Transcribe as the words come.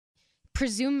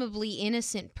presumably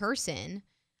innocent person.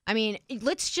 I mean,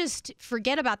 let's just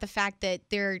forget about the fact that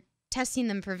they're testing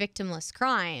them for victimless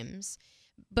crimes.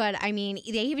 But, I mean,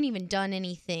 they haven't even done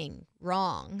anything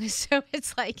wrong. So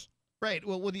it's like... Right.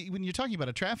 Well, when you're talking about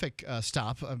a traffic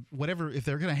stop, whatever, if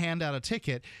they're going to hand out a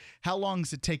ticket, how long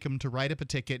does it take them to write up a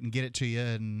ticket and get it to you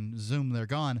and zoom, they're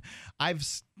gone?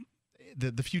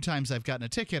 The few times I've gotten a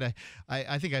ticket,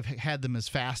 I think I've had them as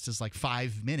fast as like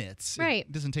 5 minutes. Right.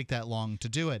 It doesn't take that long to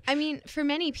do it. I mean, for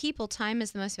many people, time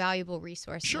is the most valuable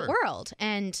resource in the world.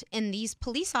 And these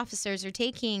police officers are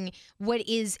taking what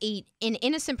is an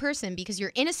innocent person, because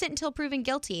you're innocent until proven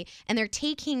guilty, and they're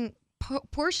taking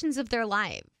portions of their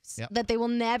lives that they will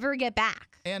never get back.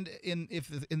 And in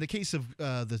the case of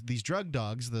these drug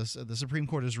dogs, the Supreme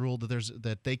Court has ruled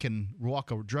that they can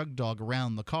walk a drug dog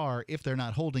around the car if they're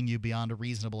not holding you beyond a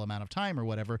reasonable amount of time or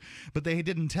whatever. But they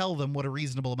didn't tell them what a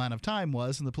reasonable amount of time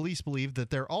was, and the police believe that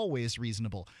they're always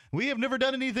reasonable. We have never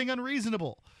done anything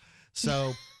unreasonable.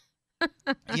 So,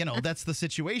 that's the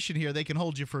situation here. They can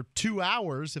hold you for 2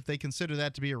 hours if they consider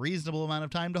that to be a reasonable amount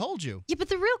of time to hold you. Yeah, but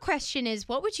the real question is,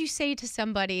 what would you say to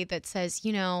somebody that says,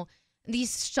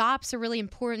 these stops are really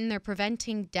important, they're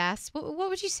preventing deaths? What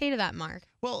would you say to that, Mark?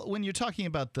 Well, when you're talking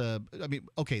about the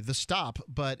stop,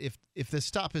 but if the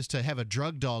stop is to have a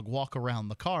drug dog walk around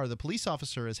the car, the police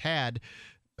officer has had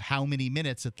how many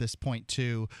minutes at this point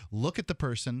to look at the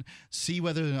person, see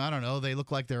whether, I don't know, they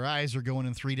look like their eyes are going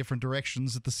in 3 different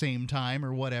directions at the same time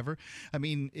or whatever. I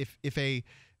mean, if a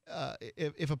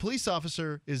police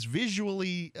officer is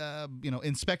visually,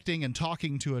 inspecting and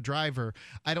talking to a driver,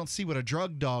 I don't see what a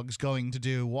drug dog's going to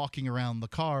do walking around the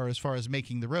car as far as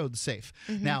making the roads safe.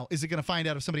 Mm-hmm. Now, is it going to find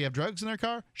out if somebody have drugs in their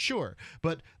car? Sure,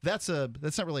 but that's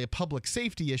not really a public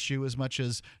safety issue as much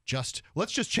as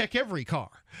let's just check every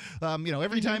car.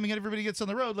 Every time everybody gets on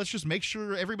the road, let's just make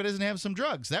sure everybody doesn't have some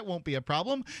drugs. That won't be a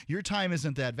problem. Your time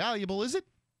isn't that valuable, is it?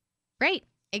 Right.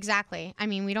 Exactly. I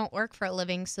mean, we don't work for a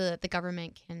living so that the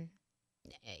government can,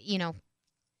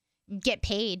 get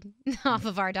paid off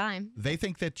of our dime. They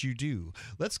think that you do.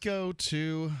 Let's go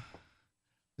to,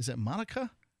 is it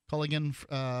Monica? Calling in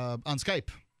on Skype.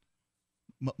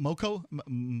 Mokona?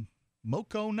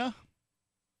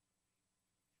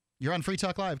 You're on Free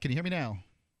Talk Live. Can you hear me now?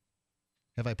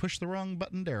 Have I pushed the wrong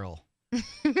button, Daryl?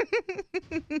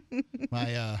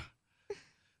 There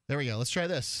we go. Let's try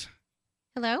this.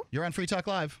 Hello? You're on Free Talk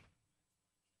Live.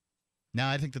 Now,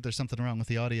 I think that there's something wrong with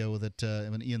the audio that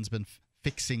when Ian's been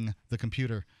fixing the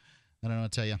computer. I don't know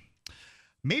what to tell you.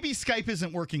 Maybe Skype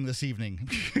isn't working this evening.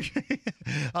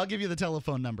 I'll give you the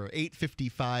telephone number,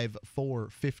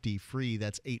 855-450-FREE.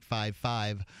 That's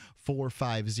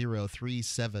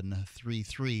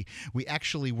 855-450-3733. We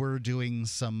actually were doing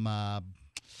some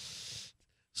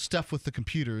stuff with the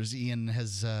computers. Ian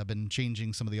has been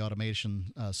changing some of the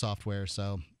automation software,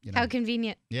 so How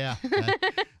convenient. Yeah.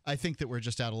 I think that we're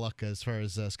just out of luck as far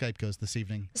as Skype goes this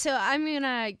evening. So I'm going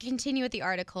to continue with the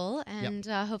article, and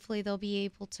hopefully they'll be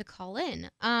able to call in.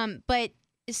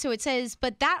 So it says,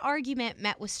 but that argument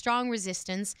met with strong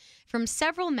resistance from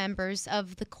several members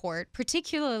of the court,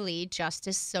 particularly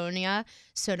Justice Sonia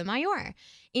Sotomayor.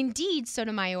 Indeed,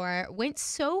 Sotomayor went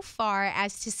so far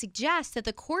as to suggest that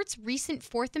the court's recent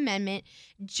Fourth Amendment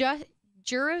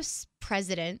jurisprudence,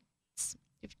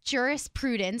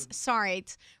 sorry,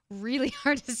 it's really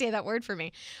hard to say that word for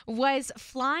me, was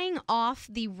flying off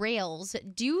the rails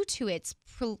due to its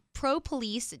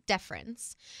pro-police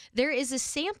deference. There is a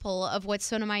sample of what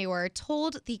Sotomayor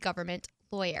told the government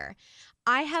lawyer.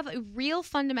 I have a real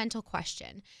fundamental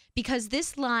question, because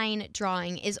this line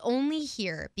drawing is only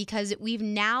here because we've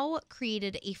now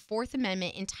created a Fourth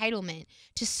Amendment entitlement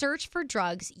to search for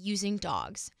drugs using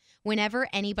dogs whenever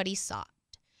anybody's sought.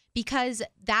 Because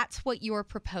that's what you're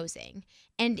proposing.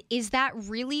 And is that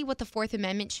really what the Fourth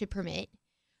Amendment should permit?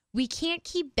 We can't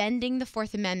keep bending the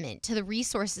Fourth Amendment to the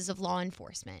resources of law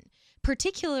enforcement,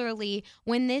 particularly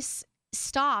when this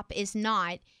stop is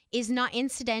not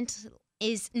incidental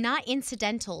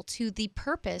to the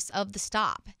purpose of the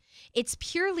stop. It's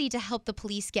purely to help the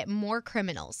police get more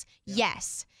criminals. Yeah.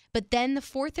 Yes, but then the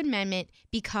Fourth Amendment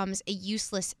becomes a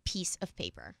useless piece of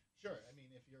paper. Sure. I mean,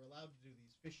 if you're allowed to do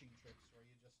these fishing trips where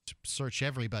you just search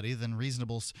everybody, then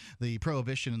the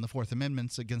prohibition in the Fourth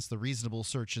Amendment against the reasonable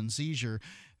search and seizure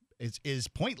is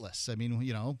pointless. I mean,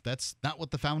 that's not what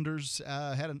the founders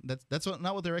had. That's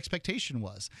not what their expectation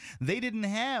was. They didn't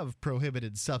have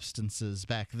prohibited substances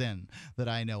back then that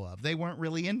I know of. They weren't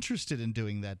really interested in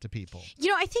doing that to people.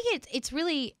 I think it's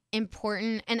really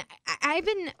important, and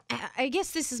I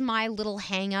guess this is my little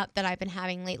hang up that I've been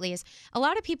having lately, is a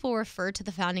lot of people refer to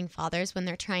the founding fathers when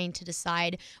they're trying to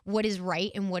decide what is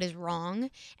right and what is wrong.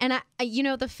 And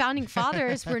the founding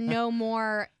fathers were no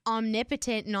more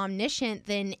omnipotent and omniscient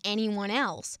than anyone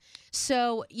else.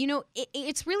 So,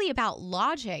 it's really about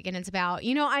logic, and it's about,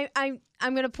 I'm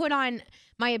going to put on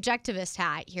my objectivist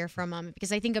hat here for a moment,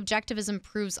 because I think objectivism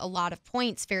proves a lot of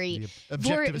points very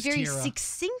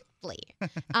succinctly.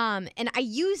 And I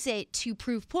use it to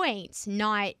prove points,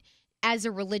 not as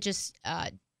a religious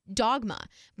dogma.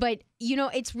 But,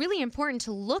 it's really important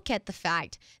to look at the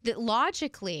fact that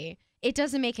logically, it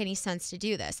doesn't make any sense to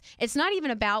do this. It's not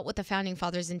even about what the founding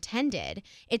fathers intended.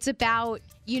 It's about,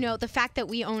 the fact that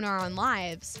we own our own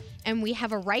lives and we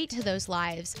have a right to those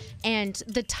lives and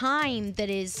the time that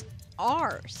is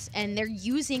ours, and they're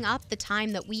using up the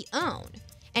time that we own.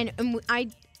 And I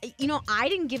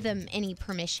didn't give them any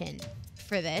permission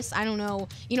for this. I don't know.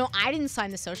 I didn't sign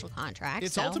the social contract.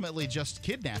 It's ultimately just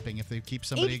kidnapping if they keep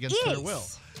somebody against their will.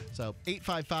 So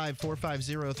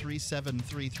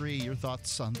 855-450-3733. Your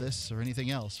thoughts on this or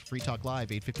anything else? Free Talk Live,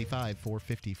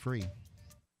 855-450-FREE.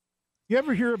 You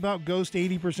ever hear about Ghost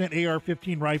 80%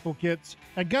 AR-15 rifle kits?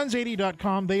 At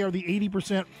Guns80.com, they are the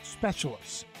 80%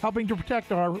 specialists, helping to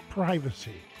protect our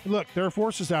privacy. Look, there are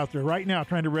forces out there right now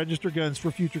trying to register guns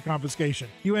for future confiscation.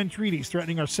 UN treaties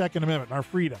threatening our Second Amendment and our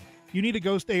freedom. You need a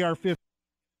Ghost AR-15.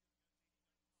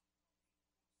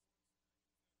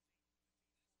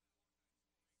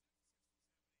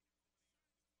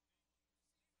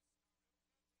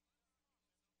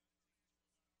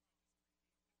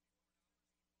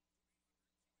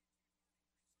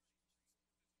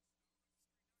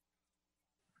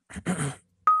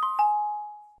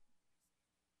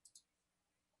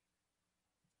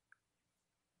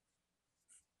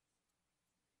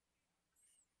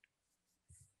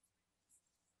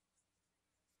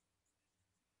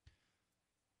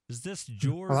 Is this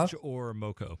George or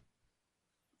Moko?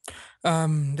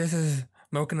 This is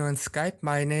Mokana on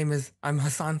Skype. I'm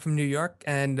Hassan from New York,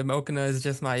 and Mokana is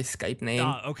just my Skype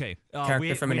name. Okay.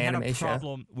 Character from an anime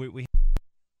show.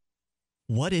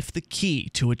 What if the key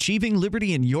to achieving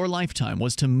liberty in your lifetime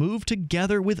was to move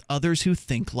together with others who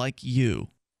think like you?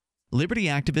 Liberty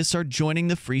activists are joining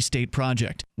the Free State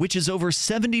Project, which is over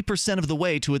 70% of the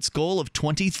way to its goal of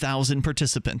 20,000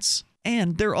 participants.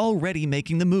 And they're already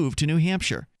making the move to New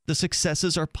Hampshire. The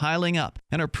successes are piling up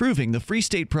and are proving the Free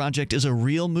State Project is a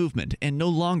real movement and no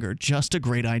longer just a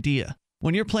great idea.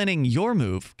 When you're planning your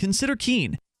move, consider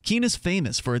Keene. Keene is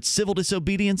famous for its civil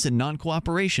disobedience and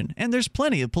non-cooperation, and there's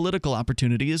plenty of political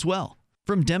opportunity as well.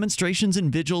 From demonstrations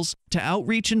and vigils to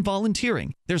outreach and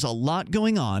volunteering, there's a lot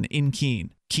going on in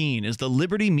Keene. Keene is the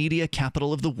liberty media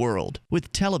capital of the world,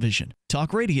 with television,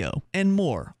 talk radio, and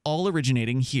more, all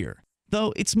originating here.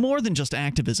 Though it's more than just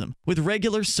activism, with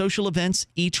regular social events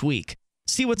each week.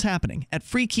 See what's happening at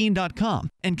freekeene.com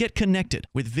and get connected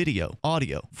with video,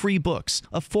 audio, free books,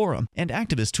 a forum, and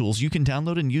activist tools you can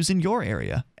download and use in your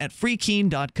area at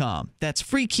freekeene.com. That's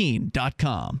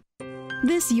freekeene.com.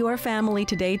 This Your Family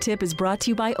Today tip is brought to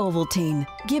you by Ovaltine.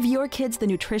 Give your kids the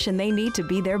nutrition they need to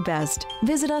be their best.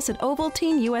 Visit us at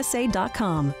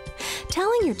ovaltineusa.com.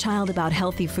 Telling your child about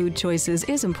healthy food choices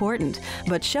is important,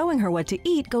 but showing her what to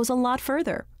eat goes a lot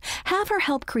further. Have her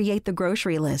help create the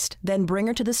grocery list, then bring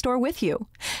her to the store with you.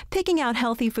 Picking out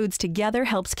healthy foods together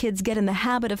helps kids get in the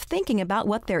habit of thinking about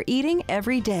what they're eating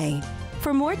every day.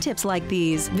 For more tips like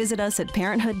these, visit us at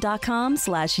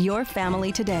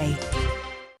parenthood.com/yourfamilytoday.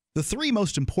 The three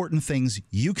most important things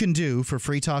you can do for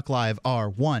Free Talk Live are: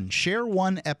 1, share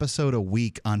one episode a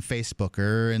week on Facebook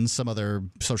or in some other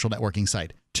social networking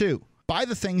site. 2, buy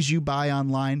the things you buy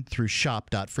online through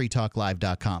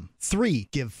shop.freetalklive.com. 3,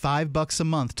 give $5 a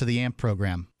month to the AMP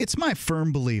program. It's my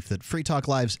firm belief that Free Talk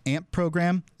Live's AMP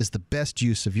program is the best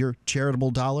use of your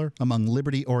charitable dollar among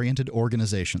liberty-oriented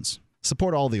organizations.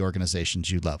 Support all the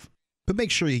organizations you love, but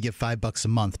make sure you give $5 a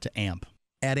month to AMP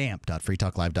at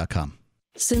amp.freetalklive.com.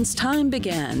 Since time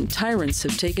began, tyrants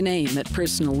have taken aim at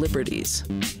personal liberties.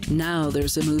 Now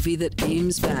there's a movie that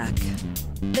aims back.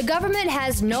 The government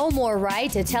has no more right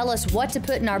to tell us what to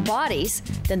put in our bodies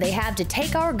than they have to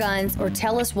take our guns or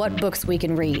tell us what books we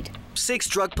can read. 6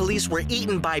 drug police were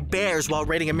eaten by bears while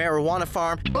raiding a marijuana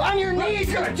farm. On your knees,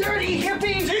 you dirty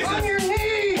hippies! Jesus. On your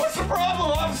knees! What's the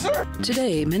problem, officer?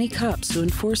 Today, many cops who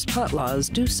enforce pot laws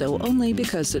do so only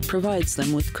because it provides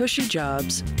them with cushy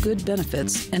jobs, good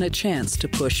benefits, and a chance to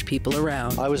push people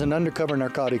around. I was an undercover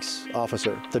narcotics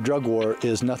officer. The drug war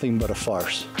is nothing but a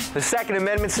farce. The Second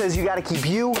Amendment says you got to keep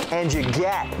you and your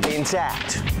gat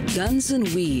intact. Guns and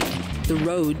Weed, The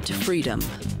Road to Freedom.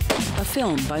 A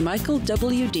film by Michael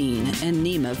W. Dean and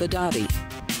Nima Vadadi.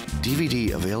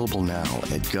 DVD available now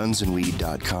at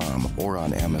gunsandweed.com or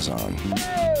on Amazon.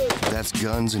 That's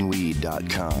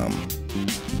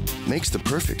gunsandweed.com. Makes the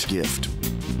perfect gift.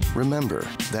 Remember,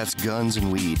 that's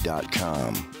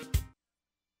gunsandweed.com.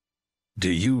 Do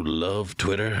you love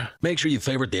Twitter? Make sure you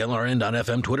favorite the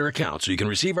LRN.FM Twitter account so you can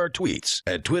receive our tweets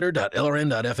at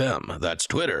twitter.lrn.fm. That's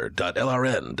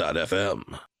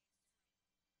twitter.lrn.fm.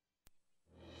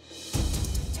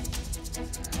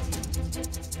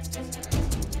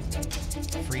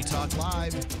 Free Talk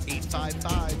Live,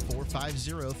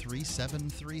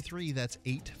 855-450-3733. That's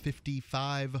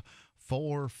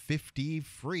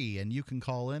 855-450-FREE. And you can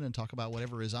call in and talk about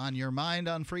whatever is on your mind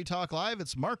on Free Talk Live.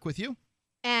 It's Mark with you.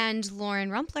 And Lauren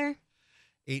Rumpler.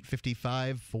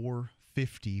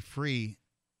 855-450-FREE.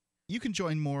 You can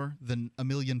join more than a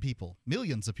million people,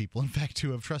 millions of people, in fact,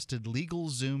 who have trusted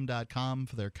LegalZoom.com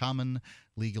for their common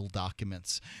legal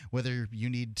documents. Whether you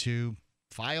need to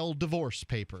file divorce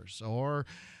papers or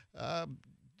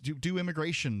do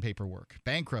immigration paperwork,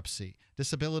 bankruptcy,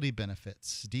 disability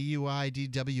benefits, DUI,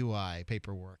 DWI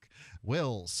paperwork,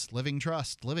 wills, living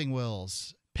trust, living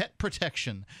wills, pet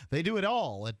protection. They do it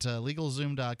all at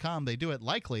LegalZoom.com. They do it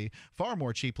likely far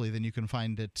more cheaply than you can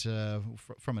find it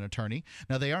from an attorney.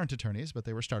 Now, they aren't attorneys, but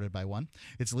they were started by one.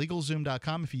 It's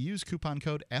LegalZoom.com. If you use coupon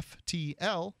code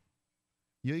FTL,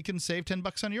 you can save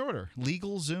 $10 on your order.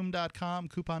 LegalZoom.com,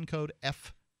 coupon code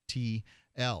FTL.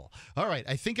 All right,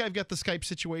 I think I've got the Skype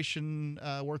situation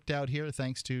worked out here,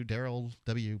 thanks to Daryl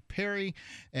W. Perry.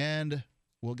 And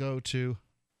we'll go to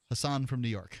Hassan from New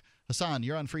York. Hassan,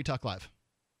 you're on Free Talk Live.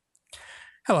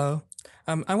 Hello.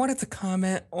 I wanted to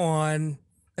comment on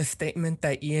a statement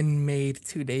that Ian made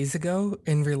 2 days ago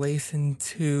in relation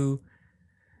to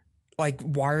like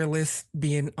wireless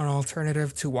being an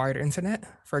alternative to wired internet,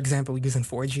 for example, using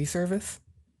 4G service.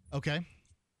 Okay.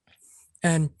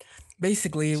 And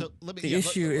basically,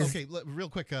 issue is... Okay, real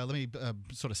quick, let me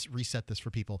sort of reset this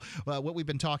for people. What we've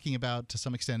been talking about to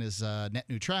some extent is net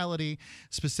neutrality.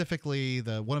 Specifically,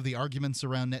 one of the arguments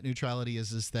around net neutrality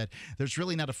is that there's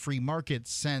really not a free market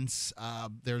since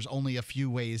there's only a few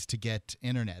ways to get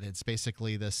internet. It's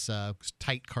basically this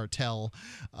tight cartel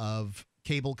of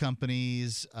cable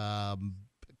companies,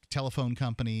 telephone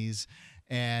companies,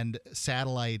 and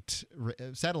satellite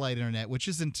internet, which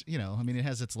isn't, it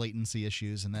has its latency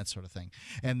issues and that sort of thing.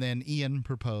 And then Ian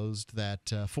proposed that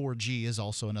 4G is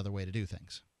also another way to do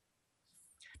things.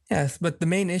 Yes, but the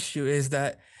main issue is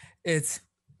that it's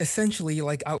essentially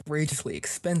like outrageously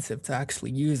expensive to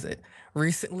actually use it.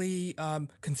 Recently,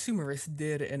 Consumerist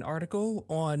did an article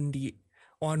on the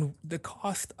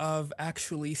cost of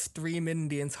actually streaming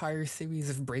the entire series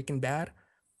of Breaking Bad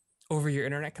over your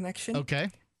internet connection. Okay.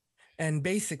 And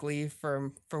basically,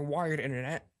 for wired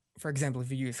internet, for example, if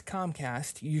you use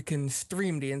Comcast, you can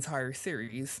stream the entire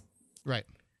series, right,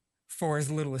 for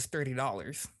as little as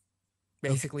 $30.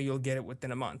 Basically, you'll get it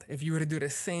within a month. If you were to do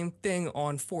the same thing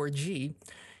on 4G,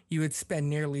 you would spend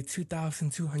nearly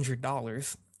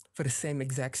 $2,200 for the same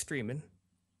exact streaming.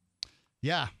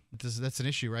 Yeah, that's an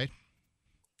issue, right?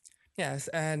 Yes,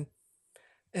 and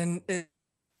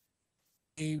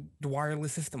the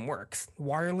wireless system works.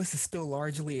 Wireless is still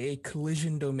largely a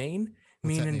collision domain,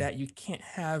 meaning that you can't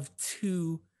have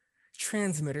two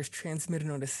transmitters transmitting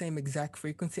on the same exact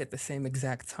frequency at the same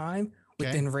exact time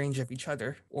within range of each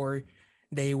other, or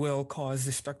they will cause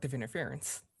destructive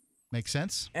interference. Makes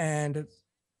sense. And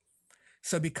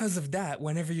so because of that,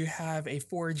 whenever you have a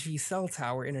 4G cell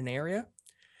tower in an area,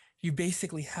 you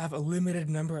basically have a limited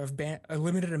amount of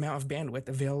bandwidth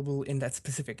available in that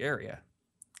specific area.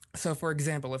 So for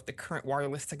example, if the current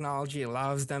wireless technology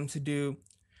allows them to do,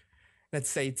 let's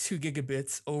say 2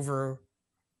 gigabits over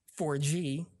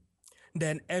 4G,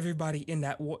 then everybody in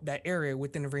that area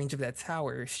within the range of that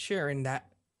tower is sharing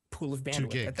that pool of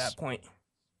bandwidth at that point.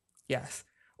 Yes.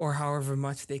 Or however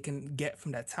much they can get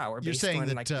from that tower. You're based saying on,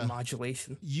 that like, the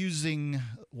modulation. Using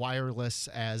wireless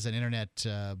as an internet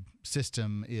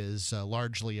system is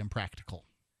largely impractical.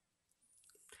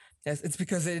 Yes, it's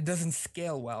because it doesn't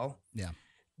scale well. Yeah.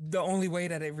 The only way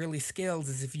that it really scales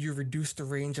is if you reduce the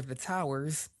range of the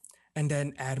towers and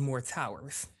then add more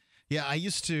towers. Yeah, I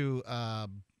used to...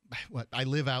 I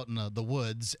live out in the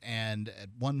woods, and at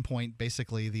one point,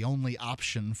 basically, the only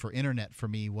option for internet for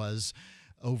me was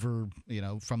over,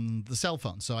 from the cell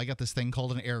phone. So I got this thing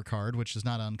called an air card, which is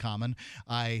not uncommon.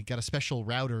 I got a special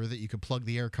router that you could plug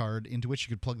the air card into, which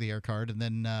you could plug the air card and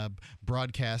then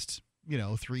broadcast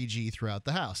 3G throughout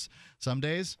the house. Some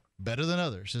days better than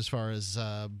others as far as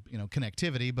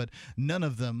connectivity, but none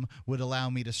of them would allow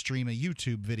me to stream a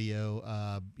YouTube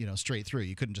video straight through.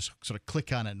 You couldn't just sort of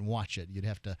click on it and watch it. You'd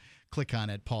have to click on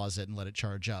it, pause it, and let it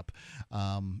charge up.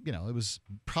 It was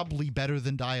probably better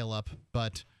than dial-up,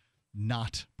 but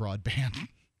not broadband.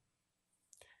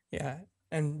 Yeah,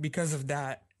 and because of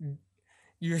that,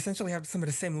 you essentially have some of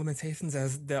the same limitations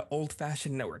as the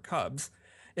old-fashioned network hubs.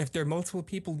 If there are multiple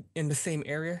people in the same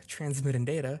area transmitting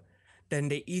data, then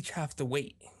they each have to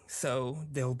wait. So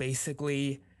they'll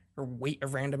basically wait a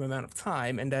random amount of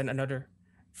time and then another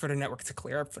for the network to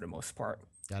clear up for the most part.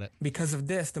 Got it. Because of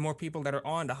this, the more people that are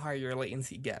on, the higher your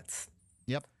latency gets.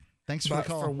 Yep. Thanks for the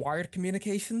call. For wired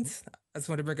communications, I just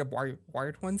want to bring up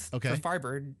wired ones. Okay. For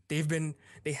fiber, they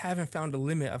haven't found a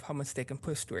limit of how much they can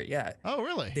push through it yet. Oh,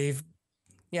 really?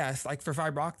 It's like for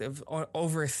fiber optic,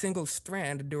 over a single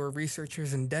strand, there were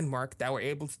researchers in Denmark that were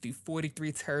able to do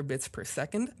 43 terabits per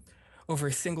second over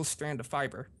a single strand of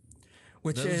fiber,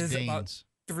 which is about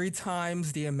 3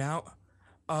 times the amount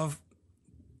of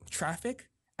traffic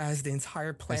as the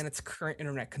entire planet's current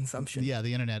internet consumption. Yeah,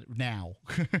 the internet now.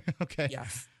 Okay.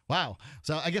 Yes. Wow.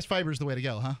 So I guess fiber is the way to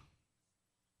go, huh?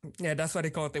 Yeah, that's why they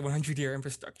call it the 100-year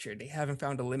infrastructure. They haven't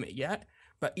found a limit yet,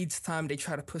 but each time they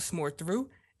try to push more through,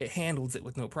 it handles it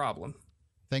with no problem.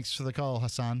 Thanks for the call,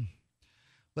 Hassan.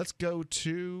 Let's go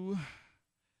to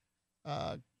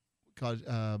I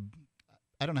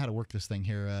don't know how to work this thing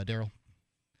here, Daryl.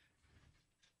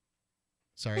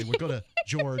 Sorry, we'll go to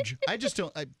George. I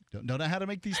don't know how to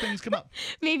make these things come up.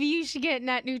 Maybe you should get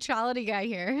net neutrality guy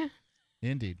here.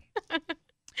 Indeed.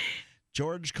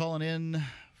 George calling in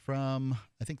from,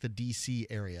 I think, the D.C.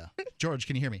 area. George,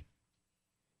 can you hear me?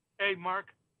 Hey, Mark.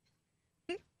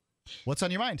 What's on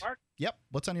your mind? Mark? Yep.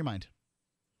 What's on your mind?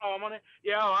 Oh, I'm on it.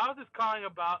 Yeah, I was just calling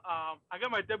about. I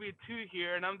got my W-2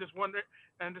 here, and I'm just wondering,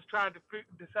 and just trying to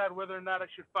decide whether or not I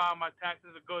should file my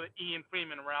taxes or go the Ian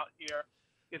Freeman route here,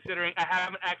 considering I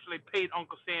haven't actually paid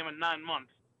Uncle Sam in 9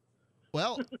 months.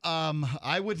 Well,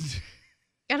 I would.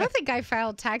 I don't think I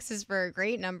filed taxes for a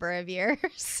great number of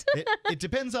years. It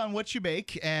depends on what you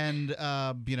make, and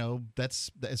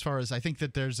that's as far as I think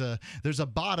that there's a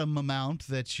bottom amount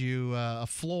that a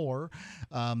floor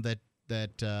that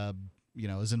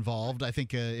is involved. I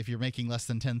think if you're making less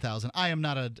than $10,000, I am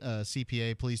not a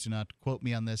CPA. Please do not quote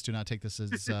me on this. Do not take this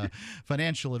as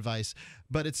financial advice.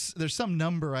 But there's some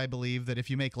number, I believe, that if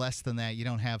you make less than that, you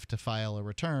don't have to file a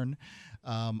return.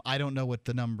 I don't know what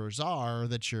the numbers are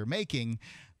that you're making,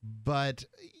 but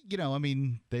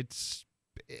it's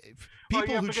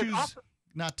people who choose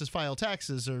not to file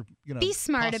taxes are be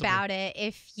smart possibly. About it.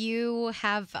 If you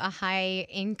have a high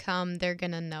income, they're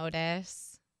gonna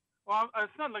notice. Well,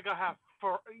 it's not like I have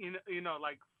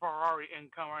like Ferrari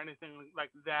income or anything like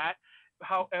that.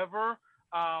 However,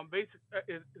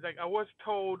 basically, like I was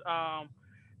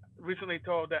recently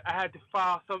told that I had to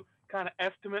file some kind of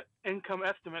income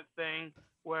estimate thing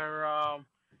where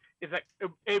it's like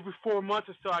every 4 months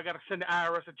or so I got to send the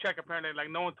IRS a check. Apparently, like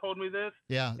no one told me this.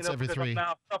 Yeah, it's every 3. I'm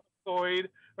now self-employed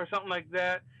or something like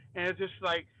that, and it's just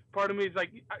like. Part of me is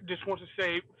like, I just want to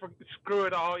say, screw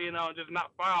it all, just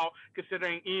not file,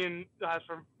 considering Ian has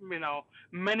for,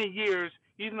 many years,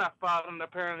 he's not filed, and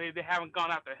apparently they haven't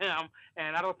gone after him,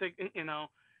 and I don't think,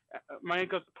 my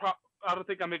income, I don't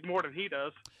think I make more than he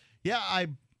does. Yeah,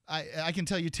 I can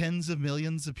tell you tens of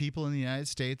millions of people in the United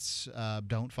States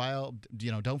don't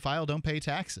pay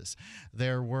taxes.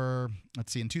 There were,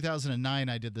 let's see, in 2009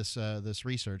 I did this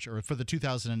research, or for the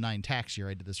 2009 tax year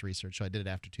I did this research, so I did it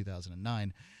after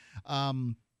 2009.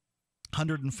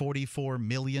 144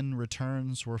 million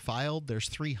returns were filed. There's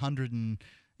at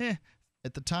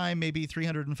the time, maybe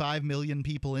 305 million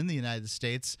people in the United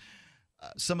States.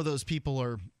 Some of those people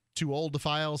are too old to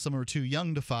file, some are too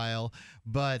young to file,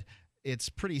 but it's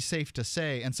pretty safe to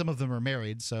say, and some of them are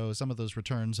married, so some of those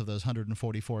returns of those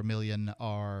 144 million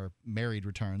are married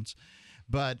returns.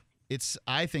 But it's,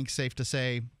 I think, safe to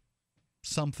say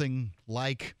something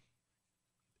like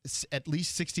at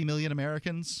least 60 million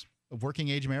Americans,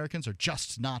 working-age Americans, are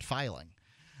just not filing.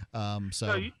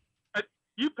 So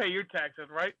you pay your taxes,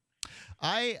 right?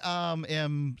 I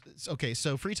am okay.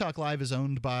 So Free Talk Live is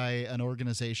owned by an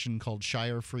organization called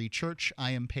Shire Free Church.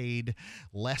 I am paid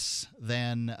less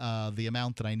than the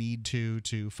amount that I need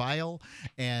to file,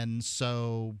 and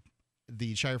so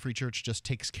the Shire Free Church just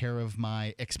takes care of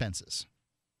my expenses.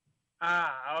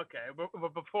 Ah, okay. But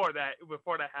before that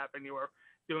happened, you were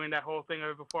doing that whole thing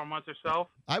every 4 months yourself?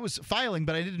 I was filing,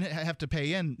 but I didn't have to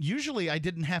pay in. Usually I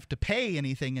didn't have to pay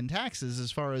anything in taxes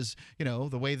as far as,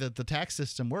 the way that the tax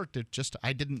system worked.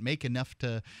 I didn't make enough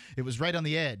it was right on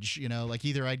the edge, like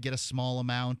either I'd get a small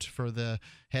amount for the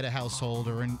head of household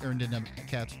or earned in a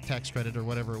tax credit or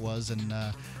whatever it was, and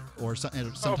or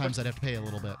sometimes I'd have to pay a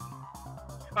little bit.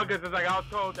 Okay, so I was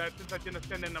told that since I didn't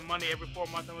send in the money every 4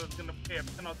 months, I was going to pay a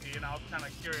penalty, and I was kind of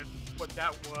curious what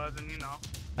that was, and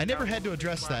I never had to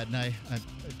address that, and I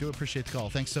do appreciate the call.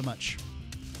 Thanks so much.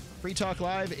 Free Talk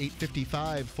Live,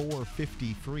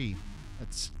 855-450-FREE.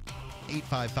 That's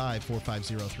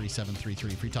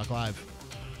 855-450-3733. Free Talk Live.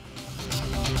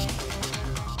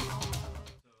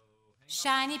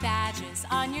 Shiny badges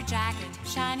on your jacket.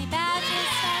 Shiny badges.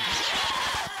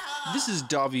 This is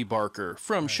Davi Barker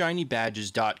from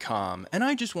ShinyBadges.com, and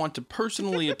I just want to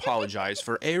personally apologize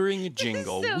for airing a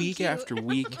jingle week after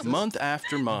week, month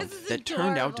after month that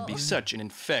turned out to be such an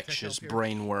infectious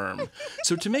brainworm.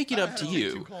 So to make it up to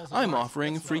you, I'm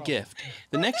offering a free gift.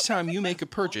 The next time you make a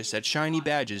purchase at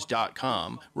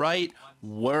ShinyBadges.com, write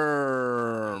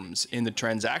worms in the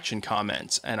transaction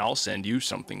comments, and I'll send you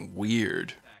something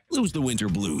weird. Lose the winter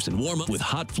blues and warm up with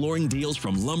hot flooring deals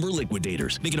from Lumber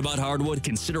Liquidators. Thinking about hardwood?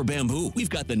 Consider bamboo. We've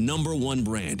got the #1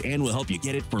 brand, and we'll help you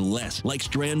get it for less. Like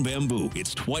Strand Bamboo.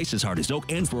 It's twice as hard as oak,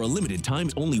 and for a limited time,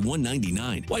 it's only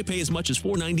 $1.99. Why pay as much as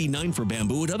 $4.99 for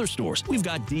bamboo at other stores? We've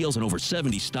got deals on over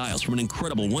 70 styles from an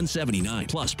incredible $179.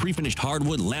 Plus, pre-finished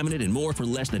hardwood, laminate, and more for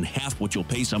less than half what you'll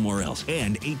pay somewhere else.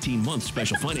 And 18-month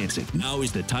special financing. Now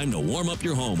is the time to warm up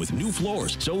your home with new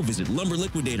floors. So visit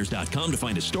LumberLiquidators.com to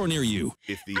find a store near you.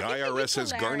 If the IRS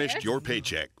has garnished your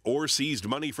paycheck or seized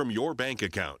money from your bank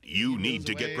account, you need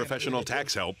to get professional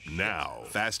tax help now.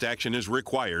 Fast action is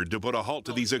required to put a halt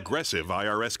to these aggressive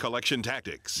IRS collection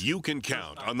tactics. You can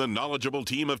count on the knowledgeable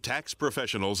team of tax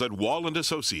professionals at Wall &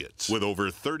 Associates. With over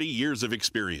 30 years of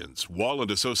experience, Wall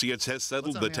 & Associates has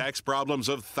settled the tax problems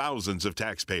of thousands of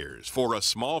taxpayers for a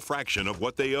small fraction of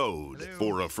what they owed.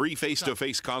 For a free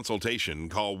face-to-face consultation,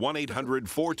 call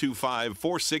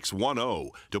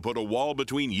 1-800-425-4610 to put a wall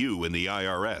between you and the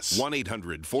IRS.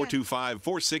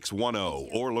 1-800-425-4610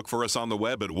 or look for us on the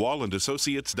web at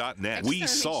wallandassociates.net. We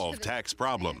solve tax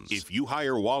problems. If you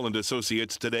hire Wall &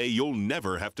 Associates today, you'll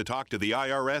never have to talk to the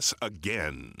IRS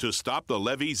again. To stop the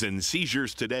levies and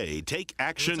seizures today, take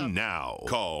action now.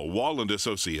 Call Wall &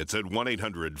 Associates at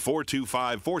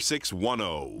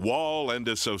 1-800-425-4610. Wall &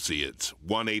 Associates,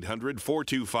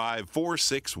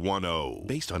 1-800-425-4610.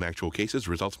 Based on actual cases,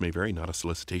 results may vary, not a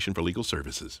solicitation for legal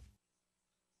services.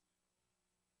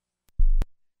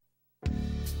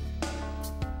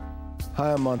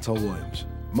 Hi, I'm Montel Williams.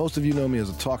 Most of you know me as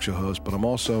a talk show host, but I'm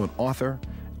also an author,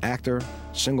 actor,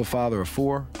 single father of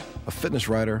 4, a fitness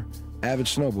writer, avid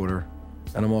snowboarder,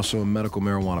 and I'm also a medical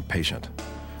marijuana patient.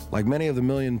 Like many of the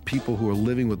million people who are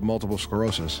living with multiple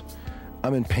sclerosis,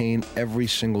 I'm in pain every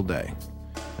single day.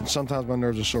 And sometimes my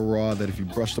nerves are so raw that if you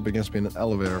brushed up against me in an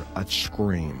elevator, I'd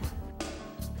scream.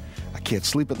 I can't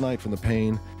sleep at night from the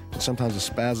pain, and sometimes the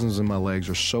spasms in my legs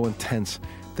are so intense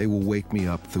they will wake me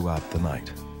up throughout the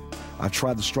night. I've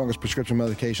tried the strongest prescription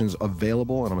medications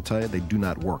available, and I'm going to tell you, they do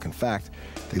not work. In fact,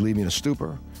 they leave me in a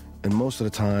stupor, and most of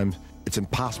the time, it's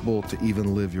impossible to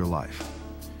even live your life.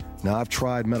 Now, I've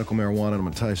tried medical marijuana, and I'm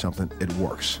going to tell you something, it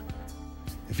works.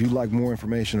 If you'd like more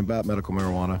information about medical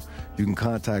marijuana, you can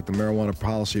contact the Marijuana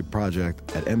Policy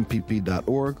Project at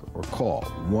mpp.org or call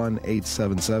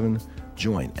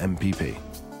 1-877-JOIN-MPP.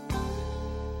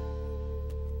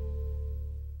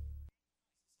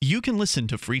 You can listen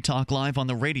to Free Talk Live on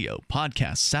the radio,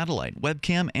 podcast, satellite,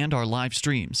 webcam, and our live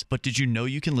streams. But did you know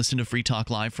you can listen to Free Talk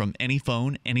Live from any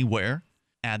phone, anywhere?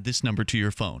 Add this number to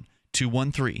your phone,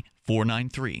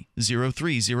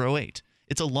 213-493-0308.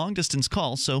 It's a long-distance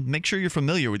call, so make sure you're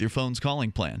familiar with your phone's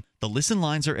calling plan. The listen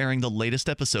lines are airing the latest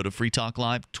episode of Free Talk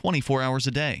Live 24 hours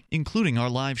a day, including our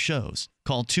live shows.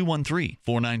 Call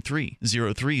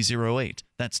 213-493-0308.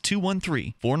 That's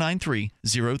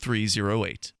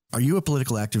 213-493-0308. Are you a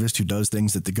political activist who does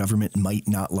things that the government might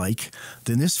not like?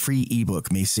 Then this free ebook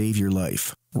may save your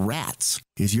life. Rats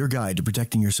is your guide to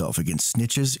protecting yourself against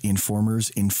snitches, informers,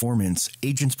 informants,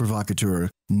 agents provocateur,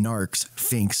 narcs,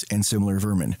 finks, and similar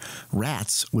vermin.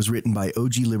 Rats was written by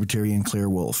OG libertarian Claire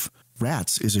Wolfe.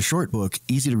 Rats is a short book,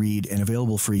 easy to read, and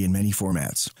available free in many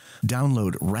formats.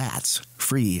 Download Rats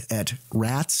free at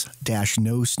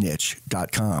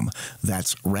rats-nosnitch.com.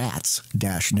 That's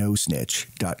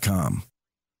rats-nosnitch.com.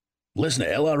 Listen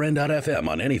to LRN.FM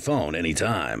on any phone,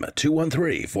 anytime.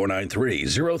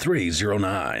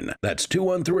 213-493-0309. That's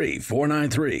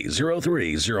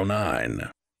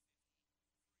 213-493-0309.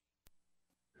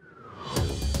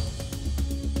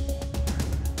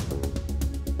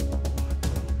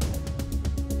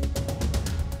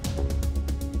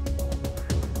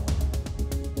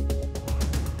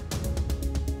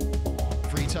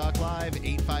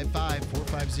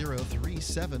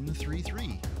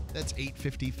 855-3733. That's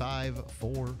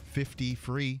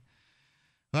 855-450-FREE.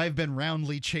 I've been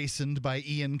roundly chastened by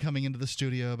Ian coming into the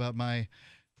studio about my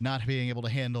not being able to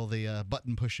handle the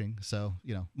button pushing. So,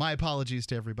 my apologies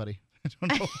to everybody. I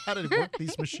don't know how to work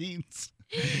these machines.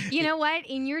 You know what?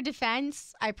 In your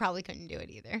defense, I probably couldn't do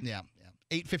it either. Yeah.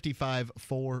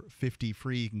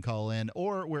 855-450-FREE. You can call in,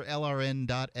 or we're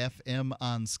LRN.FM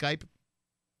on Skype.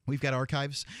 We've got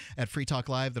archives at Free Talk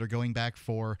Live that are going back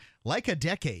for like a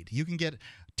decade. You can get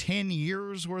 10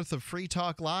 years worth of Free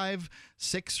Talk Live,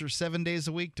 6 or 7 days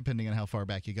a week, depending on how far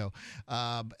back you go.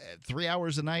 3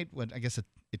 hours a night. I guess it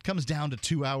comes down to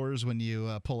 2 hours when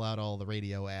you pull out all the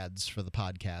radio ads for the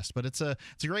podcast. But it's a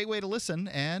great way to listen.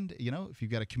 And, if you've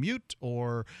got a commute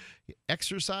or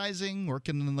exercising,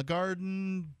 working in the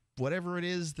garden, whatever it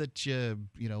is that the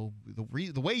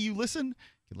way you listen,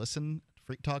 you listen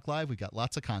Free Talk Live. We've got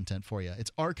lots of content for you. It's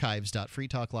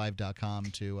archives.freetalklive.com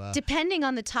to depending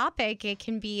on the topic, it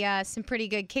can be some pretty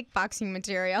good kickboxing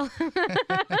material.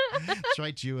 That's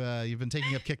right. You've been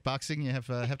taking up kickboxing. You have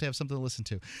to have something to listen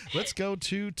to. Let's go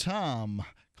to Tom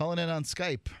calling in on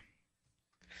Skype.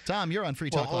 Tom, you're on Free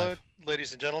Talk hello, Live.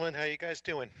 Ladies and gentlemen. How you guys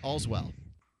doing? All's well.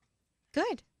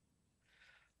 Good.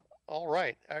 All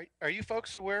right. Are you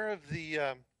folks aware of the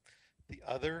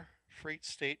other Free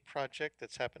State project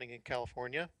that's happening in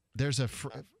California? There's a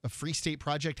Free State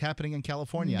project happening in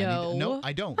California. No. No,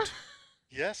 I don't.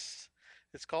 Yes.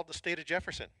 It's called the State of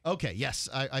Jefferson. Okay, yes,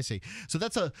 I see. So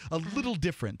that's a little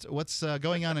different. What's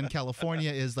going on in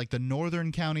California is like the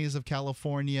northern counties of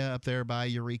California up there by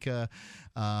Eureka,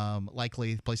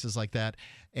 likely places like that,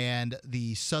 and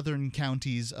the southern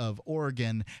counties of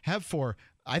Oregon have for,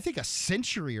 I think, a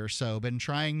century or so been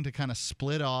trying to kind of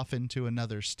split off into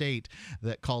another state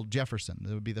that called Jefferson.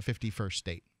 That would be the 51st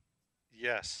state.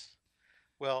 Yes.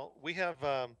 Well, we have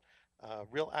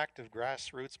real active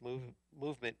grassroots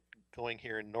movement going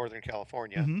here in Northern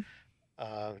California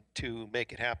to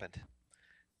make it happen.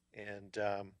 And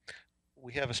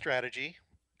we have a strategy.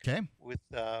 Okay. With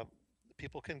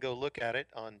people can go look at it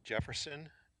on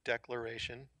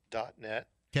jeffersondeclaration.net.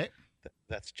 Okay.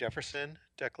 That's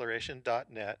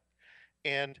jeffersondeclaration.net.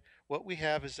 And what we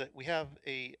have is that we have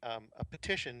a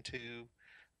petition to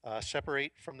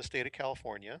separate from the state of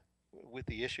California, with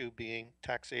the issue being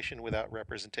taxation without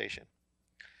representation.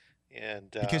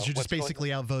 And because you're just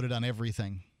basically outvoted on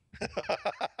everything.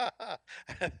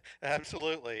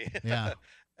 Absolutely. Yeah.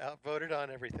 Outvoted on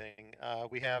everything.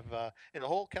 We have in the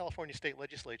whole California state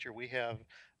legislature, we have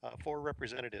 4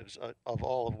 representatives of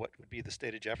all of what would be the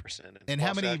state of Jefferson. And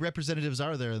how many representatives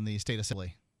are there in the state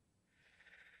assembly?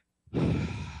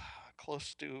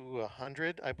 Close to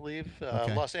 100, I believe.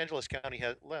 Okay. Los Angeles County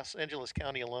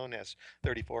alone has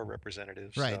 34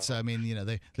 representatives. Right. So I mean,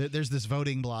 there's this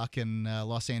voting block in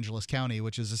Los Angeles County,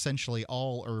 which is essentially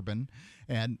all urban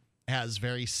and has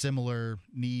very similar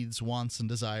needs, wants, and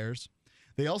desires.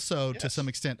 They also, to some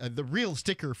extent, the real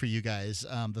sticker for you guys,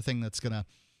 the thing that's going to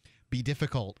be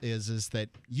difficult is that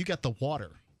you got the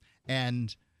water,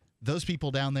 and those people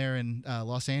down there in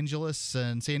Los Angeles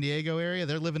and San Diego area,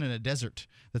 they're living in a desert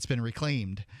that's been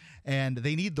reclaimed, and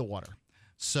they need the water.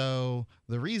 So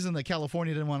the reason that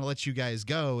California didn't want to let you guys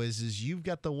go is you've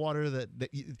got the water that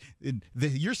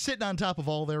you're sitting on top of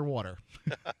all their water.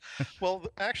 Well,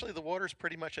 actually, the water's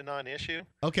pretty much a non-issue.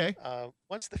 Okay.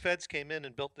 Once the feds came in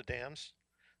and built the dams,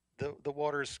 the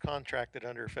water's contracted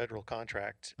under a federal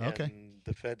contract, and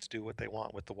the feds do what they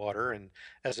want with the water. And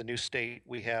as a new state,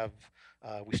 we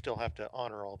still have to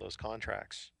honor all those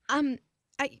contracts. I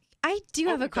do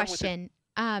have a question.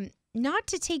 Not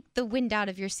to take the wind out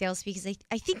of your sails, because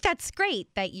I think that's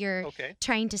great that you're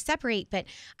trying to separate, but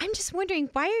I'm just wondering,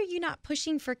 why are you not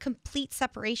pushing for complete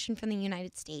separation from the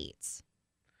United States?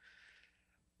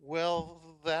 Well,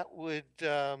 that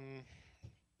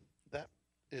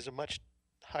is a much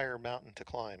higher mountain to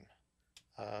climb.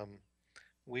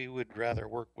 We would rather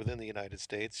work within the United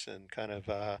States and kind of,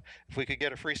 if we could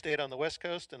get a free state on the West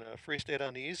Coast and a free state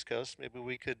on the East Coast, maybe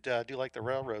we could do like the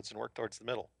railroads and work towards the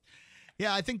middle.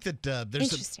 Yeah, I think that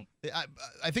there's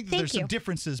I think that there's some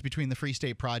differences between the Free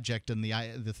State Project and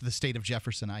the State of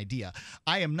Jefferson idea.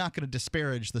 I am not going to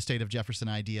disparage the State of Jefferson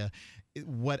idea.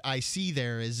 What I see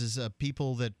there is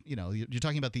people that, you're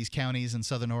talking about these counties in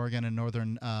Southern Oregon and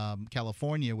Northern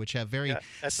California, which have very... Yeah,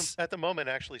 at the moment,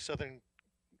 actually, Southern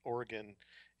Oregon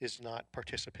is not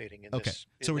participating in this. Okay,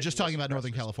 so we're just talking about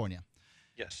Northern California.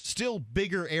 Yes. Still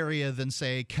bigger area than,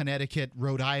 say, Connecticut,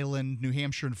 Rhode Island, New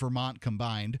Hampshire, and Vermont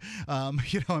combined.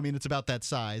 It's about that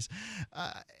size.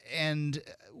 And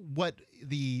what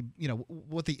the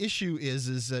issue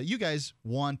is you guys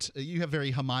you have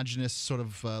very homogenous sort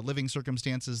of living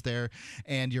circumstances there,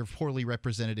 and you're poorly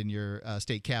represented in your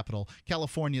state capital.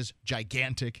 California's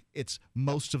gigantic. It's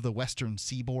most of the western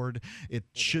seaboard. It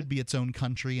should be its own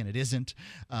country, and it isn't.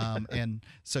 And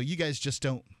so you guys just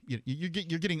don't. You're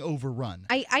getting overrun.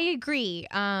 I agree.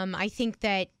 I think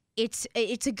that it's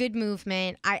a good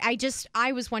movement. I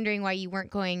was wondering why you weren't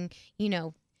going,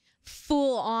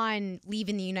 full on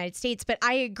leaving the United States, but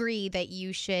I agree that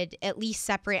you should at least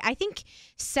separate. I think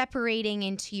separating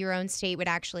into your own state would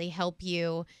actually help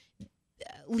you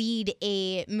lead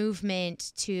a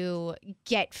movement to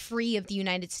get free of the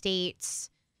United States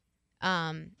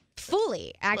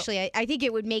fully. Actually, I think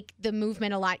it would make the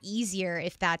movement a lot easier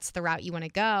if that's the route you want to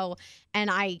go.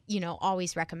 And I,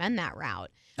 always recommend that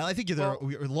route. And I think you're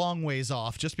a long ways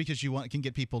off. Just because you can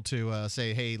get people to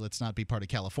say, hey, let's not be part of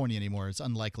California anymore, it's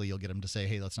unlikely you'll get them to say,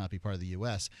 hey, let's not be part of the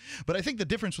U.S. But I think the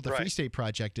difference with the Free State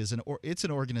Project is it's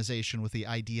an organization with the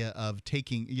idea of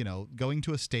going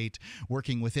to a state,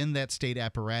 working within that state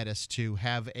apparatus to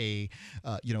have a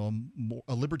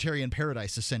libertarian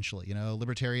paradise, essentially.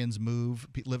 Libertarians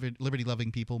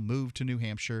liberty-loving people move to New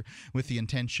Hampshire with the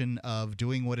intention of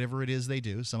doing whatever it is they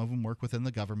do. Some of them work within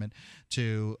the government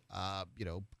to,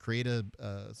 create a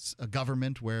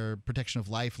government where protection of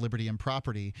life, liberty, and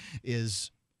property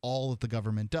is all that the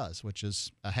government does, which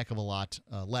is a heck of a lot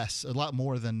less, a lot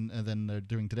more than they're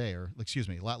doing today, or excuse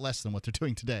me, a lot less than what they're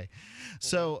doing today.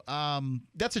 So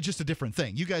that's just a different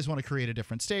thing. You guys want to create a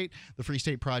different state. The Free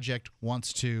State Project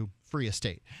wants to free a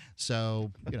state.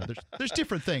 So there's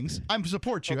different things. I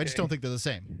support you. Okay. I just don't think they're the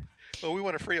same. Well, we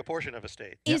want to free a portion of a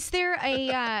state. Is there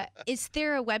a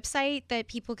website that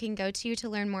people can go to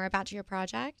learn more about your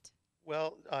project?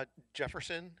 Well,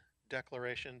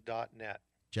 jeffersondeclaration.net.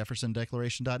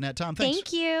 jeffersondeclaration.net. Tom, thanks.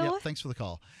 Thank you. Yep, thanks for the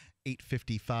call.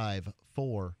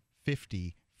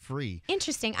 855-450-FREE.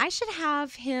 Interesting. I should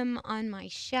have him on my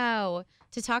show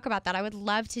to talk about that. I would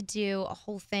love to do a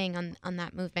whole thing on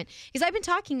that movement, because I've been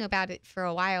talking about it for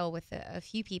a while with a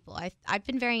few people. I've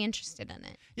been very interested in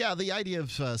it. Yeah, the idea of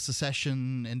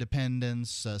secession,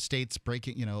 independence, states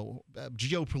breaking,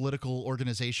 geopolitical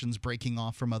organizations breaking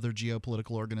off from other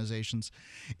geopolitical organizations.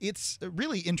 It's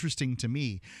really interesting to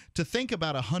me to think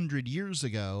about 100 years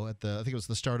ago I think it was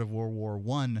the start of World War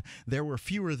I, there were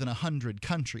fewer than 100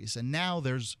 countries, and now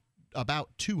there's about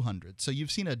 200. So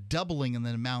you've seen a doubling in the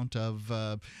amount of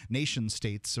nation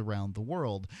states around the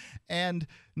world. And,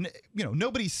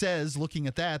 nobody says, looking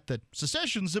at that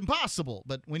secession's impossible.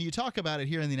 But when you talk about it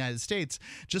here in the United States,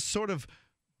 just sort of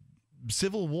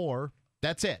civil war,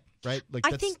 that's it, right? Like,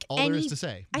 that's all there is to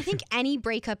say. I think any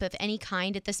breakup of any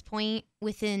kind at this point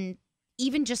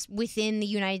even just within the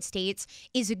United States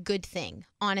is a good thing.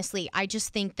 Honestly, I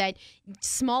just think that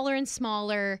smaller and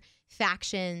smaller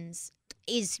factions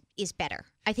is better.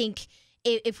 I think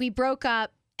if we broke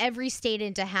up every state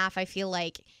into half, I feel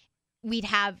like we'd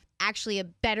have actually a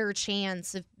better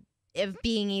chance of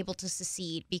being able to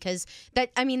secede, because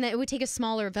that it would take a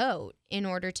smaller vote in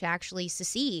order to actually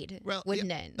secede,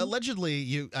 wouldn't it? Allegedly,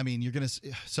 you're going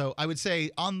to. So I would say,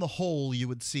 on the whole, you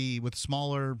would see with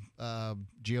smaller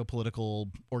geopolitical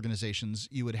organizations,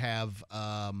 you would have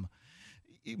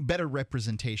better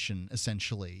representation.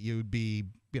 Essentially, you would be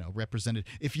represented.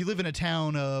 If you live in a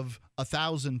town of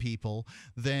 1,000 people,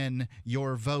 then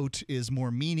your vote is more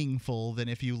meaningful than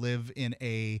if you live in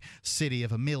a city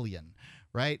of 1 million,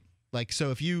 right? Like,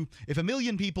 so if 1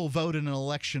 million people vote in an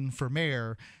election for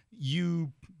mayor,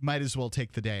 you might as well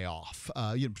take the day off.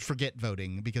 Forget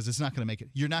voting, because it's not going to make it.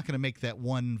 You're not going to make that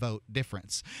one vote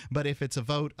difference. But if it's a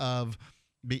vote of,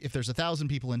 if there's 1,000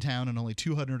 people in town and only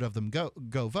 200 of them go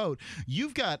vote,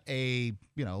 you've got a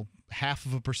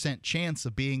 0.5% chance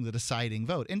of being the deciding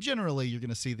vote. And generally, you're going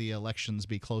to see the elections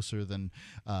be closer than,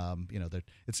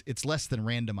 it's less than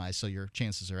randomized, so your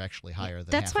chances are actually higher than.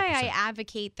 That's why I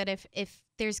advocate that if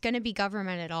there's going to be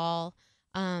government at all,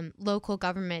 local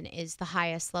government is the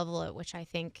highest level at which I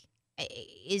think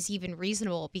is even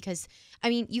reasonable, because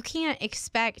you can't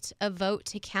expect a vote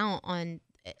to count on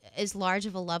as large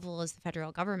of a level as the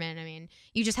federal government.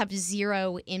 You just have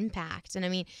zero impact.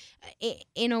 And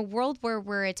in a world where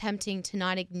we're attempting to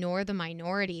not ignore the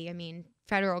minority,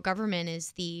 federal government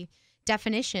is the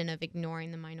definition of ignoring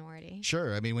the minority.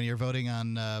 Sure. When you're voting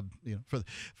on,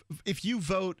 if you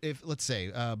vote, let's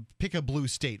say, pick a blue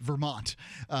state, Vermont.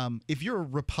 If you're a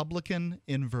Republican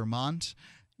in Vermont,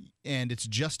 and it's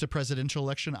just a presidential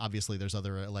election. Obviously, there's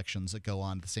other elections that go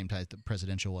on at the same time as the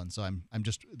presidential one. So I'm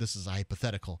just, this is a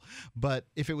hypothetical. But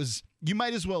if it was, you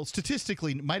might as well,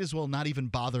 statistically, might as well not even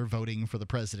bother voting for the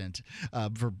president,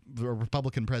 for a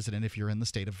Republican president if you're in the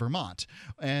state of Vermont.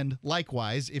 And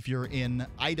likewise, if you're in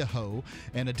Idaho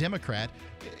and a Democrat,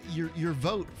 your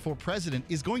vote for president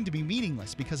is going to be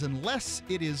meaningless, because unless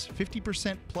it is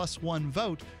 50% plus one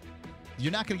vote,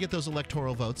 you're not going to get those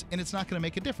electoral votes, and it's not going to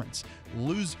make a difference. You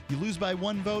lose by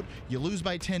one vote, you lose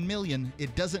by 10 million,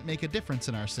 it doesn't make a difference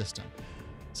in our system.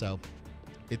 So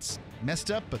it's messed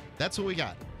up, but that's what we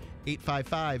got.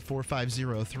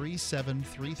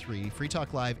 855-450-3733. Free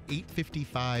Talk Live,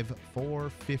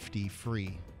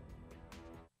 855-450-FREE.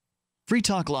 Free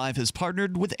Talk Live has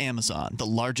partnered with Amazon, the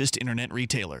largest internet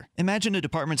retailer. Imagine a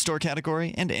department store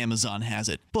category, and Amazon has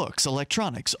it. Books,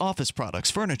 electronics, office products,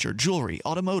 furniture, jewelry,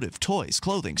 automotive, toys,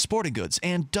 clothing, sporting goods,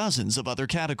 and dozens of other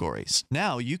categories.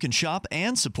 Now you can shop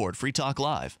and support Free Talk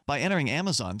Live by entering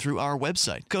Amazon through our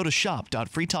website. Go to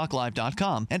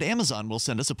shop.freetalklive.com, and Amazon will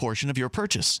send us a portion of your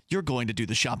purchase. You're going to do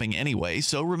the shopping anyway,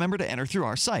 so remember to enter through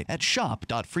our site at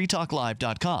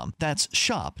shop.freetalklive.com. That's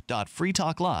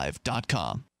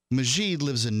shop.freetalklive.com. Majid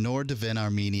lives in Nord-Devin,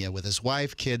 Armenia with his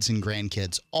wife, kids, and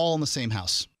grandkids, all in the same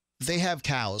house. They have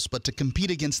cows, but to compete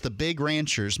against the big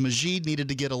ranchers, Majid needed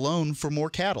to get a loan for more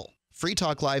cattle. Free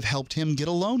Talk Live helped him get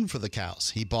a loan for the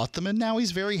cows. He bought them, and now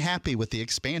he's very happy with the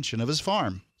expansion of his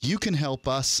farm. You can help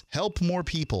us help more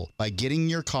people by getting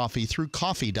your coffee through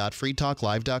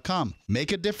coffee.freetalklive.com.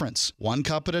 Make a difference, one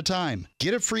cup at a time.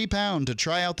 Get a free pound to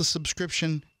try out the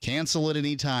subscription. Cancel at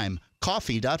any time.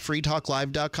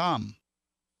 Coffee.freetalklive.com.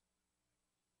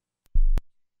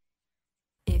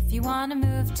 If you want to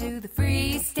move to the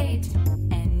free state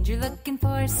and you're looking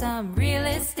for some real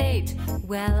estate,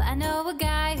 well, I know a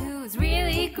guy who's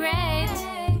really great.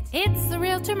 It's the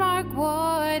realtor Mark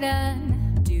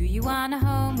Warden. Do you want a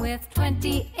home with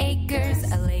 20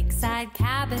 acres, a lakeside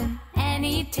cabin,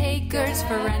 any takers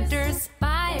for renters,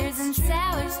 buyers, and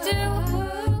sellers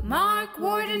too? Mark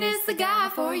Warden is the guy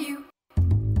for you.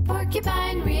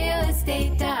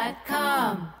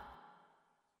 PorcupineRealEstate.com.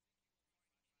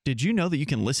 Did you know that you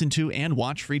can listen to and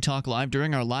watch Free Talk Live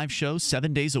during our live show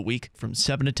 7 days a week from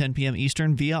 7 to 10 p.m.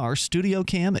 Eastern via our studio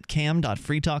cam at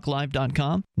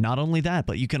cam.freetalklive.com? Not only that,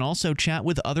 but you can also chat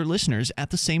with other listeners at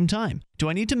the same time. Do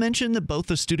I need to mention that both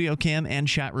the studio cam and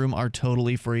chat room are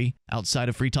totally free? Outside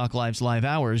of Free Talk Live's live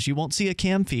hours, you won't see a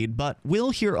cam feed, but will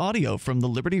hear audio from the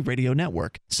Liberty Radio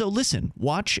Network. So listen,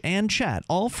 watch, and chat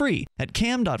all free at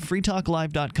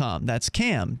cam.freetalklive.com. That's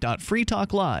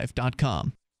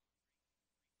cam.freetalklive.com.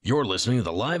 You're listening to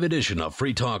the live edition of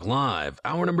Free Talk Live.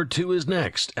 Hour number 2 is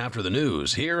next after the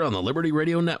news here on the Liberty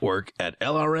Radio Network at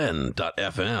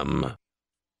LRN.FM.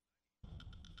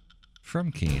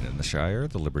 From Keene in the Shire,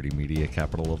 the Liberty Media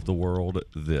capital of the world,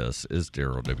 this is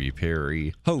Darryl W.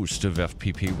 Perry, host of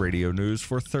FPP Radio News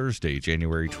for Thursday,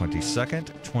 January 22nd,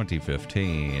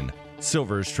 2015.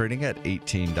 Silver is trading at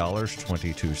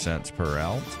 $18.22 per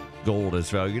ounce. Gold is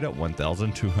valued at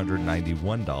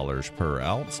 $1,291 per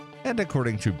ounce. And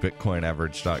according to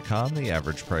BitcoinAverage.com, the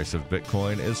average price of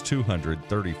Bitcoin is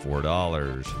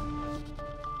 $234.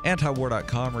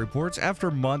 Antiwar.com reports after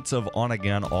months of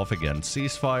on-again, off-again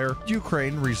ceasefire,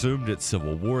 Ukraine resumed its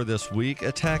civil war this week,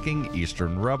 attacking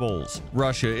eastern rebels.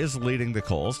 Russia is leading the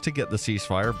calls to get the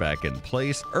ceasefire back in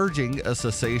place, urging a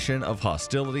cessation of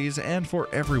hostilities and for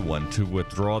everyone to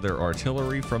withdraw their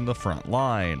artillery from the front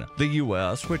line. The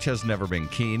U.S., which has never been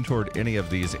keen toward any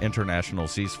of these international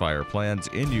ceasefire plans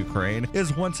in Ukraine,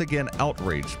 is once again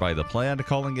outraged by the plan,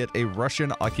 calling it a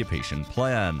Russian occupation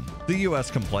plan. The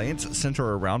U.S. complaints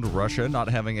center around Russia not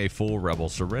having a full rebel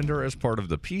surrender as part of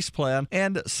the peace plan,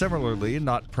 and similarly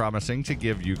not promising to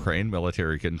give Ukraine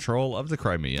military control of the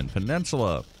Crimean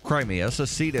Peninsula. Crimea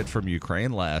seceded from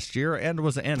Ukraine last year and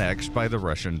was annexed by the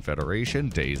Russian Federation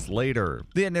days later.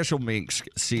 The initial Minsk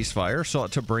ceasefire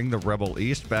sought to bring the rebel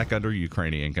east back under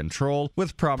Ukrainian control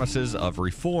with promises of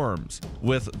reforms.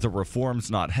 With the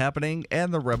reforms not happening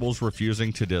and the rebels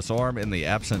refusing to disarm in the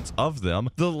absence of them,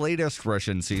 the latest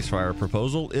Russian ceasefire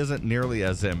proposal isn't nearly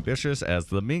as ambitious as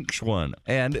the Minsk one,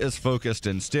 and is focused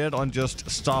instead on just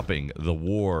stopping the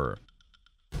war.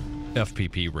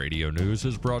 FPP Radio News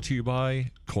is brought to you by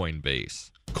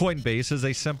Coinbase. Coinbase is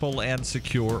a simple and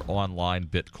secure online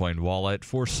Bitcoin wallet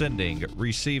for sending,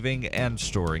 receiving, and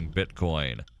storing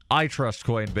Bitcoin. I trust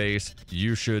Coinbase.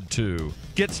 You should too.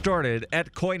 Get started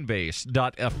at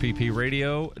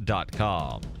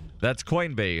coinbase.fppradio.com. That's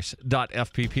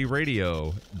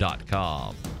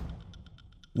coinbase.fppradio.com.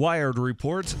 Wired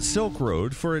reports Silk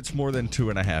Road, for its more than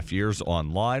 2.5 years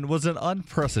online, was an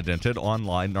unprecedented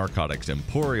online narcotics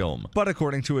emporium. But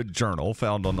according to a journal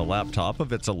found on the laptop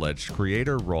of its alleged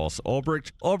creator, Ross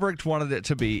Ulbricht wanted it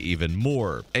to be even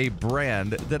more, a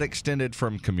brand that extended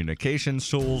from communications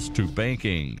tools to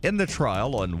banking. In the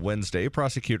trial on Wednesday,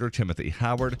 prosecutor Timothy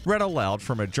Howard read aloud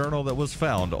from a journal that was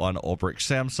found on Ulbricht's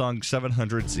Samsung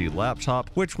 700Z laptop,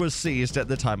 which was seized at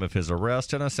the time of his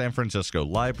arrest in a San Francisco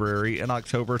library in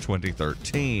October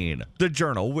 2013. The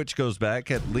journal, which goes back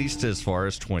at least as far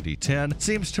as 2010,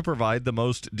 seems to provide the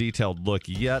most detailed look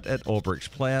yet at Ulbricht's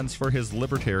plans for his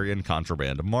libertarian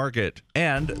contraband market.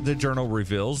 And the journal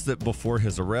reveals that before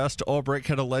his arrest, Ulbricht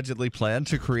had allegedly planned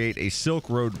to create a Silk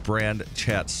Road brand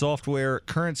chat software,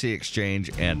 currency exchange,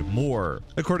 and more.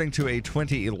 According to a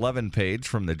 2011 page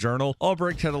from the journal,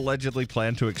 Ulbricht had allegedly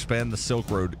planned to expand the Silk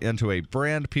Road into a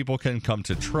brand people can come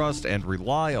to trust and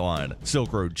rely on.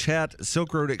 Silk Road Chat,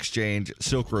 Silk Road Exchange,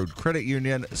 Silk Road Credit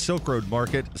Union, Silk Road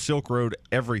Market, Silk Road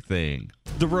Everything.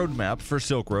 The roadmap for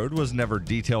Silk Road was never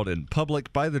detailed in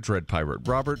public by the Dread Pirate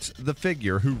Roberts, the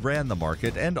figure who ran the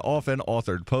market and often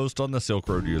authored posts on the Silk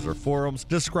Road user forums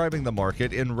describing the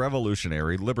market in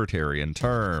revolutionary libertarian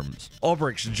terms.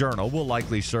 Ulbricht's journal will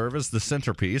likely serve as the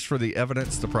centerpiece for the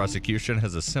evidence the prosecution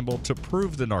has assembled to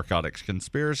prove the narcotics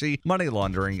conspiracy, money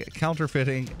laundering,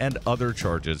 counterfeiting, and other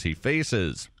charges he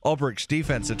faces. Ulbricht's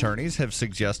defense attorneys have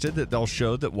suggested that they'll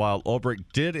show that while Ulbricht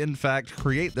did in fact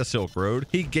create the Silk Road,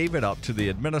 he gave it up to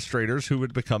the administrators who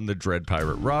would become the Dread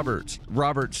Pirate Roberts.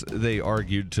 Roberts, they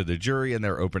argued to the jury in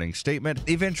their opening statement,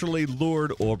 eventually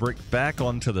lured Ulbricht back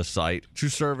onto the site to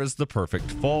serve as the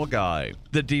perfect fall guy.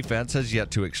 The defense has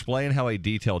yet to explain how a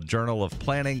detailed journal of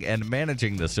planning and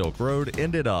managing the Silk Road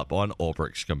ended up on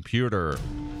Ulbricht's computer.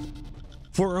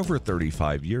 For over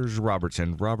 35 years, Roberts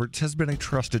 & Roberts has been a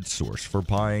trusted source for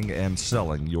buying and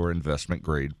selling your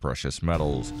investment-grade precious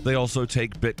metals. They also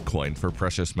take Bitcoin for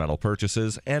precious metal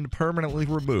purchases and permanently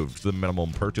removed the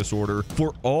minimum purchase order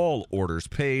for all orders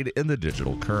paid in the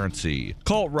digital currency.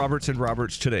 Call Roberts &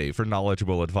 Roberts today for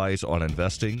knowledgeable advice on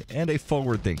investing and a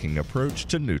forward-thinking approach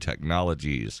to new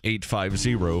technologies.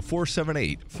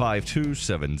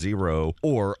 850-478-5270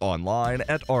 or online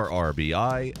at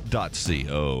rrbi.co.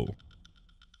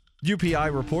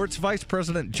 UPI reports Vice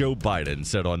President Joe Biden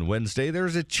said on Wednesday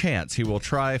there's a chance he will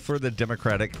try for the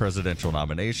Democratic presidential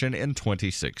nomination in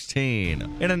 2016.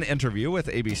 In an interview with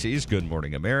ABC's Good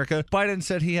Morning America, Biden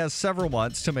said he has several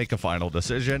months to make a final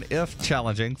decision if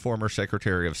challenging former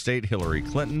Secretary of State Hillary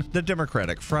Clinton, the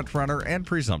Democratic frontrunner and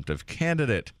presumptive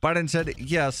candidate. Biden said,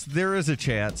 yes, there is a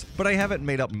chance, but I haven't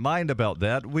made up my mind about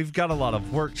that. We've got a lot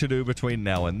of work to do between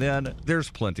now and then. There's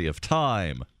plenty of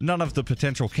time. None of the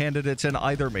potential candidates in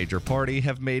either major party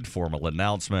have made formal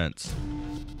announcements.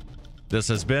 This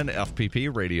has been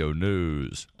FPP Radio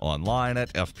News, online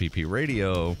at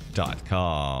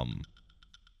fppradio.com.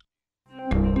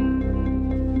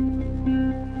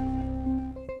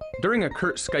 During a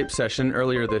curt Skype session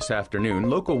earlier this afternoon,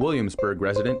 local Williamsburg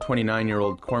resident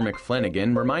 29-year-old Cormac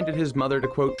Flanagan reminded his mother to,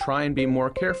 quote, try and be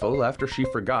more careful after she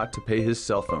forgot to pay his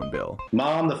cell phone bill.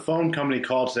 Mom, the phone company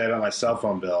called today about my cell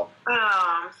phone bill.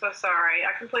 Oh, I'm so sorry.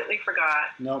 I completely forgot.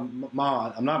 No,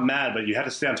 Mom, I'm not mad, but you have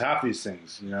to stay on top of these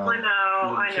things, you know. I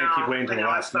know, You can't keep waiting until the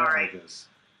last minute like this.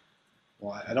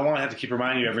 Well, I don't want to have to keep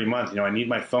reminding you every month. You know, I need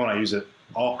my phone. I use it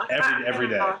every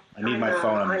day. I need my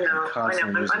phone. I'm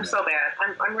constantly using it. I'm so bad.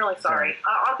 I'm really sorry.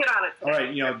 I'll get on it today. All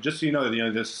right, you know, just so you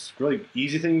know, this really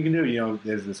easy thing you can do. You know,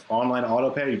 there's this online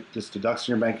auto pay. It just deducts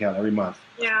from your bank account every month.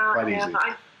 Yeah, quite easy.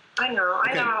 I know.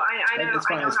 Okay. I know. It's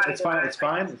fine. I know how to do it.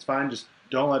 It's fine. Just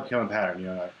don't let it become a pattern. You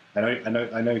know, I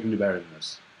know you can do better than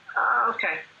this.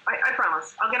 Okay. I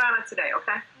promise. I'll get on it today.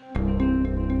 Okay.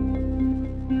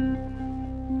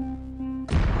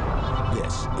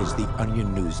 This is the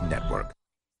Onion News Network.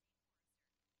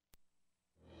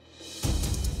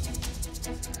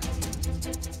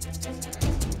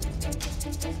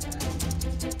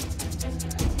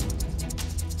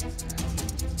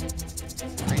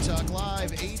 Free Talk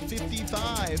Live,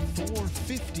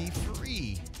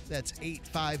 855-450-FREE. That's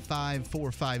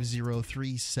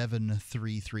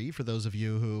 855-450-3733 for those of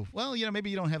you who, well, you know, maybe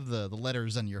you don't have the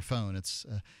letters on your phone. It's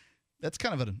that's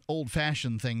kind of an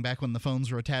old-fashioned thing back when the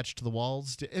phones were attached to the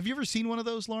walls. Have you ever seen one of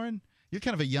those, Lauren? You're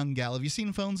kind of a young gal. Have you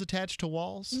seen phones attached to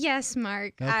walls? Yes,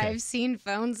 Mark. Okay. I've seen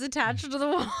phones attached to the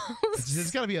walls. It's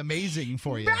got to be amazing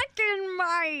for you. Back in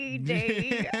my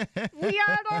day, we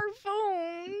had our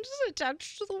phones just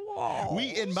attached to the wall.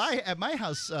 At my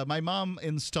house, my mom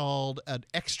installed an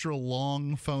extra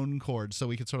long phone cord so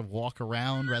we could sort of walk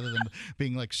around rather than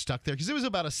being like stuck there, because it was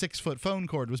about a 6-foot phone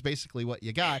cord was basically what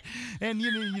you got, and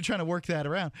you're trying to work that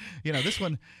around. This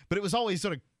one, but it was always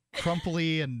sort of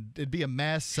crumply and it'd be a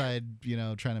mess. I'd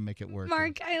trying to make it work.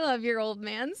 Mark, I love your old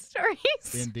man stories.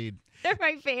 Indeed. They're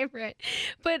my favorite.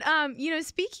 But,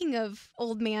 speaking of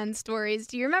old man stories,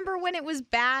 do you remember when it was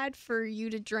bad for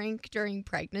you to drink during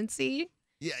pregnancy?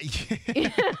 Yeah.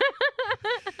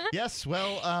 Yes.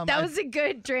 Well, that was a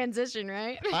good transition,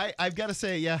 right? I've got to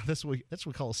say, yeah, that's what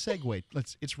we call a segue.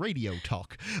 It's radio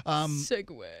talk.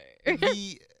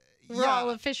 Segue. We're all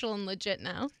official and legit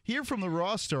now. Here from the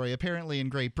Raw story, apparently in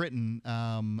Great Britain,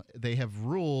 they have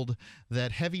ruled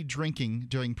that heavy drinking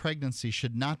during pregnancy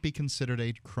should not be considered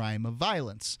a crime of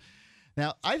violence.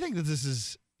 Now, I think that this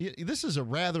is a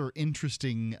rather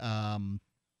interesting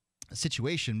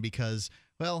situation because,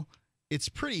 well, it's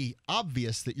pretty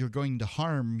obvious that you're going to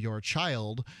harm your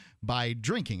child by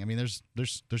drinking. I mean,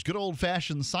 there's good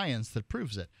old-fashioned science that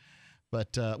proves it.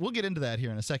 But we'll get into that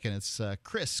here in a second. It's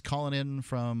Chris calling in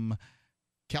from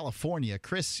California.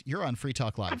 Chris, you're on Free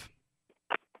Talk Live.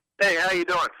 Hey, how you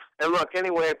doing? Hey, look,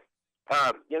 anyway,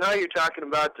 you're talking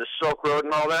about the Silk Road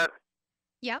and all that?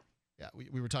 Yep. Yeah,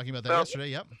 we were talking about that yesterday,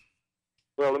 yep.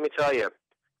 Well, let me tell you,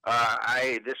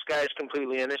 this guy's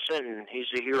completely innocent, and he's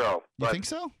a hero. You think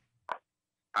so?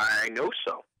 I know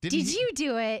so. Did you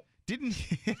do it? Didn't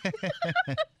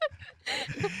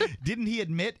he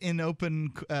admit in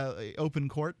open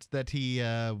court that he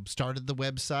started the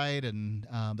website and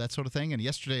that sort of thing? And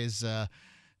yesterday's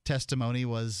testimony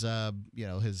was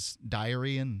his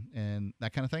diary and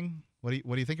that kind of thing. What do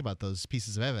you think about those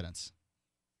pieces of evidence?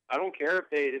 I don't care if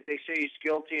they say he's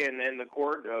guilty in the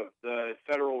court of the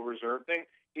Federal Reserve thing.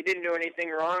 He didn't do anything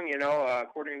wrong,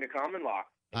 according to common law.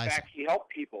 In fact, he helped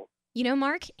people.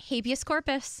 Mark, habeas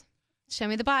corpus. Show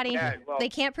me the body. Yeah, well, they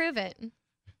can't prove it.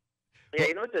 Yeah,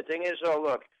 you know what the thing is, though?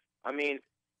 Look, I mean,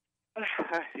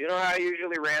 I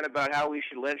usually rant about how we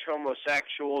should lynch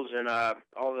homosexuals and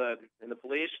the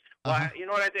police. Well, you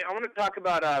know what I think? I want to talk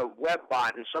about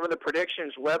WebBot and some of the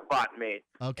predictions WebBot made.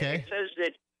 Okay. And it says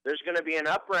that there's going to be an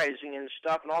uprising and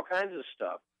stuff and all kinds of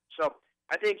stuff. So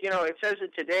I think, it says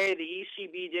that today the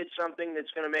ECB did something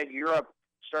that's going to make Europe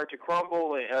start to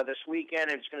crumble this weekend,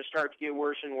 and it's going to start to get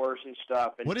worse and worse and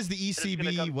stuff. And what is the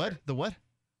ECB? What? The what?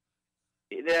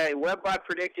 The WebBot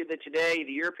predicted that today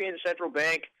the European Central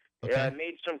Bank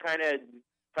made some kind of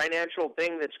financial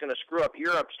thing that's going to screw up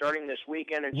Europe starting this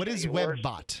weekend. And what is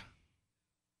WebBot?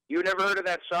 You never heard of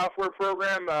that software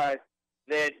program that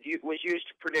was used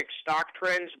to predict stock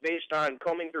trends based on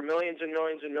combing through millions and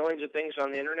millions and millions of things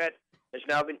on the internet? Has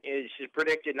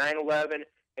predicted 9/11,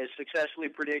 has successfully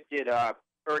predicted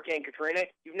Hurricane Katrina.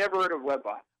 You've never heard of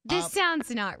WebBot? This sounds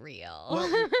not real.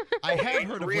 Well, I have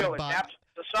heard of WebBot.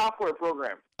 It's a software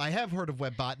program. I have heard of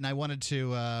WebBot, and I wanted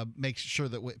to make sure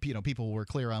that people were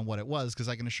clear on what it was, because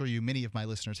I can assure you many of my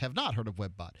listeners have not heard of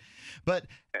WebBot. But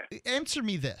answer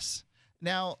me this.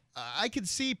 Now, I could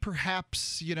see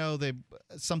perhaps,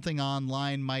 something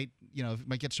online might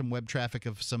get some web traffic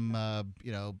of some,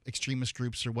 extremist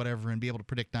groups or whatever and be able to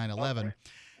predict 9/11. Okay.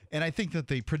 And I think that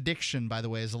the prediction, by the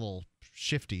way, is a little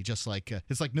shifty, just like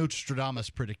it's like Nostradamus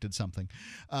predicted something.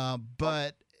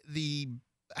 But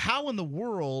how in the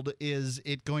world is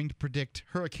it going to predict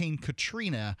Hurricane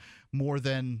Katrina more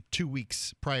than 2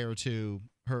 weeks prior to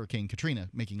Hurricane Katrina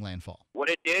making landfall? What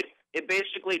it did, it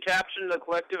basically taps into the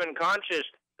collective unconscious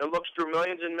and looks through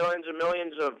millions and millions and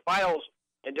millions of files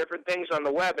and different things on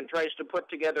the web and tries to put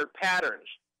together patterns.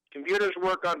 Computers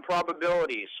work on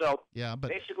probabilities. So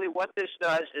basically what this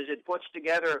does is it puts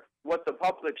together what the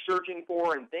public's searching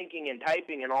for and thinking and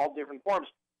typing in all different forms,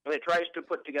 and it tries to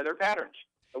put together patterns.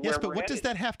 Yes, but what does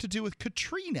that have to do with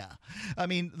Katrina? I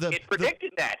mean, it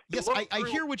predicted that. Yes, I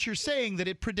hear what you're saying, that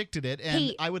it predicted it,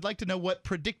 and I would like to know what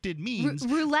predicted means.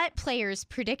 Roulette players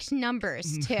predict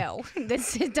numbers, too.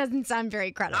 It doesn't sound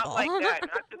very credible. Not like that.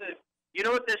 You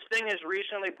know what this thing is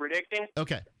recently predicting?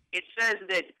 Okay. It says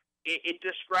that it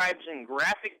describes in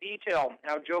graphic detail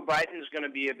how Joe Biden's going to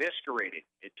be eviscerated.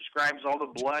 It describes all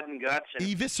the blood and guts. And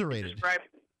eviscerated?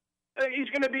 He's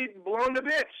going to be blown to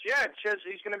bits. Yeah, it says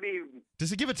he's going to be...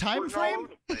 Does it give a time frame?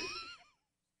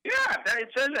 Yeah, it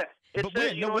says that.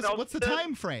 What's the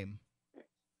time frame?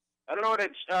 I don't know what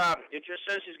it just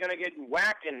says he's going to get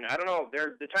whacked, and I don't know.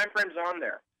 The time frame's on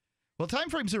there. Well, time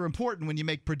frames are important when you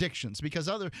make predictions because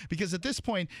at this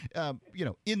point,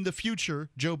 in the future,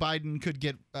 Joe Biden could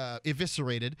get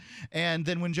eviscerated, and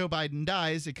then when Joe Biden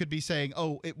dies, it could be saying,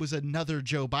 "Oh, it was another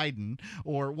Joe Biden"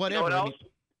 or whatever. You know what else?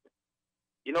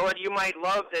 You know what you might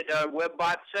love that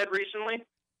WebBot said recently?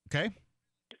 Okay.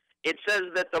 It says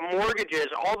that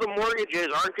all the mortgages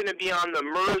aren't going to be on the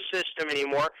MERS system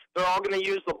anymore. They're all going to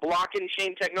use the blockchain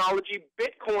chain technology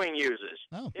Bitcoin uses.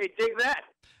 Oh. Hey, dig that.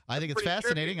 I think it's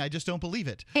fascinating. I just don't believe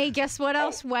it. Hey, guess what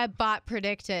else WebBot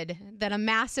predicted? That a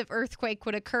massive earthquake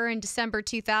would occur in December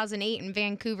 2008 in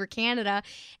Vancouver, Canada,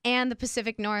 and the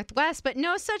Pacific Northwest, but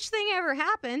no such thing ever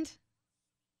happened.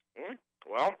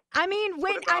 Well, I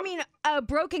mean, a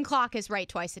broken clock is right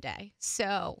twice a day.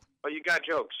 So. Oh, you got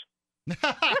jokes.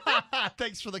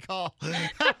 Thanks for the call.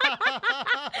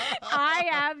 I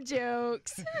have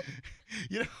jokes.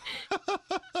 You know,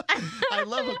 I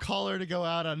love a caller to go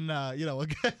out on,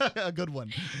 a good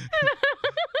one.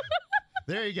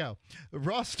 There you go.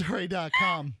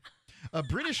 Rawstory.com. A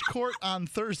British court on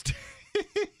Thursday.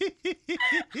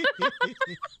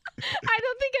 I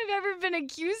don't think I've ever been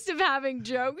accused of having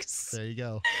jokes. There you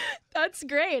go. That's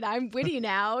great. I'm witty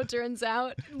now, turns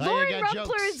out. Lauren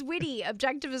Rumpler is witty.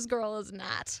 Objectivist girl is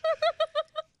not.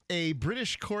 A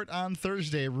British court on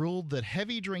Thursday ruled that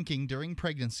heavy drinking during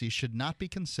pregnancy should not be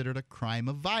considered a crime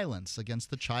of violence against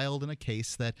the child in a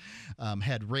case that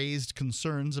had raised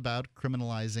concerns about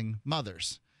criminalizing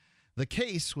mothers. The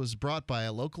case was brought by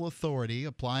a local authority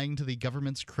applying to the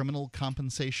government's Criminal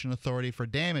Compensation Authority for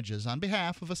damages on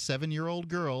behalf of a 7-year-old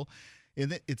girl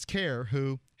in its care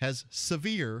who has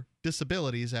severe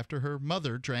disabilities after her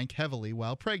mother drank heavily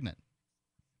while pregnant.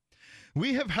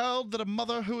 We have held that a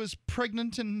mother who is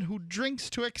pregnant and who drinks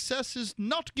to excess is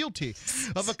not guilty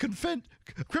of a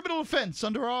criminal offense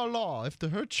under our law if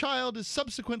her child is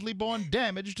subsequently born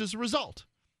damaged as a result,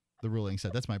 the ruling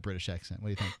said. That's my British accent. What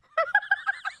do you think?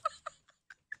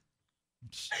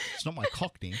 It's not my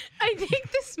Cockney. I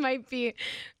think this might be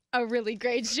a really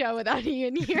great show without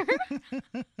Ian here.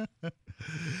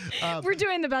 We're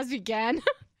doing the best we can.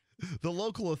 The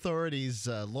local authorities'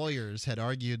 lawyers had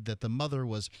argued that the mother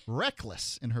was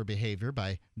reckless in her behavior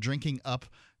by drinking up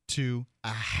to a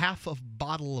half a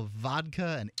bottle of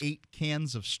vodka and 8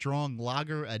 cans of strong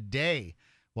lager a day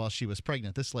while she was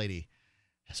pregnant. This lady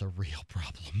has a real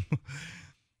problem.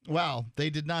 Well,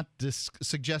 they did not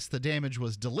suggest the damage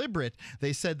was deliberate.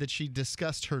 They said that she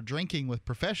discussed her drinking with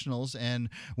professionals and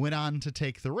went on to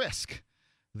take the risk.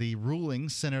 The ruling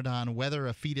centered on whether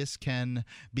a fetus can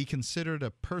be considered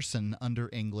a person under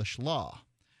English law.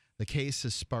 The case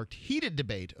has sparked heated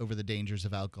debate over the dangers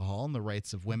of alcohol and the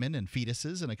rights of women and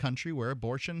fetuses in a country where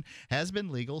abortion has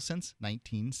been legal since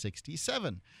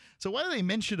 1967. So why do they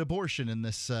mention abortion in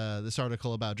this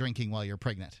article about drinking while you're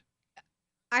pregnant?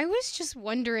 I was just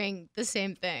wondering the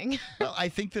same thing. Well, I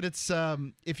think that it's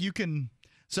if you can.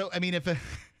 So I mean, if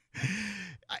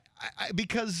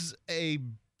because a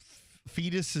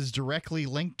fetus is directly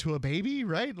linked to a baby,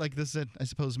 right? Like this, I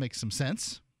suppose, makes some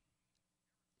sense.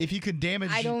 If you can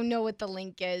damage, I don't know what the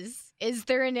link is. Is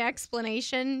there an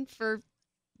explanation for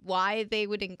why they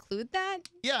would include that?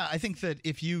 Yeah, I think that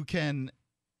if you can.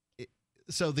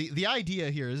 So the idea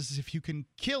here is if you can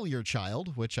kill your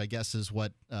child, which I guess is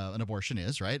what an abortion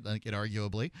is, right? Like it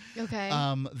arguably. Okay.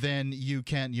 Then you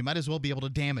might as well be able to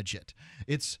damage it.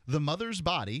 It's the mother's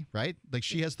body, right? Like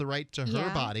she has the right to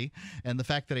her body, and the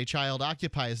fact that a child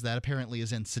occupies that apparently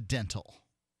is incidental.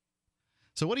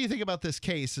 So what do you think about this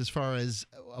case as far as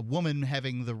a woman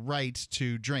having the right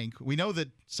to drink? We know that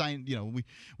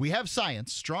we have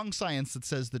science, strong science that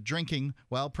says that drinking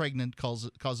while pregnant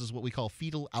causes what we call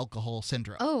fetal alcohol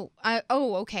syndrome.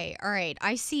 Okay. All right.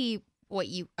 I see what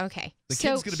you okay.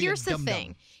 So here's the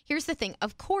thing. Here's the thing.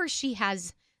 Of course she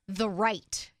has the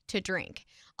right to drink.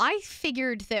 I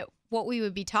figured that what we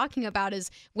would be talking about is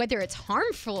whether it's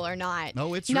harmful or not.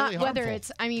 No, it's not really harmful. whether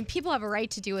it's. I mean, people have a right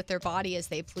to do with their body as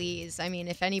they please. I mean,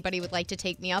 if anybody would like to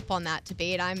take me up on that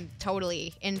debate, I'm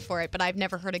totally in for it. But I've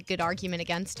never heard a good argument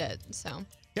against it. So.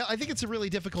 Yeah, I think it's a really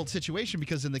difficult situation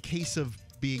because in the case of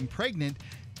being pregnant,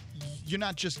 you're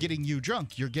not just getting you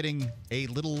drunk. You're getting a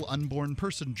little unborn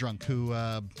person drunk who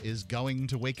is going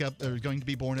to wake up or going to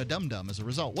be born a dum-dum as a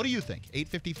result. What do you think?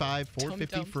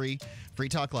 855-450-FREE. Free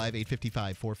Talk Live,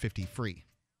 855-450-FREE.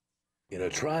 In a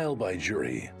trial by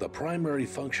jury, the primary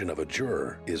function of a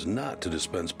juror is not to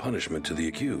dispense punishment to the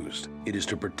accused. It is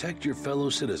to protect your fellow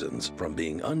citizens from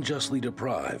being unjustly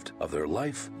deprived of their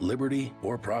life, liberty,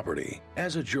 or property.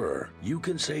 As a juror, you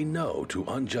can say no to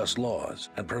unjust laws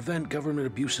and prevent government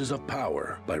abuses of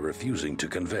power by refusing to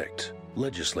convict.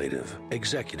 Legislative,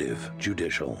 executive,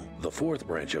 judicial. The fourth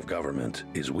branch of government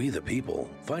is we the people.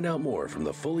 Find out more from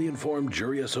the Fully Informed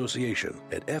Jury Association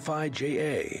at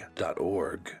fija.org.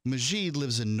 Majid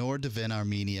lives in Nord-Devin,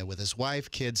 Armenia with his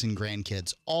wife, kids, and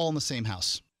grandkids, all in the same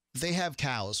house. They have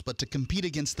cows, but to compete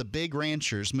against the big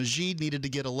ranchers, Majid needed to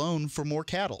get a loan for more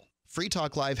cattle. Free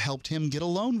Talk Live helped him get a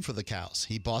loan for the cows.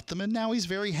 He bought them, and now he's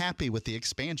very happy with the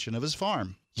expansion of his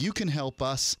farm. You can help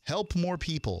us help more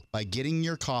people by getting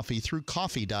your coffee through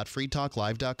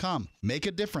coffee.freetalklive.com. Make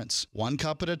a difference, 1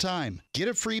 cup at a time. Get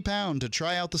a free pound to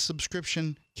try out the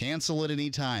subscription. Cancel at any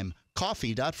time.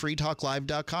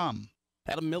 coffee.freetalklive.com.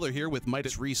 Adam Miller here with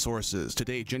Midas Resources.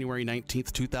 Today, January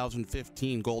 19th,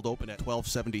 2015, gold open at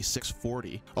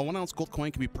 $1276.40. A 1-ounce gold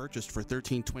coin can be purchased for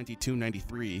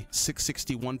 $1322.93,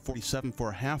 $661.47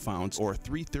 for a half ounce, or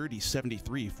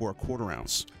 $330.73 for a quarter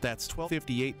ounce. That's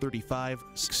 $1258.35,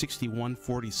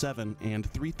 $661.47,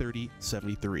 and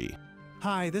 $330.73.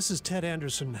 Hi, this is Ted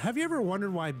Anderson. Have you ever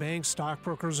wondered why banks,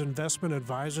 stockbrokers, investment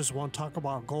advisors won't talk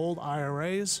about gold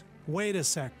IRAs? Wait a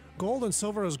sec. Gold and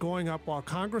silver is going up while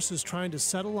Congress is trying to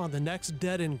settle on the next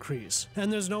debt increase.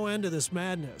 And there's no end to this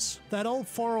madness. That old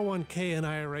 401k and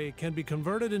IRA can be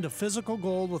converted into physical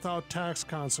gold without tax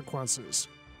consequences.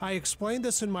 I explained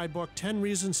this in my book, 10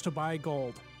 Reasons to Buy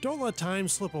Gold. Don't let time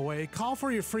slip away. Call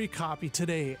for your free copy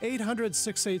today,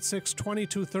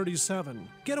 800-686-2237.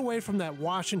 Get away from that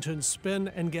Washington spin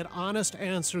and get honest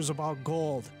answers about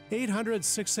gold.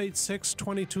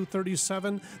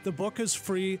 800-686-2237. The book is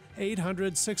free,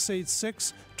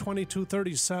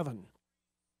 800-686-2237.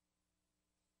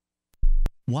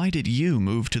 Why did you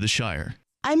move to the Shire?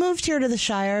 I moved here to the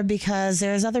Shire because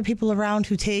there's other people around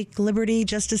who take liberty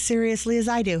just as seriously as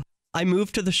I do. I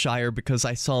moved to the Shire because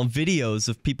I saw videos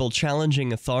of people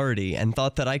challenging authority and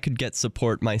thought that I could get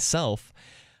support myself.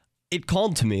 It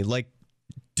called to me, like,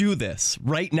 do this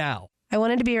right now. I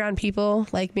wanted to be around people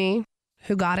like me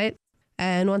who got it,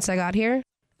 and once I got here,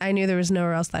 I knew there was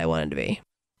nowhere else that I wanted to be.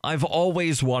 I've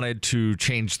always wanted to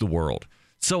change the world,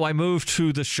 so I moved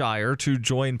to the Shire to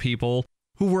join people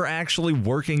who were actually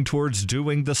working towards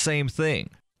doing the same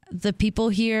thing. The people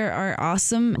here are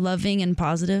awesome, loving, and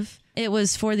positive. It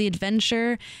was for the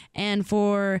adventure and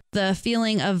for the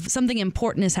feeling of something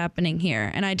important is happening here.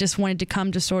 And I just wanted to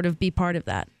come to sort of be part of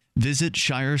that. Visit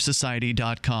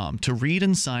ShireSociety.com to read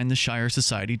and sign the Shire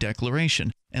Society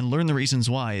Declaration and learn the reasons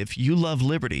why, if you love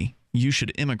liberty, you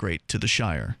should immigrate to the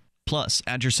Shire. Plus,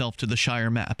 add yourself to the Shire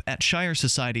map at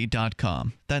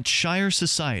ShireSociety.com. That's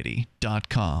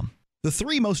ShireSociety.com. The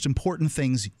 3 most important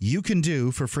things you can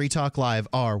do for Free Talk Live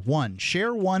are: 1,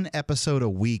 share 1 episode a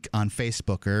week on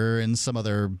Facebook or in some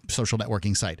other social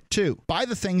networking site. 2, buy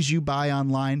the things you buy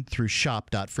online through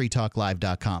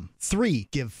shop.freetalklive.com. 3,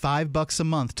 give $5 a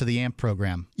month to the AMP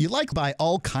program. You like buy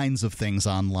all kinds of things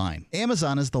online.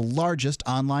 Amazon is the largest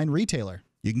online retailer.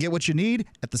 You can get what you need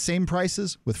at the same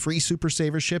prices with free Super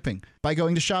Saver shipping by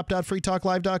going to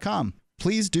shop.freetalklive.com.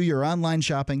 Please do your online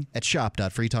shopping at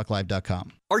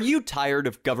shop.freetalklive.com. Are you tired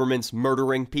of governments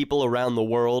murdering people around the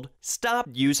world? Stop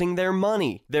using their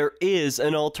money. There is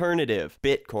an alternative.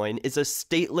 Bitcoin is a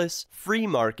stateless, free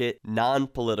market,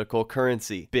 non-political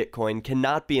currency. Bitcoin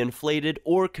cannot be inflated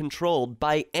or controlled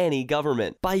by any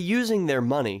government. By using their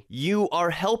money, you are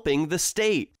helping the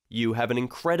state. You have an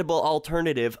incredible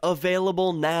alternative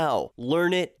available now.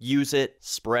 Learn it, use it,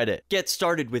 spread it. Get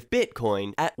started with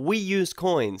Bitcoin at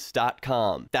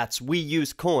weusecoins.com. That's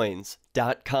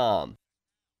weusecoins.com.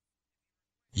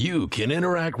 You can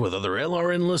interact with other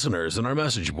LRN listeners in our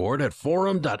message board at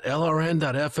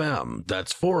forum.lrn.fm.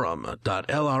 That's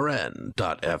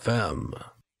forum.lrn.fm.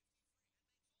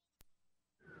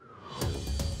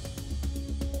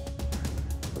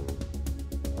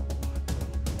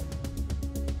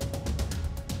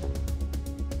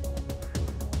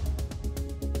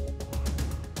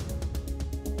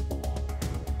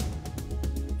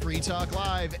 Free Talk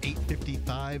Live,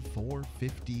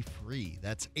 855-450-FREE.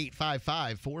 That's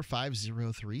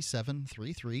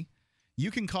 855-450-3733.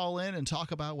 You can call in and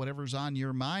talk about whatever's on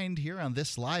your mind here on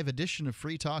this live edition of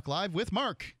Free Talk Live with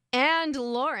Mark. And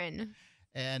Lauren.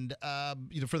 And,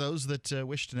 for those that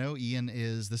wish to know,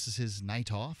 this is his night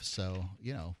off. So,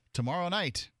 tomorrow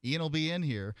night, Ian will be in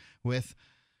here with...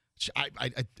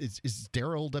 is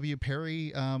Daryl W.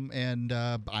 Perry and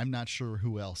I'm not sure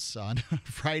who else on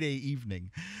Friday evening.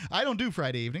 I don't do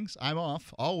Friday evenings. I'm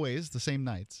off always the same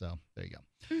night. So there you go.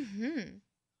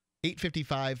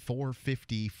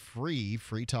 855-450-FREE,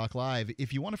 Free Talk Live.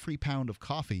 If you want a free pound of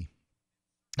coffee.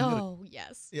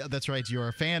 Yes. Yeah, that's right. You're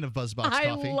a fan of BuzzBox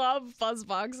coffee. I love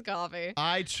BuzzBox coffee.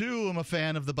 I, too, am a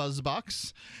fan of the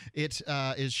BuzzBox. It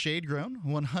is shade-grown,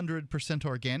 100%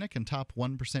 organic, and top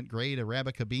 1% grade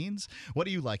Arabica beans. What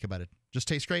do you like about it? Just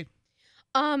tastes great?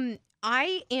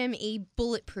 I am a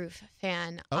Bulletproof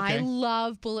fan. I Okay.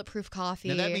 love Bulletproof coffee.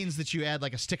 Now that means that you add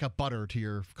like a stick of butter to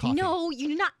your coffee. No, you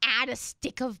do not add a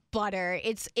stick of butter.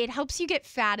 It helps you get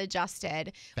fat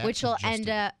adjusted, which will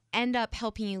end up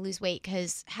helping you lose weight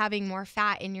because having more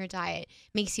fat in your diet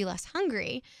makes you less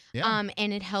hungry. Yeah.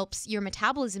 And it helps your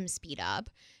metabolism speed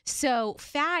up. So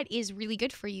fat is really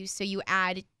good for you. So you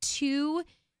add 2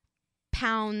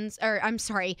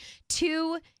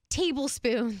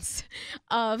 tablespoons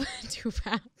of 2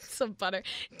 pounds of butter,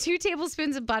 2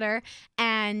 tablespoons of butter,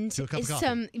 and To a cup of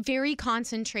some very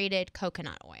concentrated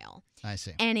coconut oil. I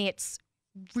see. And it's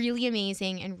really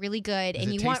amazing and really good. Is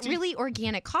And it you want tasty? really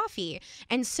organic coffee.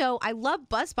 And so I love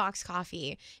BuzzBox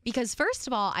coffee because, first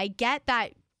of all, I get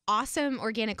that awesome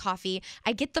organic coffee.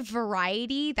 I get the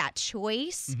variety, that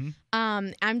choice.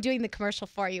 I'm doing the commercial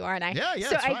for you, aren't I? Yeah,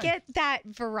 So it's I fine. get that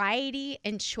variety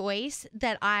and choice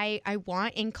that I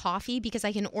want in coffee because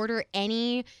I can order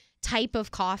any type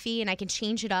of coffee and I can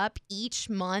change it up each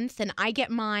month. And I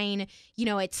get mine,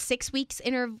 at 6 week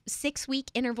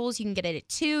intervals. You can get it at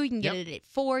 2, you can get Yep. it at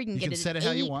 4, you can You get can it set at it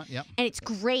how 8, you want. Yep. and it's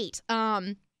great.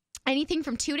 Anything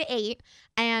from 2 to 8.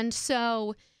 And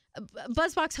so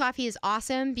BuzzBox coffee is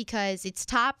awesome because it's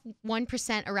top 1%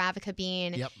 Arabica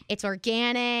bean. Yep. It's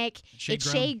organic. It's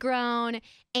shade grown.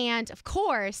 And of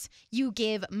course, you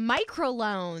give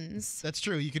microloans. That's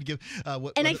true. You could give.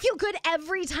 And I feel good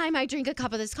every time I drink a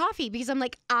cup of this coffee because I'm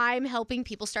like, I'm helping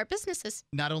people start businesses.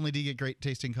 Not only do you get great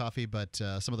tasting coffee, but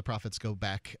some of the profits go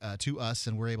back to us,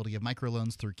 and we're able to give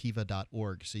microloans through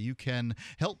kiva.org. So you can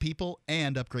help people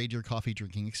and upgrade your coffee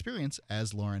drinking experience,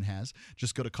 as Lauren has.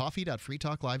 Just go to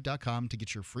coffee.freetalklive.com to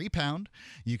get your free pound.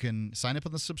 You can sign up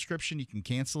on the subscription. You can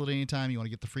cancel it anytime. You want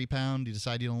to get the free pound. You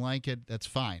decide you don't like it. That's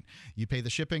fine. You pay the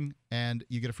shipping, and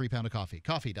you get a free pound of coffee.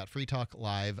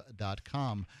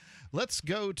 Coffee.freetalklive.com. Let's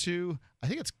go to, I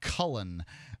think it's Cullen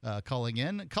calling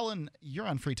in. Cullen, you're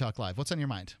on Free Talk Live. What's on your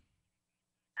mind?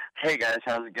 Hey guys,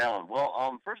 how's it going?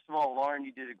 Well, first of all, Lauren,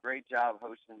 you did a great job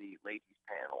hosting the ladies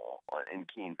panel in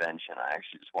Keenvention. I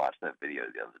actually just watched that video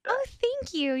the other day. Oh,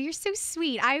 thank you. You're so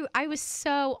sweet. I was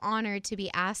so honored to be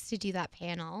asked to do that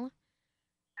panel.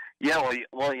 Yeah,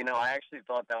 well, I actually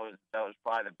thought that was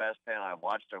probably the best panel I've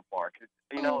watched so far. 'Cause,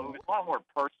 it was a lot more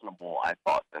personable, I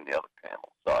thought, than the other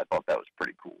panel. So I thought that was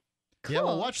pretty cool. Yeah,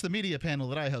 well, watch the media panel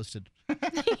that I hosted.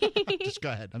 Just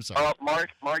go ahead. I'm sorry.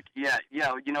 Mark, yeah.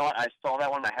 You know what? I saw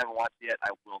that one. I haven't watched it yet. I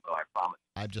will, though. I promise.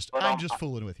 I'm just But,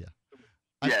 fooling with you.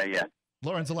 Yeah.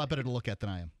 Lauren's a lot better to look at than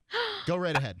I am. Go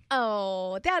right ahead.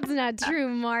 Oh, that's not true,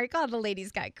 Mark. All the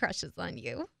ladies got crushes on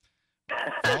you.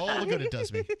 All the good it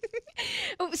does me.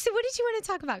 So what did you want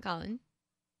to talk about, Colin?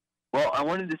 Well, I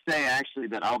wanted to say, actually,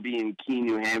 that I'll be in Keene,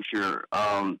 New Hampshire,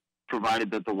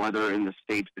 provided that the weather in the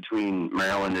states between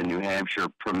Maryland and New Hampshire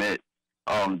permit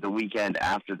the weekend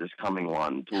after this coming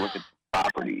one to look at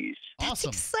properties. Awesome.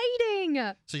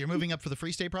 Exciting. So you're moving up for the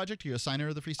Free State Project? Are you a signer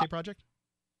of the Free State Project?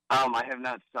 I have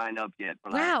not signed up yet.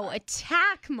 But Wow,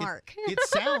 attack, Mark. It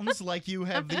sounds like you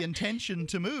have the intention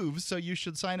to move, so you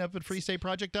should sign up at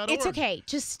freestateproject.org. It's okay.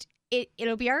 Just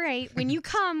it'll be all right. When you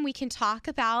come, we can talk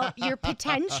about your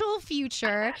potential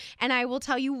future, and I will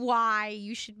tell you why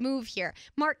you should move here.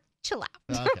 Mark, chill out.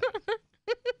 Okay.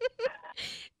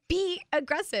 Be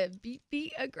aggressive.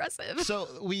 Be aggressive. So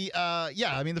the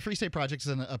Free State Project is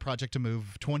a project to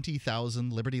move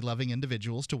 20,000 liberty-loving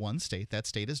individuals to one state. That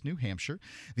state is New Hampshire.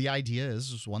 The idea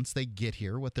is once they get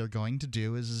here, what they're going to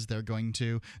do is they're going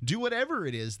to do whatever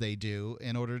it is they do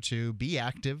in order to be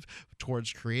active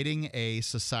towards creating a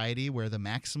society where the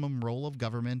maximum role of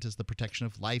government is the protection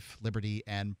of life, liberty,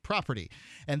 and property.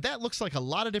 And that looks like a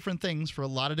lot of different things for a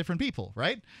lot of different people,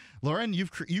 right? Lauren, you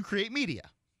create media.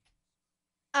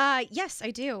 Yes, I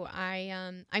do.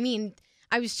 I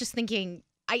was just thinking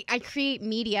I create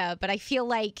media, but I feel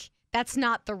like that's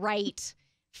not the right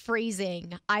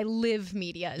phrasing. I live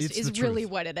media is really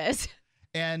what it is.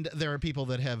 And there are people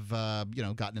that have,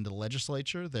 gotten into the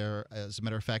legislature. There, as a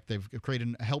matter of fact, they've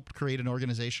helped create an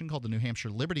organization called the New Hampshire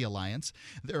Liberty Alliance.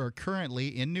 There are currently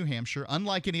in New Hampshire,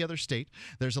 unlike any other state,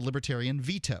 there's a libertarian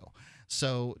veto.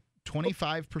 So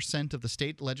 25% of the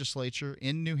state legislature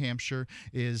in New Hampshire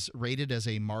is rated as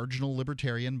a marginal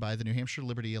libertarian by the New Hampshire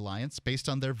Liberty Alliance based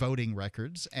on their voting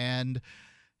records. And,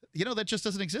 that just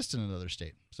doesn't exist in another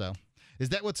state. So is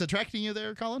that what's attracting you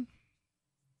there, Colin?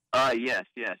 Yes.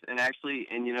 And actually,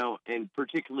 and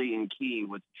particularly in Keene,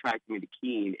 what's attracting me to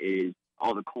Keene is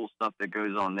all the cool stuff that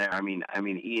goes on there. I mean,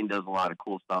 Ian does a lot of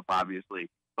cool stuff, obviously.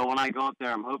 But when I go up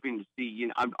there, I'm hoping to see,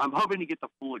 I'm hoping to get the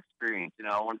full experience.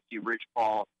 I want to see Rich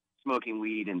Paul smoking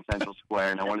weed in Central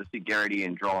Square, and I want to see Garrett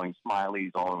Ian drawing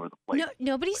smileys all over the place. No,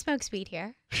 nobody smokes weed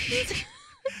here.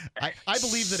 I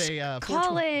believe that a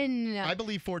 420, I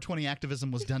believe 420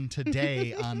 activism was done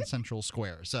today on Central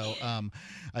Square. So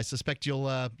I suspect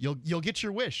you'll get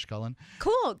your wish, Colin.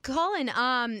 Cool, Colin.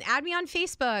 Add me on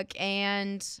Facebook,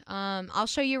 and I'll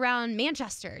show you around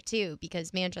Manchester too,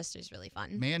 because Manchester's really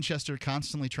fun. Manchester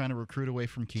constantly trying to recruit away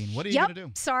from Keene. What are you gonna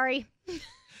do? Sorry.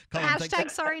 Colin,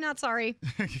 Hashtag sorry, not sorry.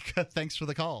 Thanks for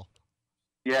the call.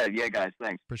 Yeah, guys.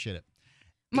 Thanks. Appreciate it.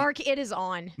 Mark, it is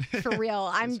on for real.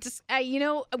 I'm just,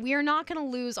 we are not going to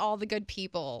lose all the good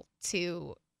people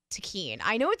to Keene.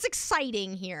 I know it's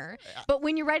exciting here, but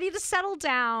when you're ready to settle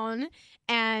down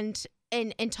and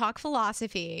talk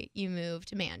philosophy, you move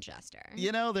to Manchester.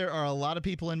 There are a lot of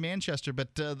people in Manchester,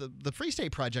 but the Free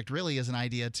State Project really is an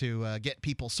idea to get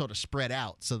people sort of spread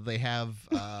out so they have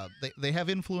they have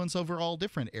influence over all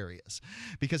different areas.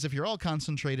 Because if you're all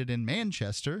concentrated in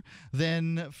Manchester,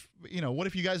 then what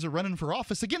if you guys are running for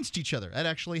office against each other? That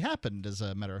actually happened, as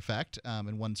a matter of fact,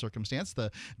 in one circumstance.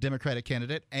 The Democratic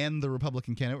candidate and the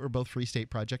Republican candidate were both Free State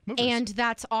Project movers. And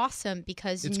that's awesome,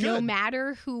 because no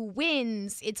matter who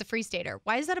wins, it's a Free Stater.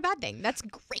 Why is that a bad thing? That's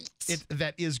great.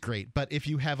 That is great. But if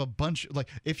you have a bunch,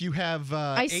 if you have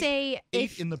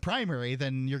eight in the primary,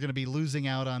 then you're going to be losing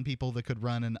out on people that could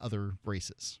run in other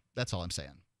races. That's all I'm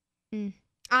saying.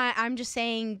 I'm just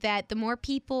saying that the more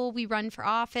people we run for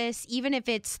office, even if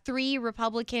it's 3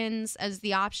 Republicans as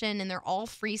the option and they're all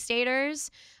Free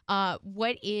Staters,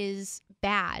 what is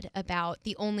bad about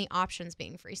the only options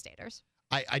being Free Staters?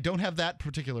 I don't have that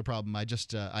particular problem. I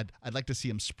just I'd like to see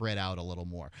them spread out a little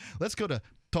more. Let's go to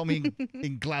Tommy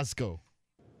in Glasgow.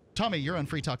 Tommy, you're on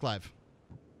Free Talk Live.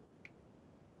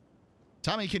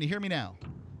 Tommy, can you hear me now?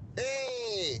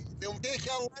 Hey, they'll take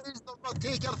your lives, they'll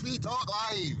take your Free Talk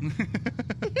Live.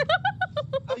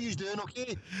 How you doing?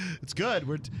 Okay. It's good.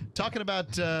 We're talking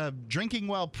about drinking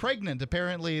while pregnant.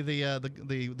 Apparently,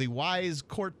 the wise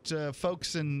court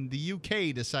folks in the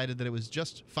UK decided that it was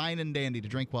just fine and dandy to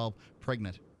drink while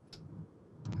pregnant.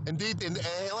 Indeed. And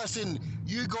listen,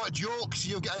 you got jokes.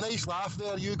 You've got a nice laugh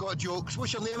there. You got jokes.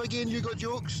 What's your name again? You got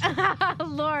jokes?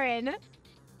 Lauren.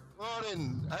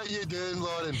 Lauren, how you doing,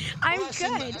 Lauren? I'm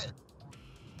good.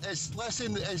 I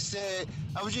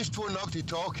was just phoning up to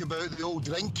talk about the old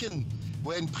drinking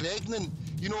when pregnant.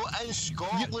 In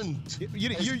Scotland.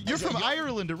 You're from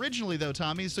Ireland originally, though,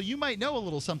 Tommy, so you might know a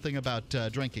little something about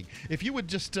drinking. If you would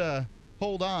just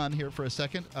hold on here for a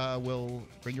second, we'll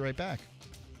bring you right back.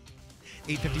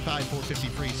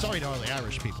 855-450-FREE. Sorry to all the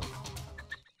Irish people.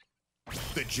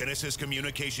 The Genesis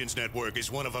Communications Network is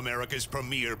one of America's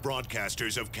premier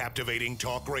broadcasters of captivating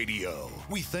talk radio.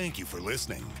 We thank you for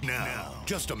listening. Now,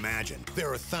 just imagine,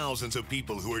 there are thousands of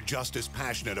people who are just as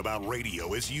passionate about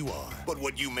radio as you are. But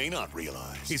what you may not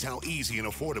realize is how easy and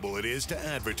affordable it is to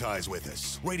advertise with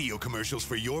us. Radio commercials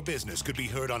for your business could be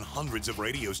heard on hundreds of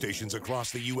radio stations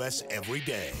across the U.S. every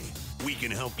day. We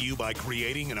can help you by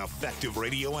creating an effective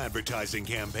radio advertising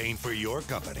campaign for your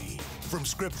company. From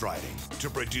script writing to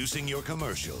producing your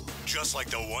commercial, just like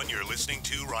the one you're listening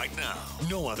to right now.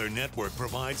 No other network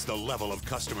provides the level of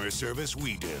customer service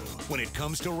we do. When it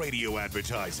comes to radio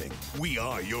advertising, we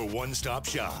are your one-stop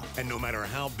shop. And no matter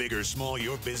how big or small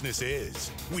your business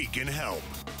is, we can help.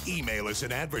 Email us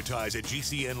at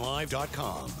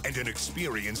advertise@gcnlive.com, and an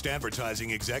experienced advertising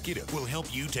executive will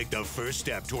help you take the first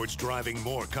step towards driving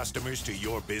more customers to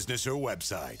your business or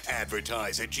website.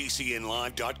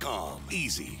 Advertise@gcnlive.com.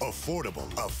 Easy, affordable,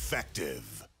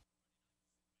 effective.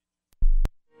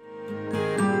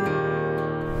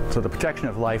 So the protection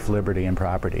of life, liberty, and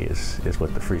property is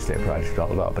what the Free State Project is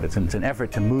all about. But it's an effort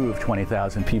to move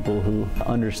 20,000 people who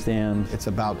understand. It's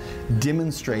about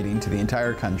demonstrating to the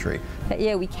entire country that,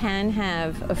 we can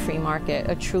have a free market,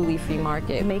 a truly free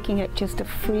market. Making it just a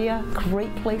freer,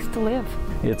 great place to live.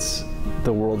 It's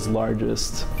the world's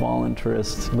largest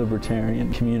voluntarist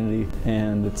libertarian community,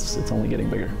 and it's only getting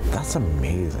bigger. That's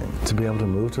amazing, to be able to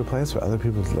move to a place where other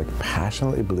people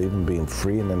passionately believe in being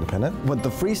free and independent. What the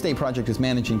Free State Project is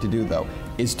managing to do, though,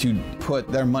 is to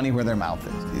put their money where their mouth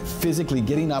is. Physically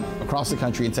getting up across the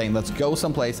country and saying, let's go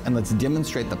someplace and let's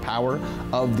demonstrate the power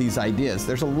of these ideas.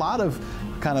 There's a lot of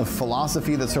kind of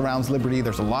philosophy that surrounds liberty.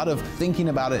 There's a lot of thinking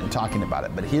about it and talking about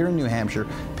it. But here in New Hampshire,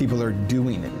 people are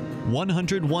doing it.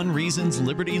 101 Reasons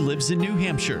Liberty Lives in New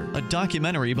Hampshire, a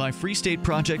documentary by Free State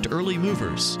Project early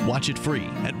movers. Watch it free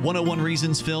at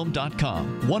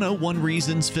 101reasonsfilm.com.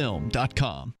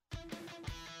 101reasonsfilm.com.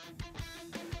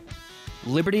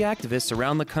 Liberty activists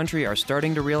around the country are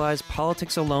starting to realize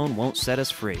politics alone won't set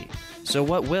us free. So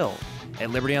what will? At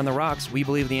Liberty on the Rocks, we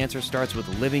believe the answer starts with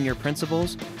living your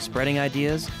principles, spreading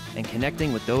ideas, and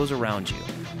connecting with those around you.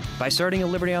 By starting a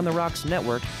Liberty on the Rocks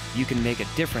network, you can make a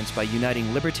difference by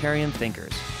uniting libertarian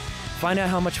thinkers. Find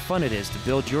out how much fun it is to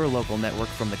build your local network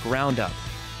from the ground up.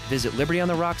 Visit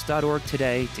libertyontherocks.org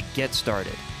today to get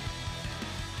started.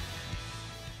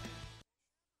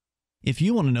 If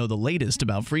you want to know the latest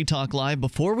about Free Talk Live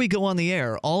before we go on the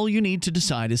air, all you need to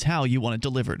decide is how you want it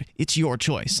delivered. It's your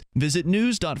choice. Visit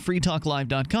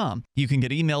news.freetalklive.com. You can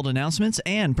get emailed announcements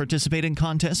and participate in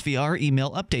contests via our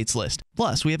email updates list.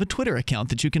 Plus, we have a Twitter account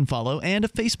that you can follow and a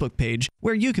Facebook page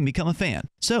where you can become a fan.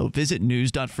 So visit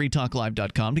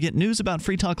news.freetalklive.com to get news about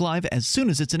Free Talk Live as soon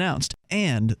as it's announced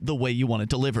and the way you want it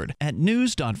delivered at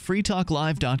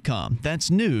news.freetalklive.com.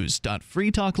 That's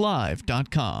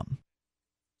news.freetalklive.com.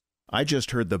 I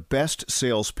just heard the best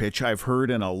sales pitch I've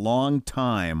heard in a long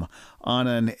time on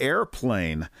an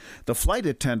airplane. The flight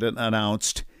attendant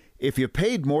announced, "If you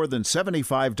paid more than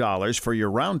 $75 for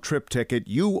your round-trip ticket,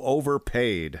 you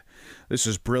overpaid." This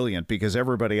is brilliant because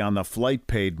everybody on the flight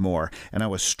paid more, and I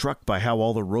was struck by how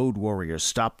all the road warriors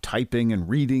stopped typing and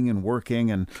reading and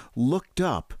working and looked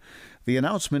up. The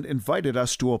announcement invited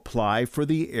us to apply for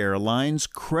the airline's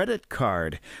credit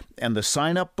card, and the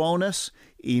sign-up bonus,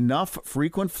 enough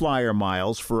frequent flyer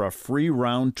miles for a free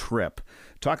round trip.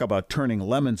 Talk about turning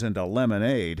lemons into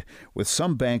lemonade. With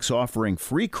some banks offering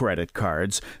free credit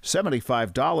cards,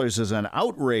 $75 is an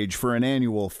outrage for an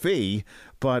annual fee,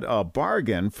 but a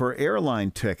bargain for airline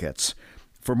tickets.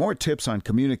 For more tips on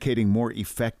communicating more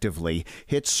effectively,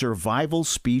 hit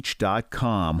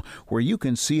survivalspeech.com, where you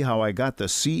can see how I got the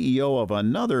CEO of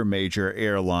another major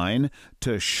airline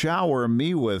to shower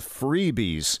me with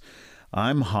freebies.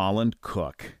 I'm Holland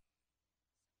Cook.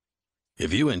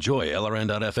 If you enjoy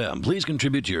LRN.FM, please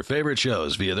contribute to your favorite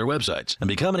shows via their websites and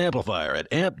become an amplifier at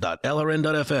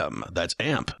amp.lrn.fm. That's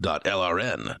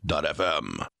amp.lrn.fm.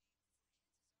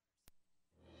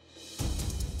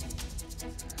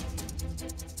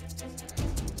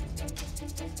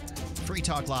 Free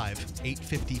Talk Live,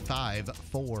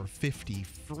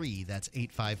 855-450-FREE. That's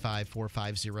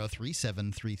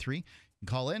 855-450-3733. You can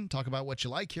call in, talk about what you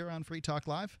like here on Free Talk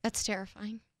Live. That's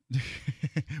terrifying.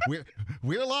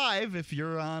 We're live if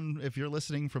you're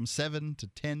listening from 7 to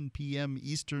 10 p.m.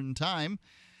 Eastern Time.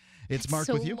 It's Mark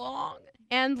so with you. Long.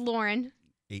 And Lauren.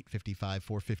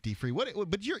 855-450-FREE.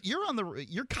 But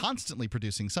you're constantly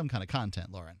producing some kind of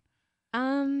content, Lauren.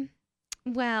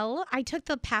 Well, I took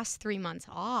the past 3 months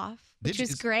off, which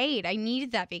was great. I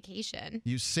needed that vacation.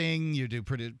 You sing, you do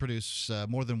produce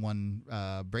more than one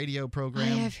radio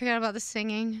program. Oh, yeah, I forgot about the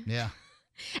singing. Yeah.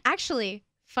 Actually,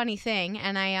 funny thing,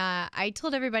 and I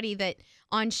told everybody that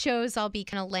on shows I'll be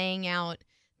kind of laying out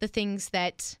the things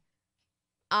that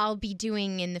I'll be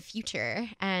doing in the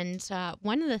future. And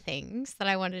one of the things that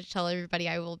I wanted to tell everybody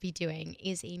I will be doing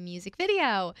is a music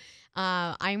video.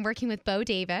 I'm working with Bo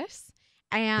Davis.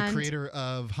 And the creator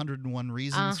of 101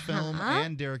 Reasons film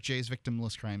and Derek J's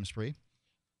Victimless Crime Spree.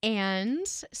 And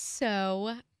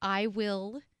so I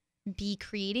will be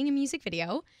creating a music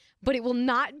video, but it will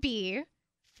not be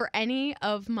for any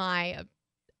of my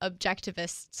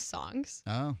objectivist songs.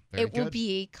 Oh, very good. It will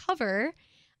be a cover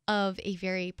of a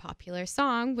very popular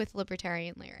song with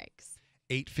libertarian lyrics.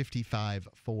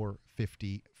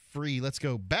 855-450-FREE. Let's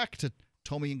go back to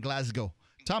Tommy in Glasgow.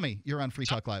 Tommy, you're on Free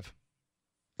Talk Live.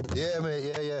 Yeah,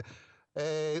 mate, yeah.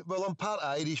 Well, I'm part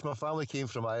Irish. My family came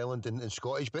from Ireland and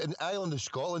Scottish. But in Ireland and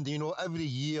Scotland, every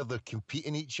year they're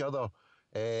competing each other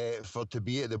to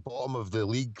be at the bottom of the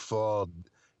league for,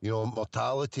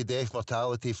 death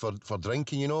mortality for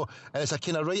drinking, And it's a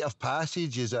kind of rite of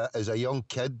passage as a young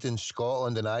kid in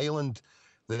Scotland and Ireland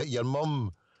that your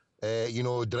mum,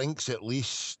 drinks at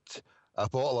least a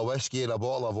bottle of whiskey and a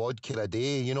bottle of vodka a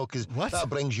day, because that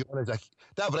brings you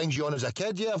on as a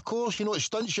kid. Yeah, of course, it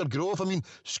stunts your growth. I mean,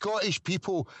 Scottish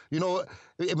people,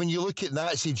 when you look at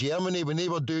Nazi Germany, when they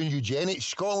were doing eugenics,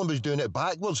 Scotland was doing it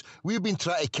backwards. We've been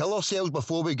trying to kill ourselves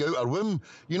before we go out our womb,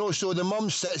 so the mum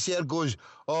sits there and goes,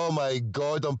 oh my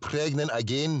God, I'm pregnant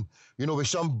again, with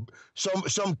some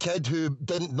kid who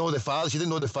didn't know the father, she didn't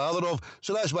know the father of,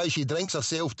 so that's why she drinks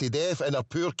herself to death and her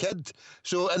poor kid.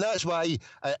 And that's why,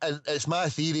 it's my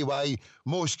theory why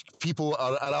most people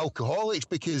are alcoholics,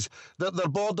 because they're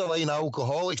borderline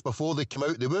alcoholics before they come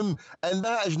out the womb. And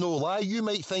that is no lie. You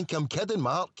might think I'm kidding,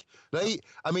 Mark, right?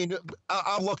 I mean,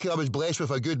 I'm lucky I was blessed with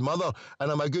a good mother,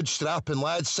 and I'm a good strapping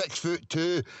lad,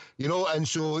 6'2", and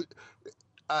so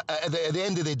at the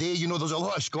end of the day, there's a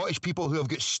lot of Scottish people who have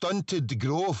got stunted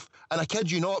growth. And I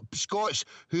kid you not, Scots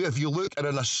who, if you look, are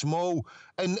in a small...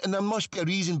 And there must be a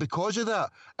reason because of that.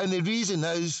 And the reason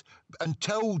is,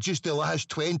 until just the last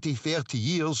 20, 30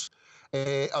 years,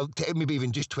 or maybe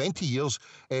even just 20 years,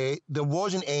 there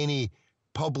wasn't any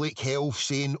public health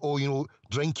saying,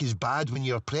 drink is bad when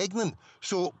you're pregnant.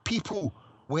 So people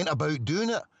went about doing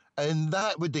it. And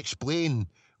that would explain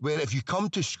where if you come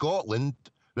to Scotland,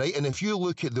 right, and if you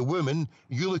look at the women,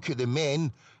 you look at the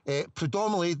men,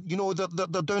 predominantly,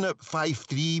 they're down at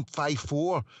 5'3",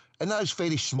 5'4", and that's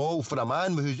very small for a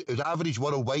man whose average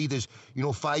worldwide is,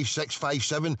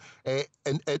 5'6",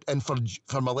 5'7", and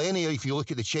for millennia, if you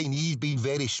look at the Chinese being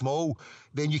very small,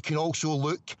 then you can also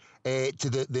look to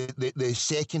the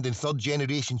second and third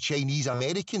generation Chinese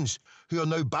Americans who are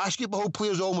now basketball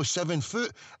players, almost 7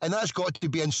 foot, and that's got to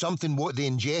be in something what they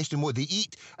ingest and what they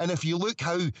eat. And if you look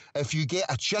if you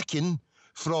get a chicken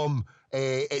from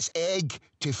its egg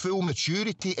to full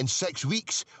maturity in 6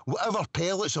 weeks, whatever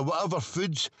pellets or whatever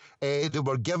foods that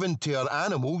were given to our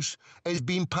animals is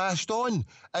being passed on.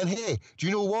 And hey, do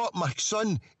you know what? My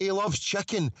son, he loves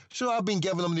chicken, so I've been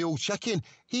giving him the old chicken.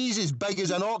 He's as big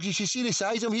as an ox. You should see the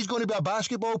size of him. He's going to be a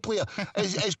basketball player.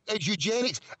 It's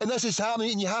eugenics, and this is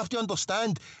happening, and you have to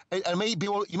understand,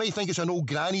 you might think it's an old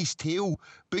granny's tale,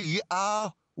 but you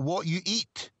are what you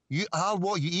eat. You are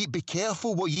what you eat. Be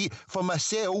careful what you eat. For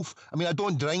myself, I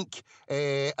don't drink,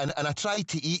 and I try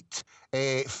to eat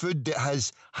food that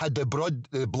has had the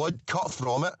blood cut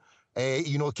from it.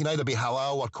 It can either be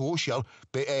halal or kosher,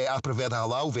 but I prefer the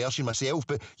halal version myself.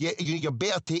 But yeah, you're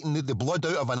better taking the blood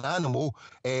out of an animal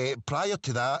prior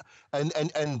to that,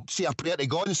 and say a prayer to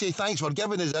God and say thanks for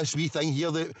giving us this wee thing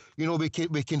here that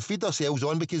we can feed ourselves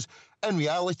on, because in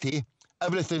reality,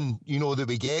 everything that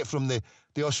we get from the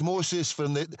osmosis,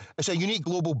 it's a unique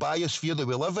global biosphere that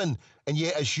we live in, and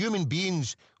yet as human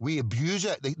beings we abuse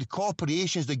it. The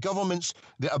corporations, the governments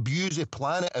that abuse the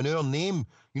planet in our name.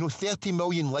 30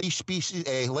 million life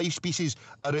species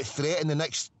are at threat in the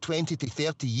next 20 to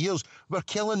 30 years. We're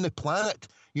killing the planet.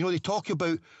 They talk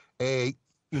about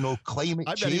climate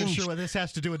change. I'm not even sure what this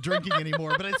has to do with drinking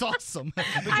anymore, but it's awesome.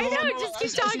 I know, just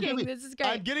keep talking. This is great.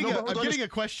 I'm getting a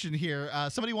question here.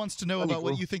 Somebody wants to know about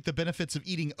what you think the benefits of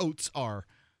eating oats are.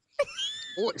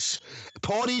 Oats.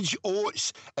 Porridge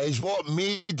oats is what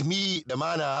made me the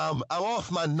man I am. I'm off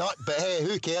my nut, but hey,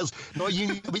 who cares? No,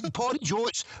 porridge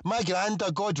oats, my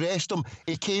granda, God rest him,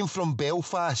 he came from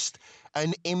Belfast,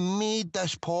 and he made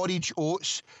this porridge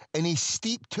oats, and he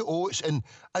steeped the oats, and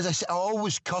as I said, I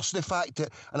always curse the fact that,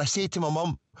 and I say to my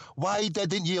mum, why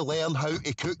didn't you learn how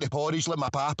to cook the porridge like my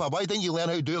papa? Why didn't you learn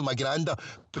how to do it with my granda?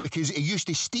 Because he used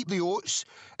to steep the oats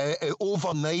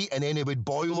overnight, and then he would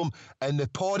boil them, and the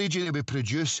porridge that he would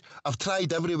produce, I've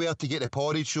tried everywhere to get the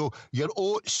porridge. So your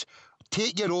oats,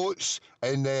 take your oats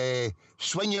and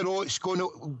swing your oats,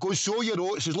 go sow your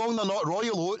oats, as long as they're not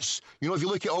royal oats. If you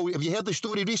look at have you heard the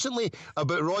story recently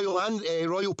about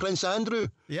Royal Prince Andrew?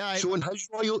 Yeah. Sowing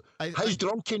his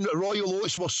drunken royal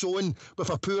oats were sown with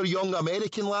a poor young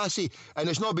American lassie, and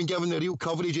it's not been given the real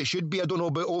coverage it should be. I don't know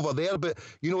about over there, but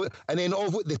and then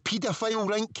the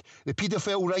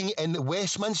paedophile ring in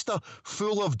Westminster,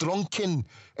 full of drunken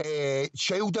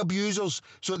child abusers.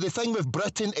 So the thing with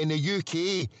Britain and the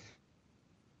UK,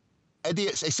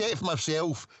 idiots, except for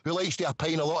myself, who likes to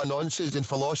opine a lot of nonsense and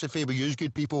philosophy with you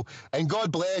good people, and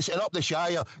God bless, and up the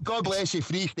Shire, God bless you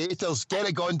free staters, get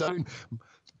it gone down.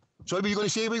 Sorry, what were you going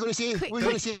to say? Quick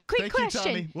question.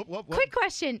 Quick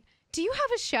question. Do you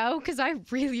have a show? Because I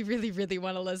really, really, really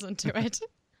want to listen to it.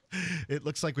 It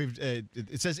looks like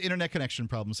it says internet connection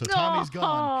problem, so Tommy's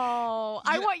gone.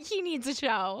 He needs a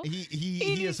show.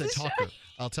 He is a talker.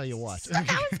 I'll tell you what. I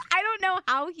don't know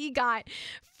how he got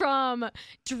from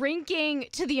drinking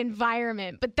to the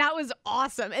environment, but that was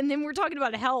awesome. And then we're talking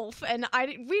about health, and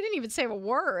we didn't even say a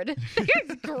word.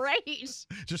 It's great.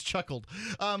 Just chuckled.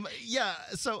 Yeah.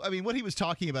 So what he was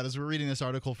talking about is we're reading this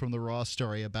article from the Raw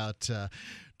story about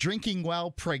drinking while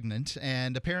pregnant,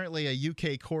 and apparently a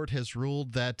UK court has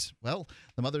ruled that, well,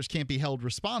 the mothers can't be held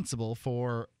responsible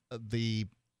for the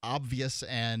obvious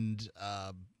and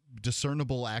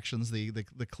discernible actions, the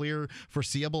clear,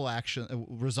 foreseeable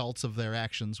results of their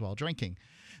actions while drinking.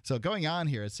 So going on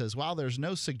here, it says, while there's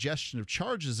no suggestion of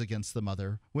charges against the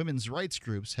mother, women's rights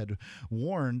groups had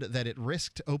warned that it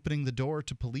risked opening the door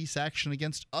to police action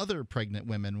against other pregnant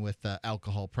women with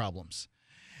alcohol problems.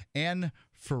 Anne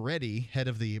Ferretti, head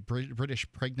of the British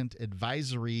Pregnant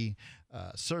Advisory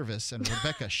Service, and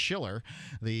Rebecca Schiller,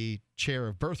 the chair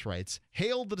of Birth Rights,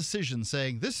 hailed the decision,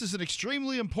 saying, "This is an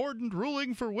extremely important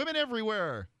ruling for women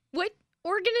everywhere." What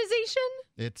organization?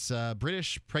 It's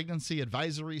British Pregnancy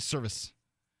Advisory Service.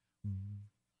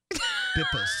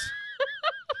 BIPAS.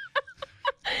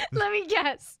 Let me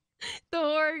guess. The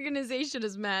organization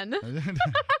is men.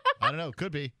 I don't know.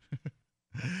 Could be.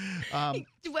 What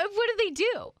do they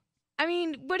do? I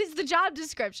mean, what is the job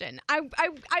description? I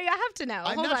have to know.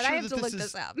 Hold on, I have to look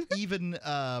this up. Even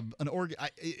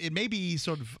it may be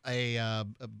sort of a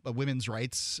women's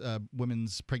rights,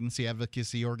 women's pregnancy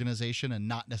advocacy organization, and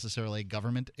not necessarily a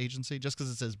government agency. Just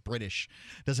because it says British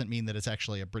doesn't mean that it's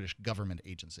actually a British government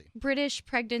agency. British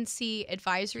Pregnancy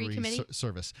Advisory Committee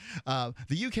Service.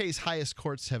 The UK's highest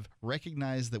courts have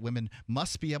recognized that women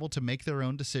must be able to make their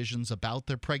own decisions about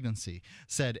their pregnancy,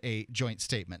 said a joint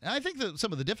statement. And I think that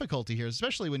some of the difficulty here,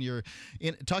 especially when you're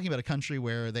talking about a country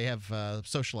where they have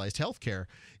socialized health care,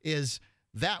 is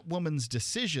that woman's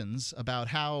decisions about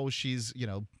how she's,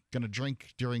 going to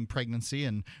drink during pregnancy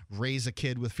and raise a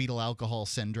kid with fetal alcohol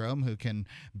syndrome who can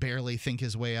barely think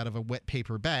his way out of a wet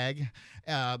paper bag,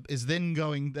 is then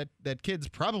that kid's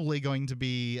probably going to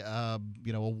be, a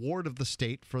ward of the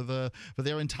state for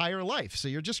their entire life. So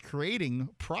you're just creating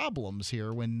problems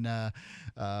here when,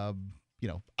 I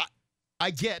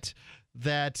get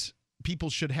that people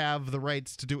should have the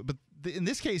rights to do it, but in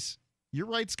this case, your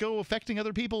rights go affecting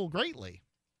other people greatly.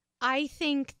 I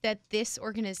think that this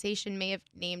organization may have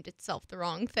named itself the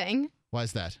wrong thing. Why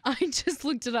is that? I just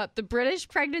looked it up. The British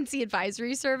Pregnancy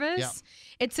Advisory Service. Yeah.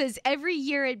 It says every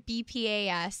year at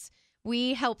BPAS,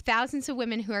 we help thousands of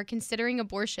women who are considering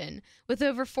abortion. With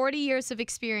over 40 years of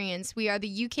experience, we are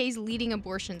the UK's leading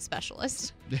abortion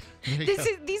specialist.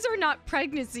 These are not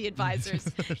pregnancy advisors.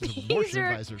 Abortion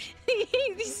advisors.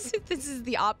 This is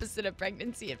the opposite of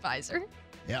pregnancy advisor.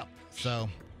 Yeah. So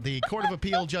the Court of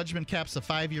Appeal judgment caps a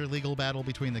 5-year legal battle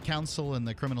between the council and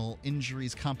the Criminal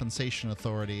Injuries Compensation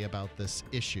Authority about this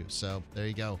issue. So there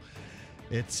you go.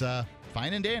 It's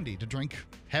fine and dandy to drink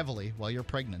heavily while you're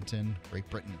pregnant in Great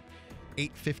Britain.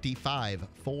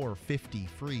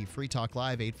 855-450-FREE. Free Talk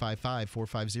Live,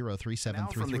 855-450-3733. Now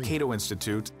from the Cato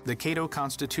Institute, the Cato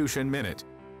Constitution Minute.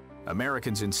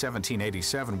 Americans in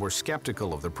 1787 were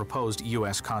skeptical of the proposed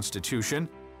U.S. Constitution.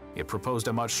 It proposed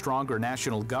a much stronger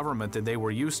national government than they were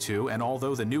used to, and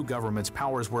although the new government's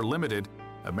powers were limited,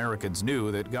 Americans knew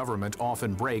that government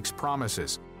often breaks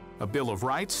promises. A Bill of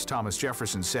Rights, Thomas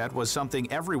Jefferson said, was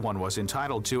something everyone was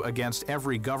entitled to against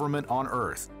every government on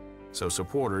earth. So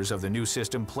supporters of the new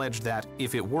system pledged that,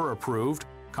 if it were approved,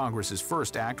 Congress's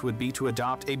first act would be to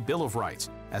adopt a Bill of Rights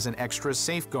as an extra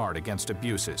safeguard against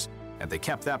abuses. And they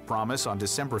kept that promise on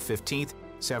December 15,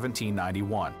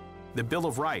 1791. The Bill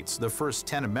of Rights, the first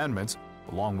 10 amendments,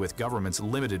 along with government's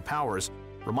limited powers,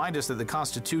 remind us that the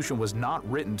Constitution was not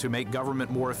written to make government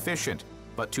more efficient,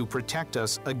 but to protect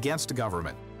us against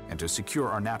government and to secure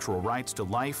our natural rights to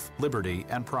life, liberty,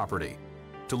 and property.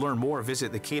 To learn more,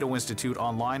 visit the Cato Institute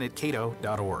online at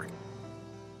cato.org.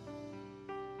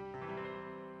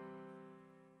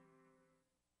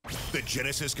 The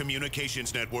Genesis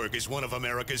Communications Network is one of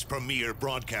America's premier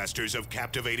broadcasters of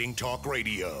captivating talk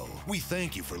radio. We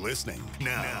thank you for listening.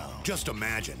 Now, just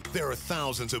imagine there are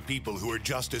thousands of people who are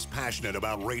just as passionate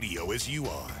about radio as you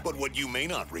are. But what you may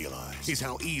not realize is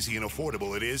how easy and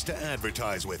affordable it is to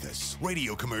advertise with us.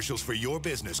 Radio commercials for your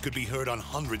business could be heard on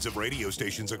hundreds of radio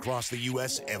stations across the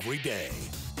U.S. every day.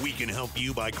 We can help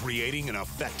you by creating an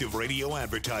effective radio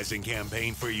advertising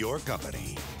campaign for your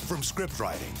company. From script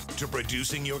writing to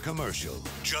producing your commercial,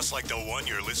 just like the one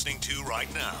you're listening to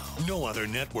right now. No other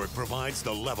network provides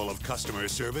the level of customer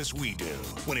service we do.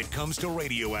 When it comes to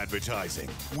radio advertising,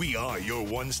 we are your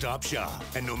one-stop shop.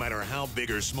 And no matter how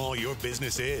big or small your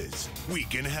business is, we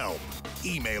can help.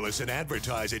 Email us at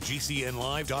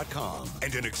advertise@gcnlive.com,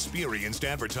 and an experienced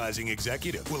advertising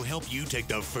executive will help you take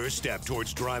the first step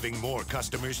towards driving more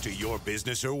customers to your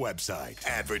business or website.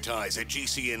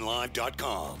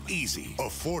 Advertise@gcnlive.com. Easy,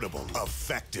 affordable,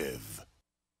 effective.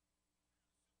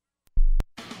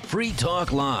 Free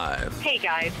Talk Live. Hey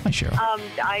guys. Hi, Cheryl.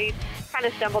 I kind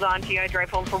of stumbled onto you. I drive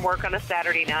home from work on a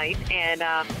Saturday night and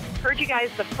heard you guys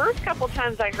the first couple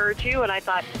times I heard you, and I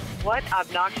thought, what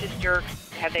obnoxious jerks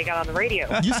have they got on the radio?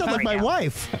 You sound like right my now?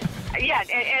 wife. Yeah,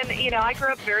 and I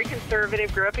grew up very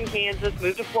conservative, grew up in Kansas,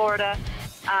 moved to Florida,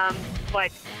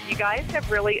 but you guys have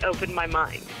really opened my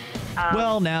mind.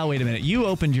 Well, now, wait a minute. You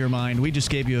opened your mind. We just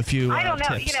gave you a few I don't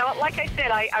know. tips. Like I said,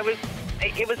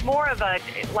 it was more of a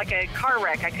car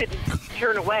wreck. I couldn't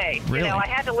turn away. Really? I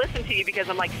had to listen to you because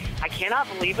I'm like, I cannot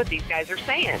believe what these guys are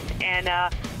saying. And,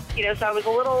 so I was a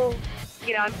little,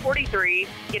 I'm 43.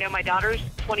 My daughter's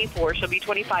 24. She'll be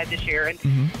 25 this year. And,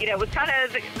 it was kind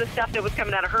of the stuff that was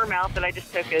coming out of her mouth that I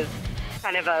just took as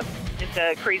kind of just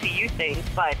a crazy youth thing.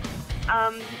 But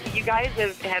you guys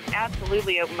have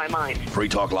absolutely opened my mind. Free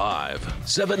Talk Live,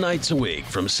 7 nights a week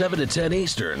from 7 to 10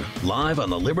 Eastern, live on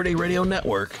the Liberty Radio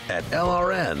Network at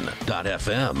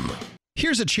LRN.FM.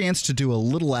 Here's a chance to do a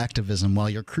little activism while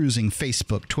you're cruising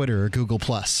Facebook, Twitter, or Google+.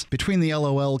 Between the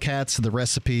LOL cats, the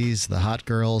recipes, the hot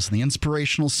girls, and the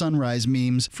inspirational sunrise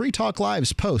memes, Free Talk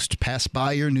Live's posts pass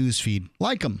by your newsfeed.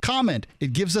 Like them, comment.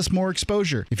 It gives us more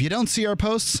exposure. If you don't see our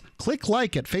posts, click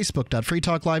like at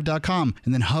facebook.freetalklive.com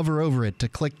and then hover over it to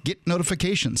click Get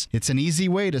Notifications. It's an easy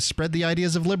way to spread the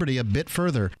ideas of liberty a bit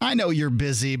further. I know you're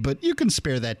busy, but you can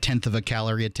spare that 1/10 of a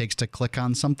calorie it takes to click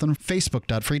on something.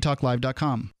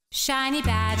 facebook.freetalklive.com. Shiny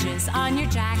badges on your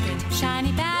jacket.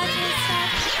 Shiny badges.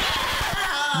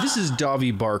 This is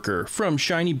Davi Barker from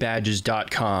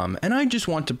ShinyBadges.com, and I just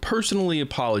want to personally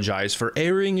apologize for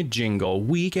airing a jingle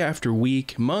week after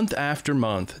week, month after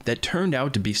month, that turned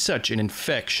out to be such an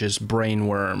infectious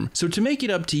brainworm. So to make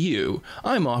it up to you,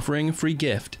 I'm offering a free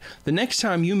gift. The next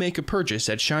time you make a purchase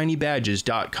at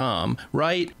ShinyBadges.com,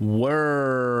 write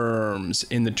worms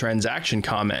in the transaction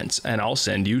comments, and I'll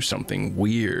send you something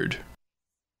weird.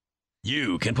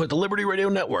 You can put the Liberty Radio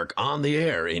Network on the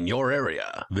air in your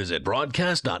area. Visit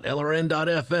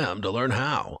broadcast.lrn.fm to learn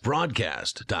how.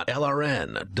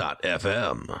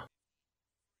 Broadcast.lrn.fm.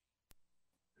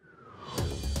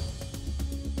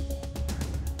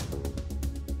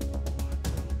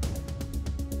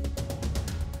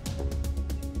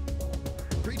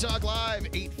 Free Talk Live,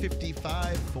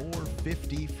 855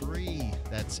 450 free.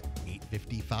 That's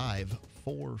 855 450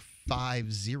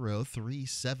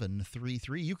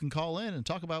 3733. You can call in and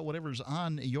talk about whatever's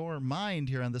on your mind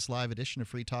here on this live edition of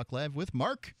Free Talk Live with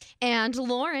Mark and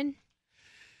Lauren.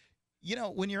 You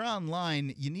know, when you're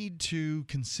online, you need to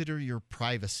consider your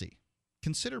privacy.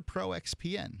 Consider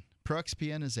ProXPN.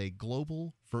 ProXPN is a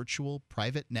global virtual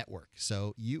private network.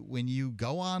 So when you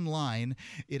go online,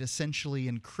 it essentially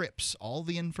encrypts all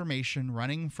the information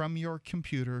running from your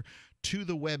computer to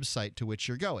the website to which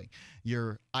you're going.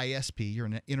 Your ISP, your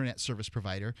internet service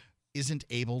provider, isn't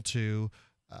able to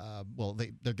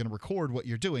they're going to record what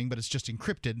you're doing, but it's just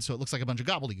encrypted, so it looks like a bunch of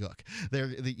gobbledygook.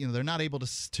 They're not able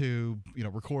to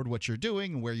record what you're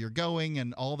doing and where you're going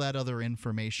and all that other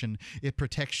information. It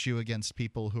protects you against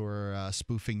people who are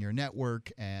spoofing your network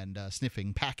and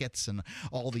sniffing packets and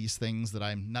all these things that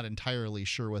I'm not entirely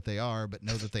sure what they are, but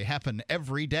know that they happen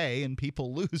every day, and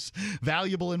people lose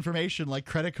valuable information like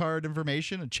credit card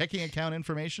information and checking account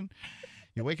information.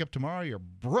 You wake up tomorrow, you're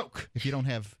broke if you don't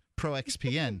have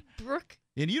ProXPN. Brooke.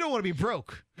 And you don't want to be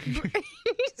broke. You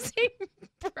say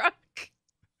broke.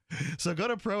 So go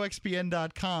to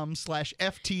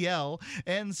proxpn.com/FTL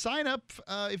and sign up.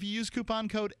 If you use coupon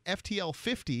code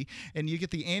FTL50 and you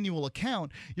get the annual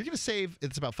account, you're going to save,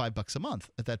 it's about $5 a month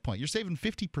at that point. You're saving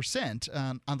 50%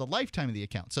 on the lifetime of the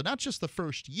account. So not just the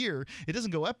first year. It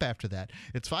doesn't go up after that.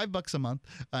 It's $5 a month,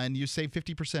 and you save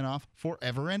 50% off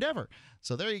forever and ever.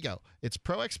 So there you go. It's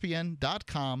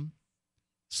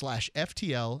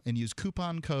proxpn.com/FTL and use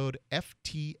coupon code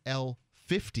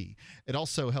FTL50. It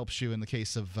also helps you in the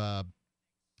case of the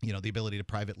ability to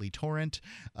privately torrent,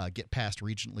 get past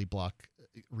regionally blocked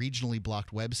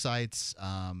websites,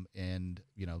 and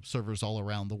servers all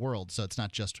around the world. So it's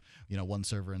not just one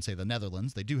server in, say, the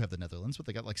Netherlands. They do have the Netherlands, but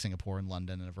they got like Singapore and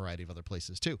London and a variety of other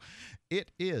places too.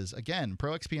 It is, again,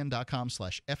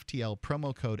 proxpn.com/FTL,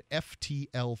 promo code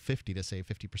FTL50 to save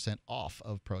 50% off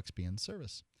of ProXPN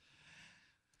service.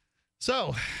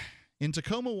 So, in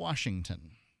Tacoma,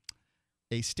 Washington,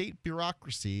 a state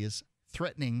bureaucracy is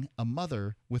threatening a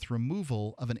mother with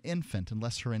removal of an infant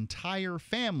unless her entire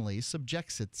family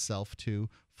subjects itself to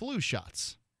flu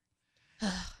shots.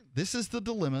 This is the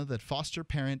dilemma that foster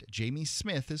parent Jamie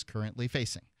Smith is currently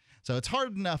facing. So it's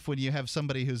hard enough when you have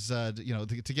somebody who's, to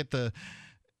get the...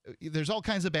 There's all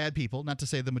kinds of bad people, not to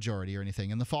say the majority or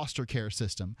anything, in the foster care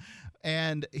system.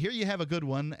 And here you have a good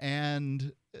one,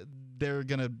 and they're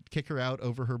going to kick her out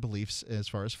over her beliefs as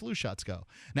far as flu shots go.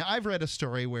 Now, I've read a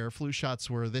story where flu shots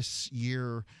were this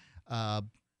year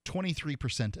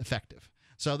 23% effective.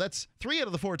 So that's 3 out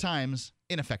of the 4 times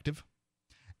ineffective.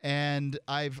 And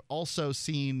I've also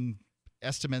seen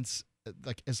estimates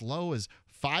like as low as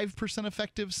 5%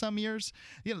 effective some years.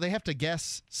 They have to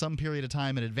guess some period of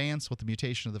time in advance what the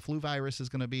mutation of the flu virus is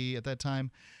going to be at that time.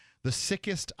 The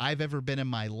sickest I've ever been in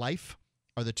my life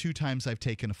are the 2 times I've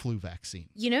taken a flu vaccine.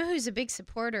 You know who's a big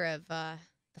supporter of the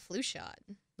flu shot?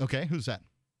 Okay, who's that?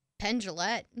 Penn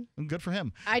Jillette. Good for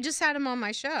him. I just had him on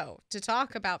my show to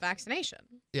talk about vaccination.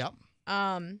 Yeah.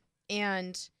 And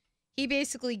he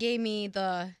basically gave me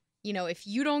the, if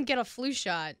you don't get a flu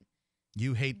shot,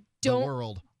 you hate the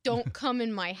world. Don't come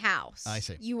in my house. I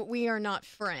see. We are not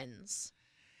friends.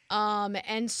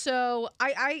 And so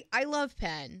I love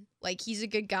Penn. Like, he's a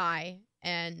good guy,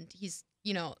 and he's,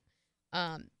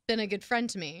 been a good friend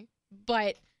to me.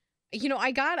 But,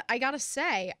 I gotta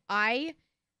say, I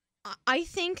I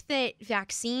think that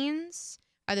vaccines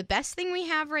are the best thing we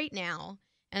have right now,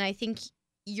 and I think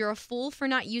you're a fool for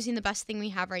not using the best thing we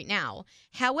have right now.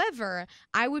 However,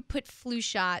 I would put flu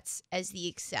shots as the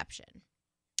exception.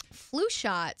 Flu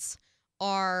shots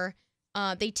are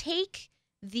they take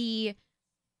the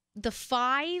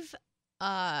 5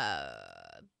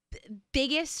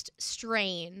 biggest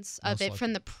strains of it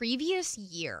from the previous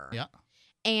year. Yeah.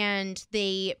 And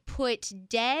they put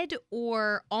dead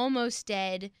or almost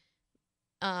dead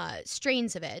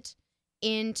strains of it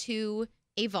into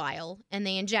a vial, and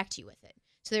they inject you with it.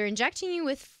 So they're injecting you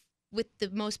with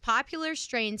the most popular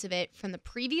strains of it from the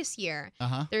previous year.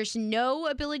 There's no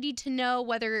ability to know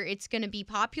whether it's going to be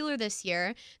popular this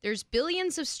year. There's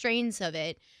billions of strains of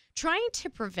it. Trying to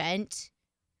prevent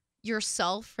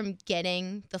yourself from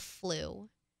getting the flu.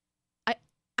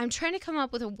 I'm trying to come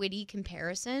up with a witty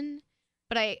comparison,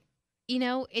 but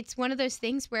it's one of those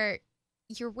things where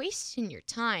you're wasting your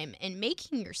time and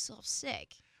making yourself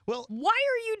sick. Well, why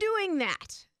are you doing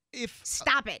that?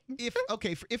 Stop it. If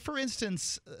for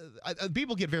instance,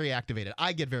 people get very activated.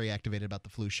 I get very activated about the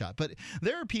flu shot, but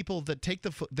there are people that get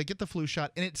the flu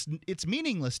shot and it's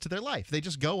meaningless to their life. They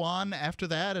just go on after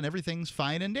that and everything's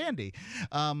fine and dandy.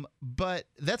 But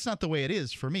that's not the way it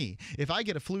is for me. If I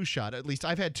get a flu shot, at least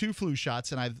I've had 2 flu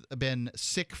shots and I've been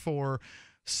sick for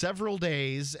several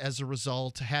days as a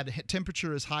result. Had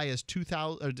temperature as high as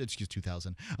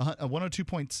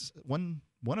 102.7.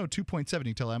 You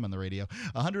can tell I'm on the radio.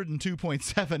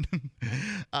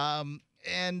 102.7.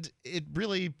 And it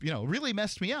really, really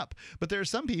messed me up. But there are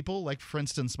some people, like for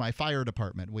instance, my fire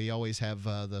department. We always have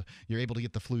you're able to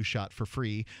get the flu shot for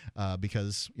free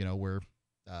because we're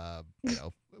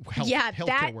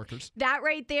healthcare workers. That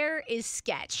right there is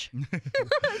sketch.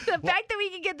 The fact that we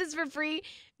can get this for free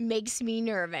makes me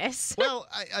nervous. Well,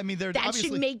 I mean, that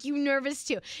should make you nervous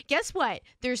too. Guess what?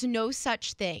 There's no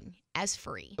such thing as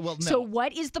free. Well, no. So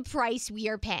what is the price we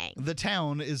are paying? The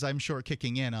town is, I'm sure,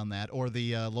 kicking in on that, or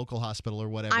the local hospital or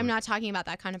whatever. I'm not talking about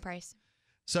that kind of price.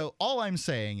 So all I'm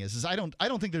saying is I don't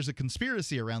think there's a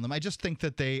conspiracy around them. I just think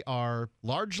that they are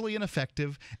largely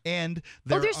ineffective, and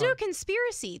there's no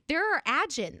conspiracy. There are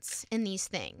agents in these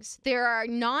things. There are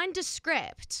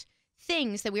nondescript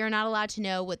things that we are not allowed to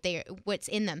know what's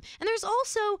in them, and there's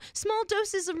also small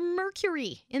doses of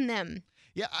mercury in them.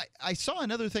 Yeah, I saw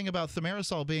another thing about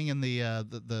thimerosal being in the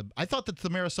I thought that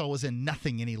thimerosal was in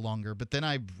nothing any longer, but then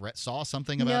I saw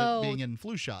something about it being in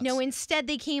flu shots. No, instead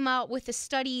they came out with a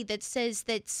study that says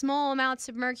that small amounts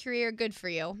of mercury are good for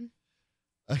you.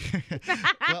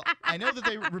 Well, I know that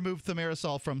they removed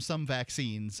thimerosal from some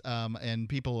vaccines, and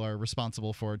people are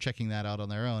responsible for checking that out on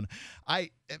their own.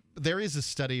 There is a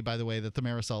study, by the way, that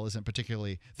thimerosal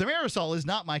is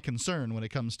not my concern when it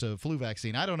comes to flu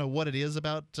vaccine. I don't know what it is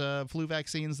about flu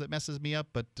vaccines that messes me up,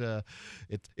 but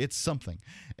it's something.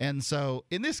 And so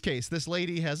in this case, this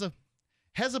lady has a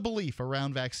belief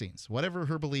around vaccines. Whatever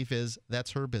her belief is,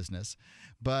 that's her business.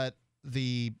 But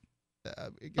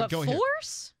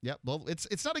force? Yep. Well,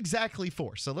 it's not exactly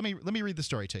force. So let me read the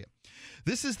story to you.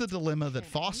 This is the dilemma that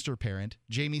foster parent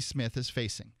Jamie Smith is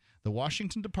facing. The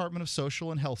Washington Department of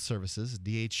Social and Health Services,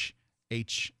 DSHS,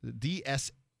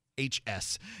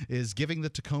 is giving the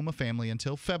Tacoma family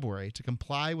until February to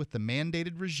comply with the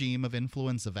mandated regime of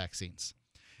influenza vaccines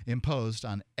imposed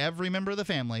on every member of the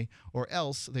family, or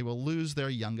else they will lose their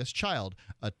youngest child,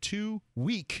 a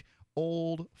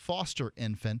 2-week-old foster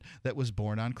infant that was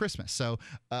born on Christmas. So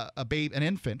an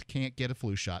infant can't get a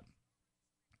flu shot,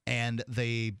 and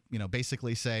they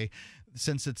basically say,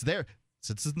 since it's in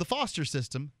the foster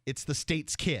system, it's the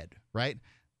state's kid, right?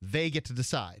 They get to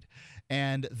decide,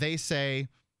 and they say,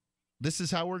 this is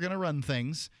how we're going to run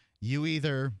things. You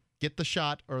either get the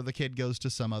shot or the kid goes to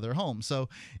some other home. So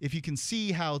if you can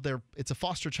see how it's a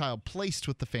foster child placed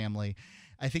with the family,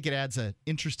 I think it adds an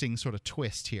interesting sort of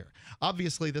twist here.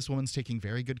 Obviously, this woman's taking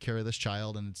very good care of this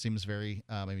child, and it seems very,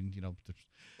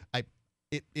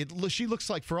 she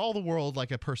looks like, for all the world, like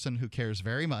a person who cares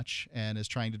very much and is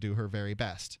trying to do her very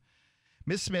best.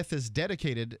 Ms. Smith is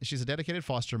dedicated. She's a dedicated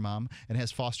foster mom and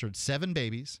has fostered 7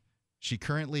 babies. She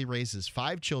currently raises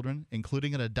 5 children,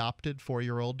 including an adopted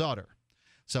 4-year-old daughter.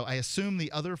 So I assume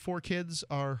the other 4 kids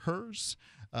are hers,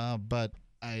 but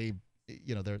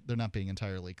they're not being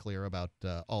entirely clear about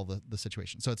all the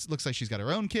situation. So it looks like she's got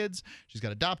her own kids, she's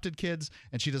got adopted kids,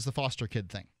 and she does the foster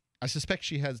kid thing. I suspect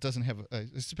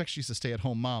she's a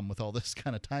stay-at-home mom with all this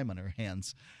kind of time on her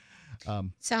hands.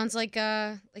 Sounds like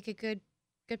a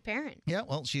good parent. Yeah,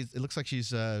 well, it looks like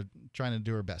she's trying to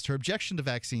do her best. Her objection to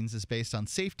vaccines is based on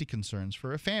safety concerns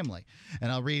for a family.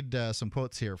 And I'll read some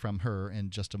quotes here from her in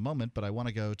just a moment, but I want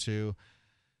to go to,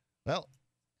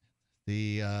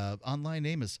 The online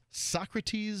name is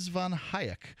Socrates von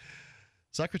Hayek.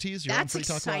 Socrates, you're on Free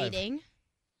Talk Live. That's exciting.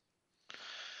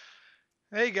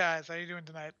 Hey guys, how you doing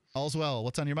tonight? All's well.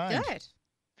 What's on your mind? Good.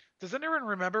 Does anyone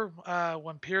remember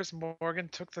when Piers Morgan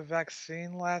took the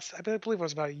vaccine last? I believe it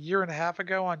was about a year and a half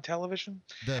ago on television.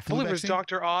 The I flu believe it was vaccine?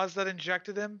 Dr. Oz that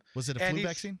injected him. Was it a and flu he's-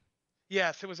 vaccine?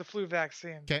 Yes, it was a flu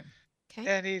vaccine. Okay.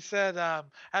 And he said,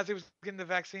 as he was getting the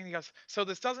vaccine, he goes, "So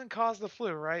this doesn't cause the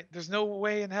flu, right? There's no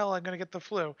way in hell I'm going to get the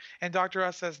flu." And Dr.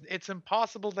 Oz says, "It's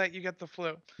impossible that you get the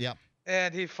flu." Yep.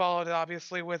 And he followed it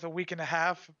obviously with a week and a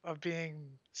half of being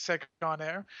sick on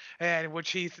air, and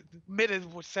which he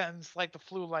admitted was sentenced like the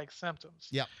flu-like symptoms.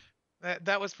 Yep.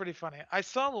 That was pretty funny. I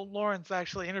saw Lawrence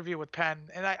actually interview with Penn,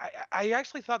 and I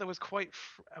actually thought that was quite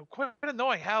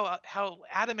annoying how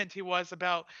adamant he was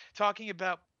about talking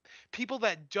about people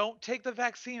that don't take the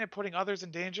vaccine and putting others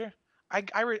in danger. I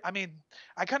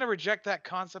kind of reject that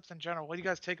concept in general. What do you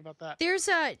guys take about that? There's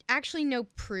actually no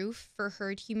proof for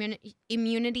herd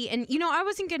immunity. And, I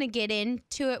wasn't going to get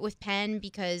into it with Penn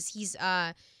because he's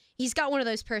got one of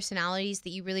those personalities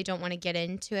that you really don't want to get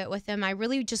into it with him. I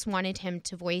really just wanted him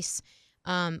to voice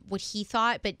what he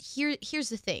thought. But here's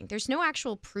the thing. There's no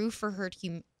actual proof for herd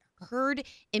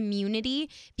immunity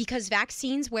because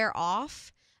vaccines wear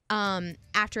off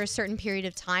after a certain period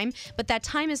of time, but that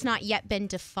time has not yet been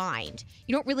defined.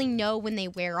 You don't really know when they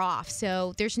wear off,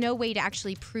 so there's no way to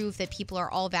actually prove that people are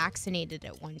all vaccinated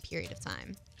at one period of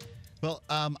time. Well,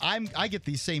 I get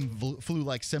these same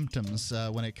flu-like symptoms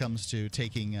when it comes to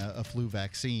taking a flu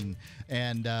vaccine,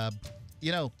 and the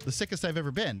sickest I've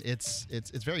ever been. It's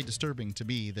very disturbing to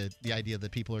me that the idea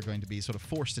that people are going to be sort of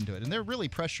forced into it, and they're really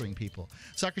pressuring people.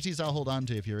 Socrates, I'll hold on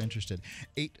to if you're interested.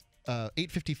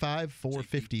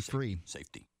 855-450-FREE.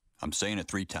 Safety. I'm saying it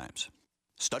 3 times.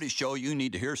 Studies show you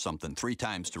need to hear something 3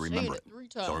 times to remember it. 3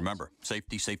 times. So remember,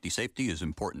 safety, safety, safety is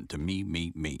important to me,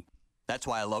 me, me. That's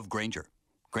why I love Grainger.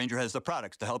 Grainger has the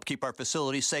products to help keep our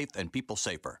facilities safe and people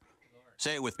safer.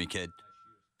 Say it with me, kid.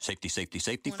 Safety, safety,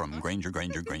 safety from Grainger,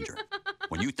 Grainger, Grainger.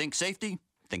 When you think safety,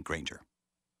 think Grainger.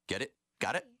 Get it?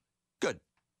 Got it? Good.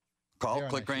 Call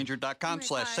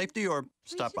clickgrainger.com/safety or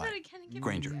stop by.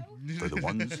 Grainger, for the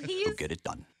ones who get it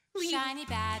done. Shiny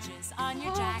badges on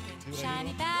your jacket.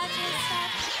 Shiny badges.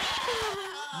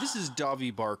 This is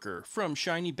Davi Barker from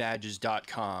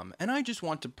ShinyBadges.com, and I just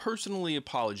want to personally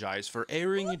apologize for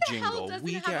airing a jingle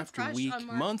week after week,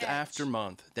 month after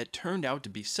month that turned out to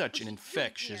be such an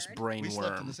infectious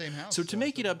brainworm. So to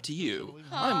make it up to you,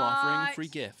 I'm offering a free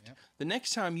gift. The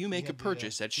next time you make a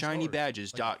purchase at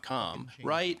ShinyBadges.com,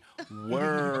 write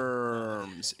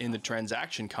worms in the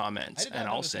transaction comments, and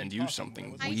I'll send you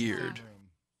something weird.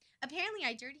 Apparently,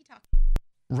 I dirty talk.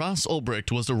 Ross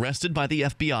Ulbricht was arrested by the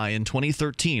FBI in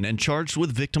 2013 and charged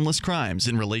with victimless crimes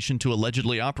in relation to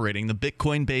allegedly operating the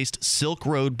Bitcoin-based Silk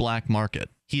Road black market.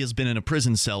 He has been in a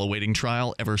prison cell awaiting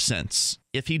trial ever since.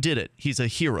 If he did it, he's a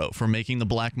hero for making the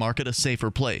black market a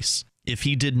safer place. If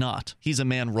he did not, he's a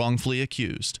man wrongfully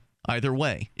accused. Either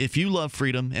way, if you love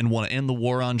freedom and want to end the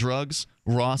war on drugs,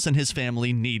 Ross and his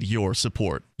family need your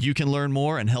support. You can learn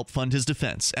more and help fund his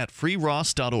defense at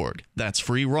freeross.org. That's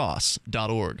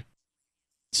freeross.org.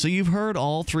 So you've heard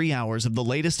all 3 hours of the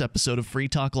latest episode of Free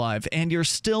Talk Live, and you're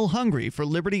still hungry for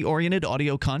liberty-oriented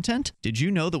audio content? Did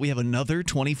you know that we have another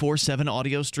 24/7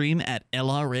 audio stream at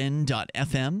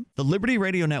LRN.FM? The Liberty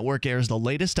Radio Network airs the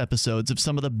latest episodes of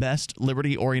some of the best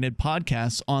liberty-oriented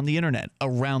podcasts on the internet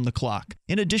around the clock.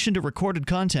 In addition to recorded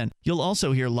content, you'll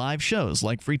also hear live shows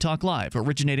like Free Talk Live,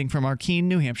 originating from our Keene,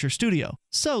 New Hampshire studio.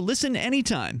 So listen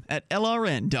anytime at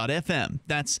LRN.FM.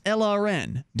 That's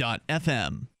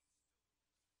LRN.FM.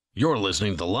 You're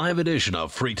listening to the live edition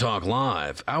of Free Talk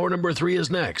Live. Hour number 3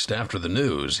 is next after the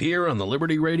news here on the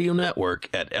Liberty Radio Network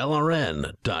at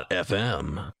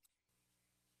LRN.FM.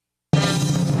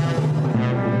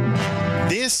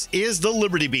 This is the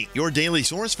Liberty Beat, your daily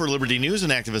source for liberty news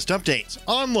and activist updates,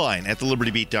 online at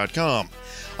thelibertybeat.com.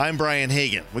 I'm Brian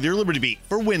Hagan with your Liberty Beat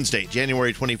for Wednesday,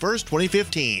 January 21st,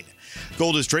 2015.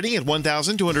 Gold is trading at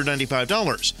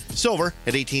 $1,295, silver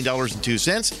at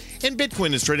 $18.02, and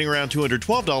Bitcoin is trading around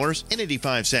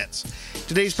 $212.85.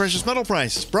 Today's precious metal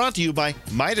price is brought to you by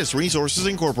Midas Resources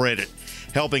Incorporated,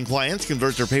 helping clients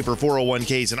convert their paper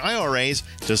 401ks and IRAs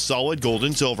to solid gold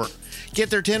and silver. Get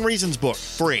their 10 Reasons book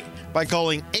free by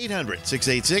calling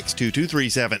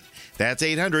 800-686-2237. That's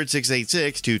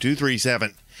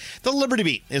 800-686-2237. The Liberty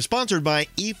Beat is sponsored by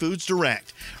eFoods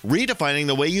Direct, redefining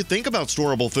the way you think about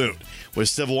storable food. With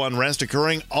civil unrest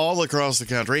occurring all across the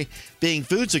country, being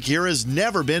food secure has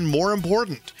never been more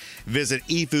important. Visit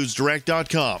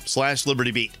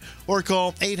efoodsdirect.com/LibertyBeat or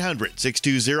call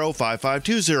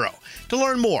 800-620-5520 to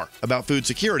learn more about food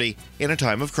security in a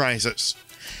time of crisis.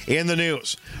 In the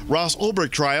news, Ross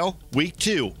Ulbricht trial, week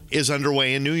 2, is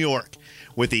underway in New York,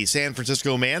 with the San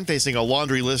Francisco man facing a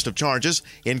laundry list of charges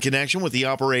in connection with the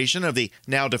operation of the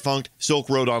now-defunct Silk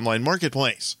Road online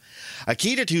marketplace. A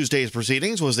key to Tuesday's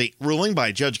proceedings was the ruling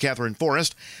by Judge Catherine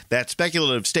Forrest that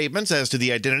speculative statements as to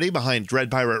the identity behind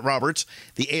Dread Pirate Roberts,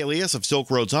 the alias of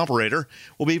Silk Road's operator,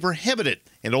 will be prohibited,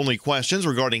 and only questions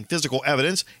regarding physical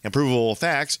evidence and provable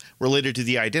facts related to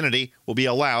the identity will be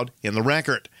allowed in the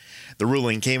record. The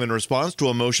ruling came in response to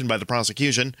a motion by the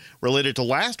prosecution related to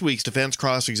last week's defense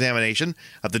cross-examination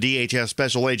of the DHS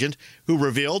special agent who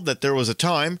revealed that there was a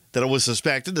time that it was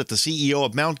suspected that the CEO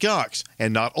of Mt. Gox,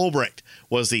 and not Ulbricht,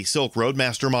 was the Silk Road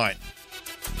mastermind.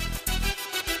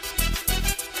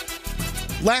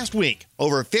 Last week,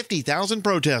 over 50,000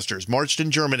 protesters marched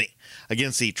in Germany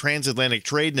against the Transatlantic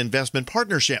Trade and Investment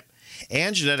Partnership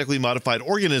and genetically modified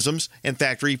organisms and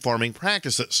factory farming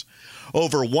practices.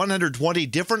 Over 120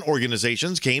 different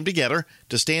organizations came together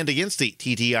to stand against the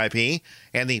TTIP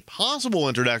and the possible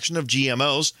introduction of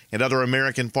GMOs and other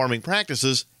American farming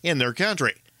practices in their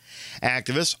country.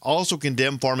 Activists also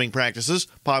condemn farming practices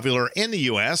popular in the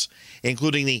U.S.,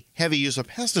 including the heavy use of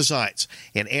pesticides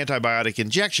and antibiotic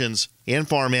injections in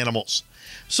farm animals.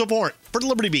 Support for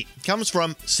Liberty Beat comes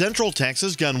from Central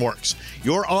Texas Gun Works,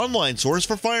 your online source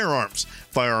for firearms,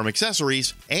 firearm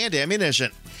accessories, and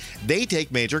ammunition. They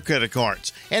take major credit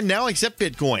cards and now accept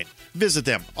Bitcoin. Visit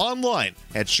them online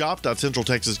at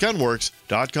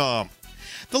shop.centraltexasgunworks.com.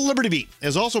 The Liberty Beat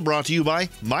is also brought to you by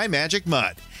My Magic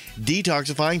Mud,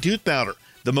 detoxifying tooth powder,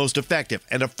 the most effective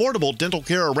and affordable dental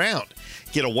care around.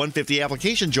 Get a 150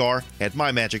 application jar at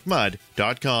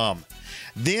mymagicmud.com.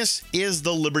 This is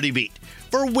the Liberty Beat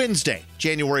for Wednesday,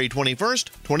 January 21st,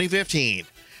 2015.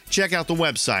 Check out the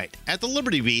website at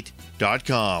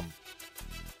thelibertybeat.com.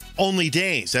 Only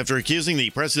days after accusing the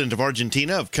president of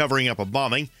Argentina of covering up a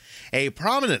bombing, a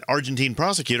prominent Argentine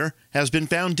prosecutor has been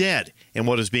found dead in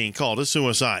what is being called a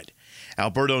suicide.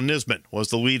 Alberto Nisman was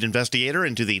the lead investigator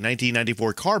into the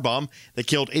 1994 car bomb that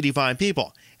killed 85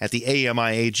 people at the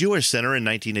AMIA Jewish Center in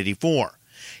 1984.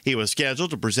 He was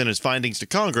scheduled to present his findings to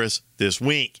Congress this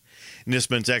week.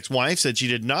 Nisman's ex-wife said she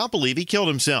did not believe he killed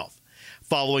himself.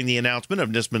 Following the announcement of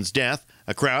Nisman's death,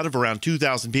 a crowd of around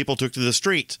 2,000 people took to the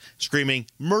streets, screaming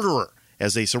 "murderer"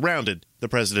 as they surrounded the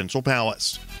presidential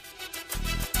palace.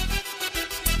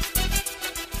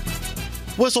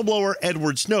 Whistleblower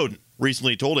Edward Snowden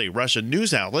recently told a Russian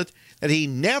news outlet that he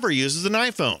never uses an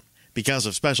iPhone because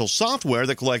of special software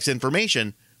that collects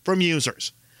information from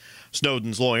users.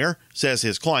 Snowden's lawyer says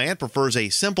his client prefers a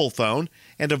simple phone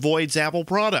and avoids Apple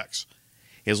products.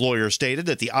 His lawyer stated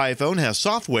that the iPhone has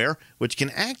software which can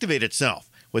activate itself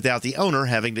without the owner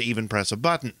having to even press a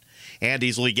button, and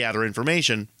easily gather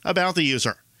information about the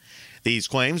user. These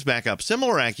claims back up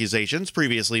similar accusations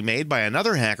previously made by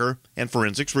another hacker and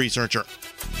forensics researcher.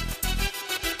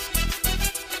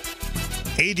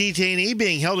 A detainee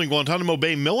being held in Guantanamo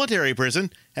Bay Military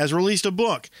Prison has released a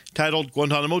book titled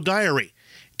Guantanamo Diary,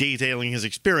 detailing his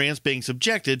experience being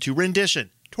subjected to rendition,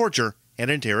 torture,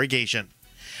 and interrogation.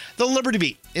 The Liberty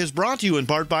Beat is brought to you in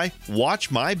part by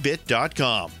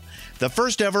WatchMyBit.com, the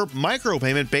first ever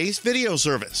micropayment-based video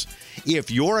service. If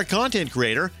you're a content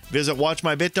creator, visit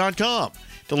WatchMyBit.com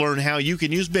to learn how you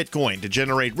can use Bitcoin to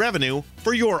generate revenue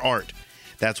for your art.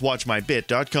 That's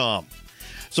WatchMyBit.com.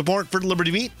 Support for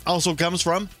Liberty Beat also comes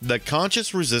from the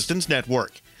Conscious Resistance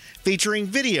Network, featuring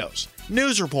videos,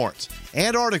 news reports,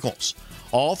 and articles,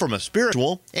 all from a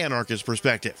spiritual anarchist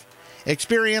perspective.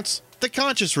 Experience the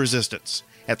Conscious Resistance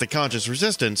at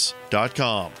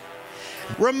theconsciousresistance.com.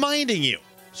 Reminding you,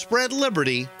 spread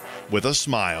liberty with a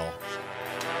smile.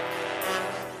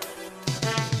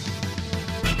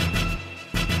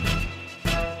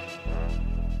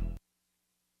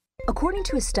 According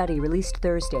to a study released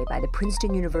Thursday by the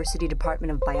Princeton University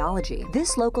Department of Biology,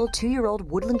 this local 2-year-old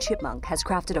woodland chipmunk has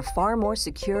crafted a far more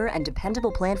secure and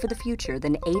dependable plan for the future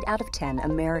than 8 out of 10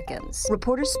 Americans.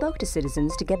 Reporters spoke to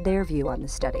citizens to get their view on the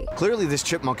study. Clearly, this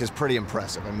chipmunk is pretty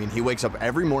impressive. I mean, he wakes up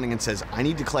every morning and says, I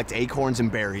need to collect acorns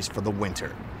and berries for the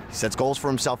winter. He sets goals for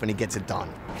himself and he gets it done.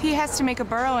 He has to make a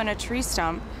burrow in a tree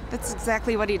stump. That's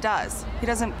exactly what he does. He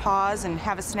doesn't pause and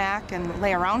have a snack and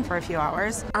lay around for a few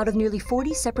hours. Out of nearly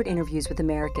 40 separate interviews interviews with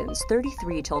Americans,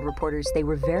 33 told reporters they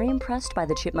were very impressed by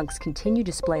the chipmunk's continued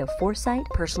display of foresight,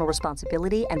 personal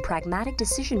responsibility, and pragmatic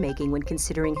decision-making when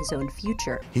considering his own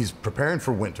future. He's preparing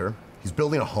for winter, he's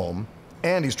building a home,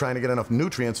 and he's trying to get enough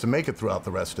nutrients to make it throughout the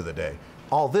rest of the day.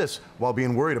 All this while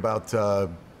being worried about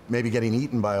maybe getting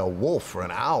eaten by a wolf or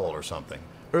an owl or something.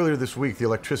 Earlier this week, the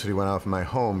electricity went off in my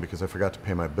home because I forgot to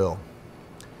pay my bill.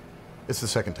 It's the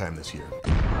second time this year.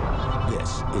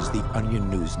 This is the Onion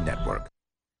News Network.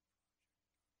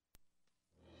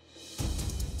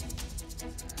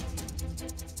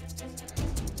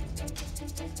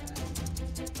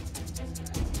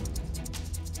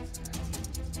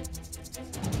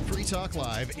 Free Talk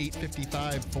Live,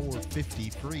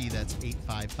 855-450-FREE. That's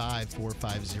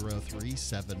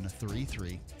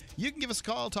 855-450-3733. You can give us a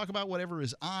call, talk about whatever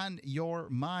is on your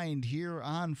mind here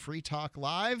on Free Talk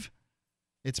Live.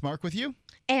 It's Mark with you.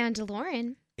 And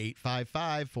Lauren.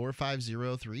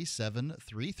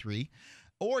 855-450-3733.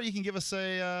 Or you can give us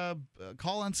a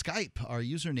call on Skype. Our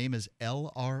username is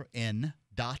LRN.FM.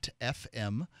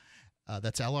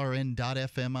 That's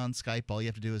LRN.FM on Skype. All you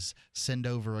have to do is send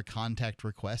over a contact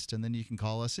request, and then you can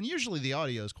call us. And usually the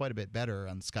audio is quite a bit better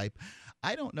on Skype.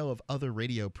 I don't know of other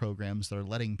radio programs that are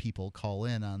letting people call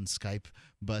in on Skype,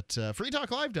 but Free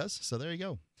Talk Live does. So there you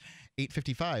go.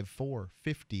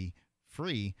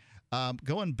 855-450-FREE.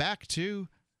 Going back to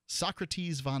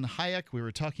Socrates von Hayek, we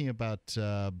were talking about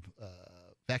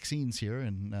vaccines here.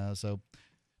 And so do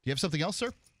you have something else,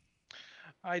 sir?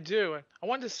 I do. I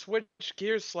wanted to switch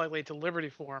gears slightly to Liberty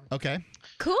Forum. Okay.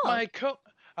 Cool. My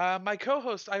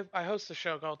co-host, I host a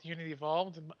show called Unity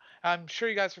Evolved. And I'm sure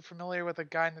you guys are familiar with a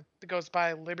guy that goes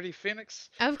by Liberty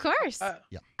Phoenix. Of course.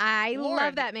 Yeah. I Lauren,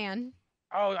 love that man.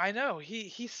 Oh, I know.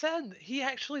 He said, he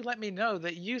actually let me know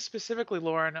that you specifically,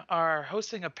 Lauren, are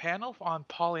hosting a panel on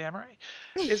polyamory.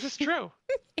 Is this true?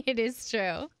 It is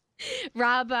true.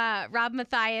 Rob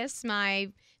Matthias,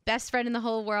 my best friend in the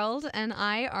whole world, and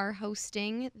I are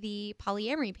hosting the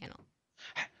polyamory panel.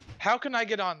 How can I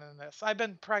get on in this? I've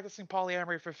been practicing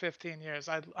polyamory for 15 years.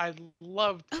 I'd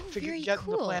love to get into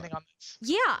planning on this.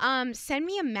 Yeah, send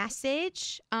me a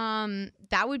message.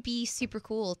 That would be super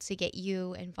cool to get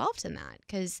you involved in that,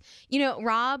 because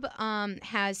Rob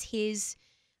has his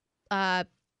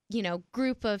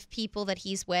group of people that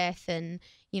he's with, and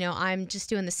I'm just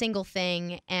doing the single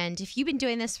thing. And if you've been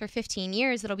doing this for 15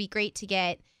 years, it'll be great to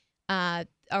get a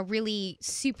really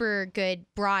super good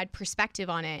broad perspective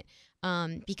on it.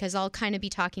 Because I'll kind of be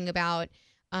talking about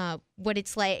what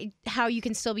it's like, how you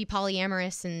can still be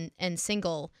polyamorous and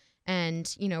single.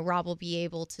 And, Rob will be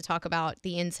able to talk about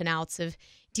the ins and outs of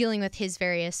dealing with his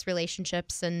various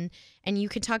relationships. And you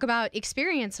can talk about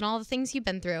experience and all the things you've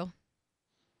been through.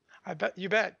 I bet. You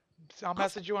bet. I'll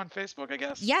message you on Facebook, I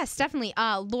guess? Yes, definitely.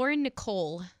 Lauren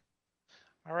Nicole.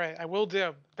 All right. I will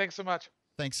do. Thanks so much.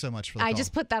 Thanks so much for the call. I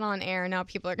just put that on air. Now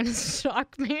people are going to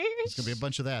stalk me. There's going to be a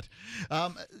bunch of that.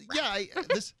 The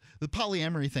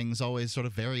polyamory thing is always sort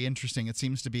of very interesting. It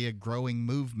seems to be a growing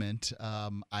movement.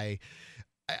 I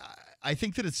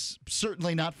think that it's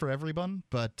certainly not for everyone,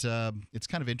 but it's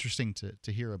kind of interesting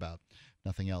to hear about.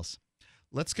 Nothing else.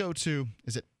 Let's go to,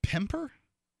 is it Pemper?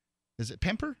 Is it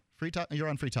Pemper? Free Talk. You're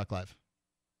on Free Talk Live.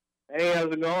 Hey,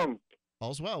 how's it going?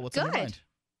 All's well. What's on your mind?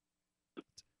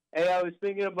 Hey, I was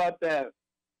thinking about that.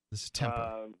 This is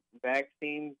Temper.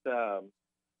 Vaccines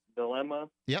dilemma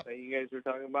that you guys were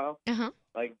talking about.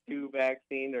 Like two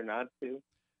vaccines or not two.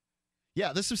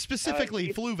 Yeah, this is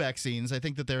specifically flu vaccines. I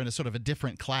think that they're in a sort of a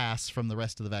different class from the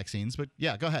rest of the vaccines. But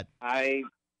yeah, go ahead. I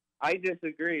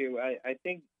disagree. I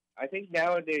think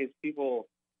nowadays people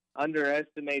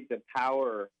underestimate the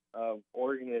power of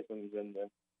organisms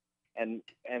and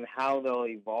how they'll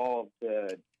evolve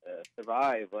to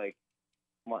survive. Like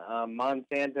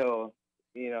Monsanto,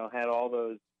 had all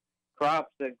those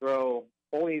crops that grow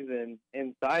poison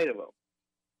inside of them.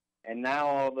 And now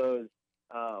all those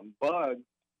bugs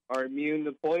are immune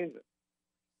to poison.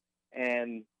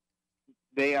 And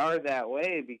they are that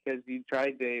way because you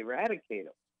tried to eradicate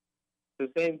them. So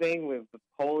same thing with the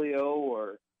polio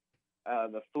or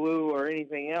the flu or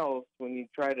anything else when you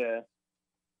try to...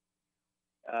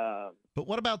 but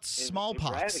what about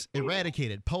smallpox?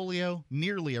 Eradicated. Polio,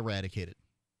 nearly eradicated.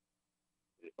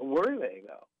 Were they,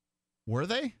 though? Were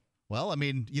they? Well, I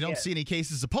mean, you don't see any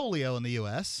cases of polio in the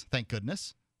U.S., thank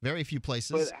goodness. Very few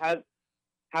places. But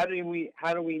how do we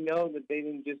know that they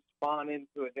didn't just spawn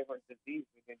into a different disease?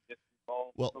 We can just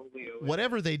involve polio.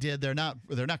 Whatever they did, they're not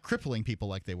crippling people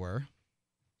like they were.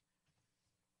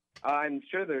 I'm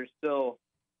sure they're still.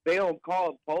 They don't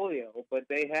call it polio, but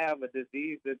they have a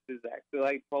disease that's exactly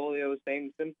like polio,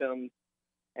 same symptoms,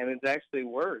 and it's actually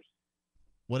worse.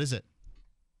 What is it?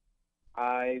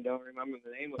 I don't remember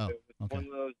the name of Oh, it. It's okay. one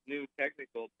of those new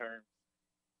technical terms.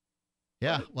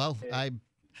 Yeah, well, I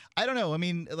don't know. I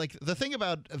mean, like, the thing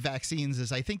about vaccines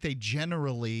is I think they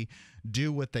generally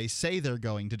do what they say they're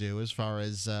going to do as far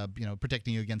as,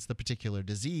 protecting you against the particular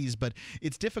disease, but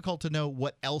it's difficult to know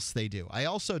what else they do. I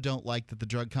also don't like that the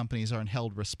drug companies aren't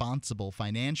held responsible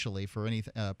financially for any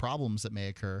problems that may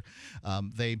occur.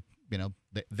 They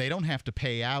don't have to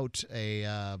pay out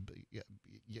a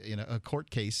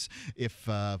court case if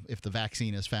the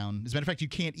vaccine is found. As a matter of fact, you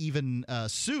can't even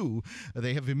sue.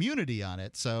 They have immunity on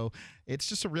it, so it's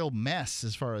just a real mess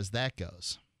as far as that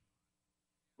goes.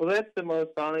 Well, that's the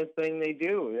most honest thing they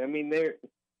do. I mean,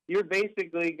 you're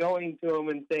basically going to them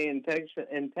and saying,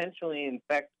 intentionally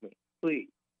infect me, please.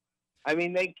 I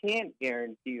mean, they can't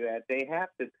guarantee that. They have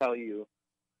to tell you.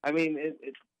 I mean,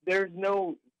 there's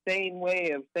no sane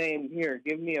way of saying, here,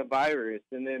 give me a virus,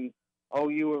 and then, oh,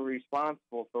 you were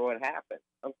responsible for what happened.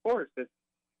 Of course,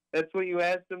 that's what you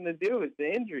asked them to do, is to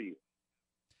injure you.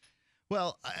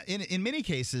 Well, in many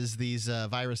cases, these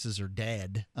viruses are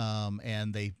dead,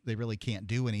 and they really can't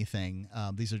do anything.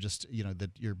 These are just,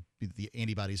 the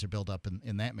antibodies are built up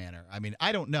in that manner. I mean,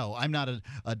 I don't know. I'm not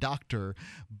a doctor,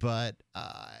 but...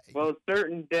 well,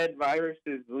 certain dead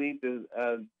viruses lead to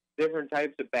different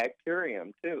types of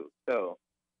bacterium, too. So,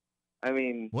 I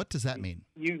mean... What does that mean?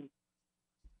 Dead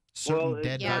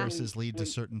viruses lead to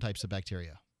certain types of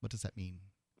bacteria. What does that mean?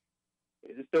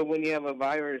 So when you have a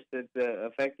virus that's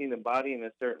affecting the body in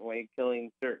a certain way, killing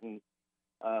certain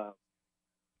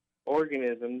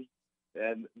organisms,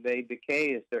 they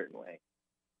decay a certain way.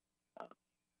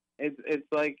 It's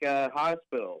like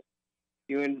hospitals.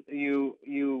 You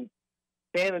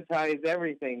sanitize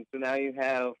everything, so now you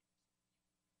have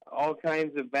all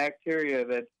kinds of bacteria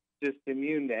that's just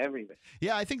immune to everything.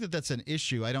 Yeah, I think that's an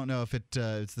issue. I don't know if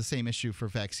it's the same issue for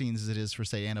vaccines as it is for,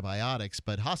 say, antibiotics,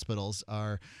 but hospitals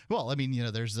are, well, I mean,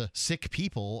 there's sick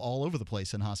people all over the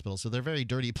place in hospitals, so they're very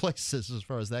dirty places as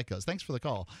far as that goes. Thanks for the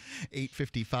call.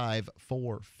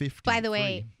 855-450. By the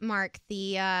way, Mark,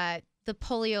 the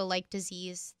polio-like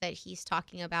disease that he's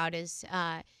talking about is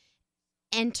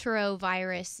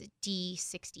enterovirus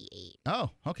D68.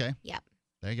 Oh, okay. Yep.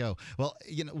 There you go. Well,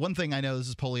 one thing I know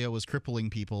is polio was crippling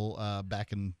people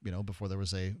back in, before there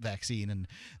was a vaccine, and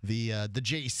the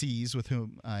JCs with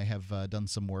whom I have done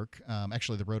some work,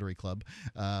 actually the Rotary Club,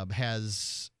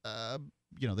 has,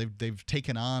 they've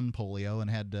taken on polio and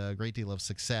had a great deal of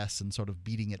success in sort of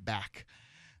beating it back.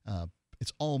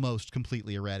 It's almost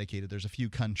completely eradicated. There's a few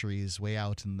countries way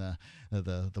out in the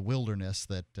wilderness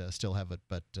that still have it,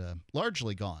 but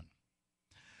largely gone.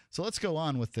 So let's go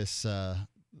on with this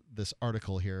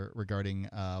article here regarding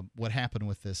what happened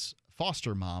with this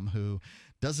foster mom who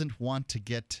doesn't want to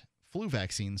get flu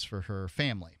vaccines for her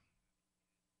family.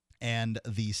 And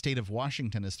the state of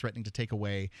Washington is threatening to take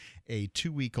away a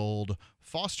 2-week-old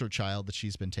foster child that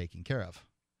she's been taking care of.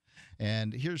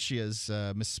 And here she is,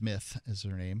 Miss Smith is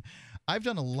her name. I've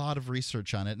done a lot of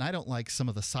research on it, and I don't like some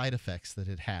of the side effects that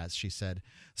it has, she said.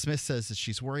 Smith says that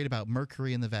she's worried about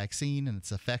mercury in the vaccine and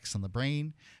its effects on the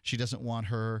brain. She doesn't want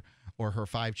her or her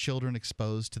 5 children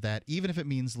exposed to that, even if it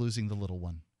means losing the little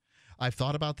one. I've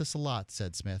thought about this a lot,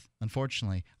 said Smith.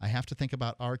 Unfortunately, I have to think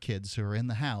about our kids who are in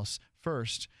the house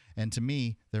first, and to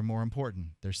me, they're more important,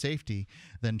 their safety,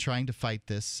 than trying to fight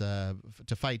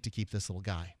to keep this little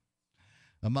guy.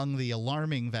 Among the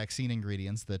alarming vaccine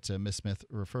ingredients that Ms. Smith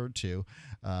referred to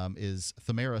is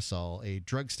thimerosal, a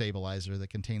drug stabilizer that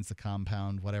contains the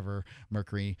compound, whatever,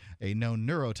 mercury, a known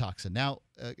neurotoxin. Now,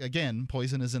 again,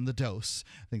 poison is in the dose.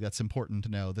 I think that's important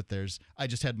to know that I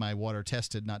just had my water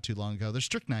tested not too long ago. There's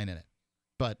strychnine in it,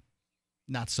 but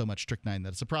not so much strychnine that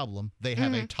it's a problem. They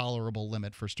have a tolerable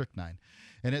limit for strychnine.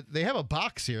 And they have a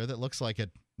box here that looks like it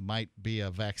might be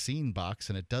a vaccine box,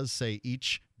 and it does say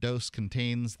each dose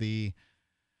contains the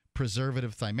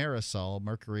preservative thimerosal,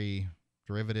 mercury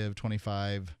derivative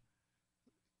 25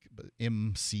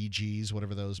 mcgs,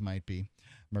 whatever those might be,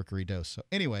 mercury dose. So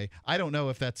anyway, I don't know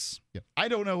if that's, I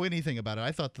don't know anything about it.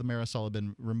 I thought thimerosal had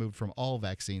been removed from all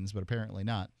vaccines, but apparently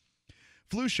not.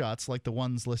 Flu shots, like the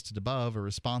ones listed above, are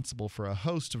responsible for a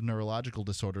host of neurological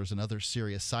disorders and other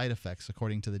serious side effects,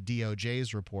 according to the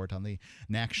DOJ's report on the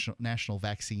National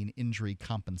Vaccine Injury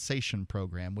Compensation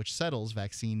Program, which settles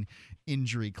vaccine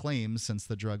injury claims since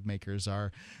the drug makers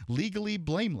are legally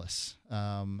blameless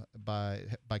by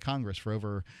Congress for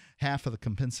over half of the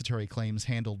compensatory claims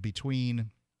handled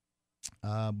between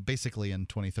basically in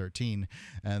 2013.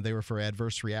 They were for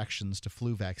adverse reactions to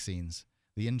flu vaccines.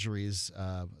 The injuries,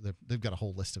 they've got a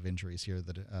whole list of injuries here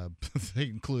that they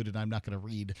included. I'm not going to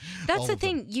read. That's the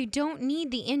thing. You don't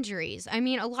need the injuries. I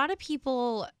mean, a lot of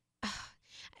people,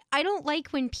 I don't like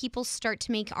when people start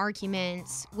to make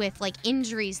arguments with like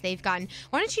injuries they've gotten.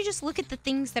 Why don't you just look at the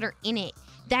things that are in it?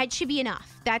 That should be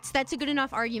enough. That's a good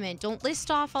enough argument. Don't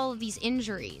list off all of these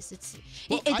injuries.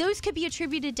 Those could be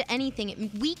attributed to anything.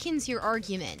 It weakens your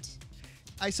argument.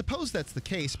 I suppose that's the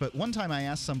case, but one time I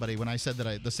asked somebody when I said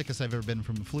that the sickest I've ever been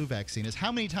from the flu vaccine is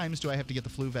how many times do I have to get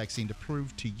the flu vaccine to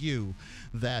prove to you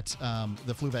that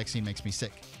the flu vaccine makes me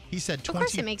sick? He said 20. Of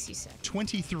course it makes you sick.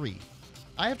 23.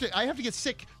 I have to get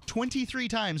sick 23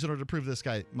 times in order to prove this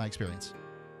guy my experience.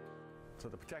 So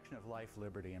the protection of life,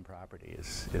 liberty, and property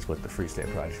is what the Free State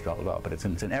Project is all about. But it's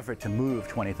an effort to move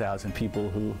 20,000 people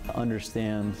who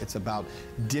understand. It's about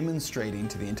demonstrating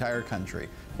to the entire country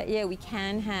that, yeah, we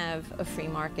can have a free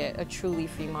market, a truly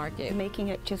free market. Making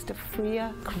it just a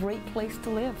freer, great place to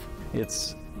live.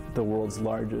 It's the world's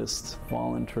largest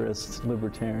voluntarist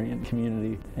libertarian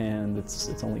community, and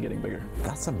it's only getting bigger.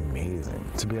 That's amazing,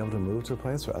 to be able to move to a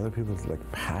place where other people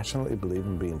passionately believe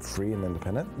in being free and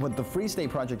independent. What the Free State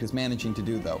Project is managing to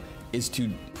do, though, is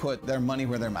to put their money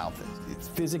where their mouth is. It's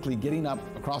physically getting up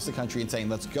across the country and saying,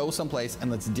 let's go someplace and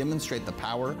let's demonstrate the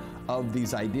power of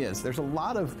these ideas. There's a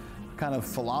lot of kind of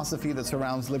philosophy that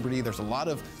surrounds liberty. There's a lot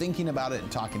of thinking about it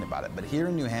and talking about it. But here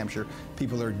in New Hampshire,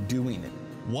 people are doing it.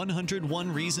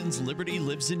 101 Reasons Liberty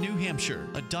Lives in New Hampshire,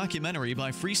 a documentary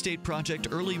by Free State Project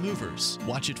Early Movers.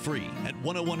 Watch it free at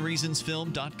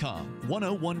 101reasonsfilm.com.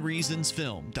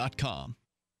 101reasonsfilm.com.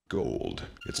 Gold.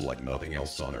 It's like nothing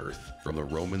else on Earth. From the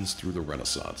Romans through the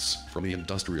Renaissance, from the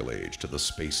Industrial Age to the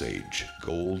Space Age,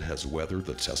 gold has weathered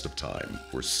the test of time.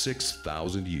 For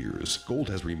 6,000 years, gold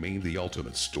has remained the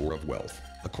ultimate store of wealth.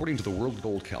 According to the World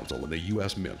Gold Council and the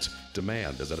U.S. Mint,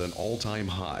 demand is at an all-time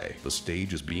high. The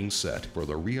stage is being set for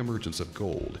the reemergence of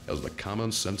gold as the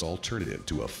common-sense alternative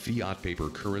to a fiat paper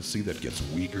currency that gets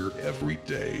weaker every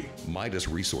day. Midas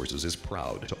Resources is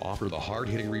proud to offer the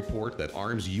hard-hitting report that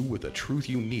arms you with the truth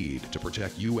you need to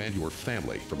protect you and your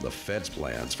family from the Fed's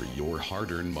plans for your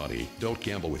hard-earned money. Don't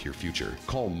gamble with your future.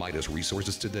 Call Midas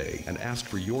Resources today and ask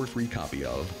for your free copy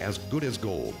of As Good as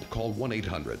Gold. Call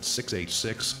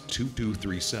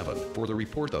 1-800-686-2237 for the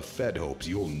report the Fed hopes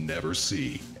you'll never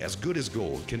see. As Good as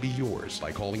Gold can be yours by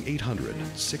calling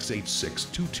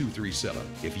 800-686-2237.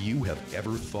 If you have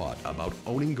ever thought about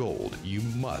owning gold, you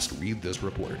must read this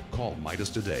report. Call Midas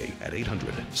today at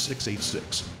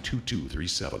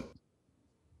 800-686-2237.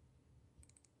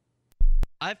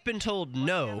 I've been told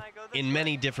no in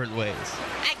many different ways.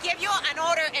 I give you an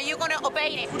order and you're going to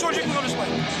obey it. Who told you you can go this way?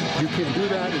 You can do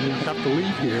that and you have to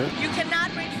leave here. You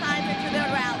cannot bring signs into the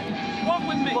rally. Walk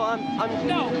with me. Well,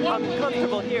 I'm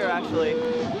comfortable here, actually.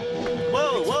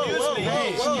 Whoa,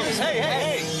 hey.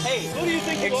 Who do you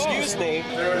think you are? Excuse me.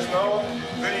 There is no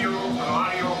video or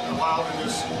audio allowed in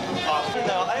this office.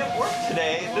 No, I have work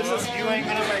today. You ain't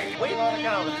gonna make it. Wait on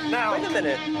account. Now. Wait a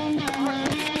minute.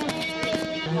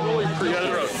 Whoa.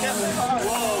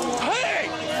 Hey!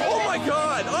 Oh my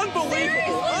God!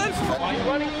 Unbelievable! Why are you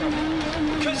running from me?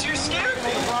 Because you scared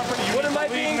me. What am I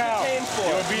being detained for?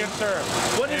 You're being served.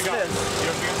 What is this?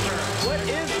 You're being served. What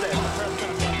is this?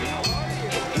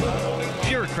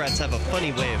 Bureaucrats have a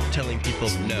funny way of telling people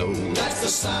no. That's the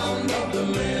sound of the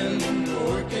men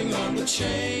working on the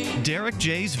chain. Derek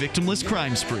J's Victimless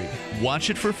Crime Spree. Watch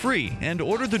it for free and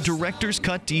order the Director's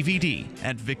Cut DVD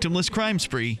at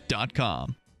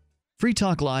victimlesscrimespree.com. Free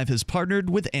Talk Live has partnered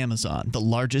with Amazon, the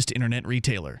largest internet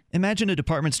retailer. Imagine a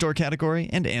department store category,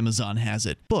 and Amazon has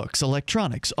it. Books,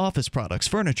 electronics, office products,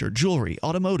 furniture, jewelry,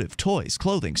 automotive, toys,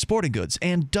 clothing, sporting goods,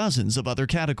 and dozens of other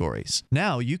categories.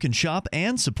 Now you can shop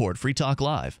and support Free Talk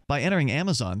Live by entering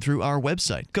Amazon through our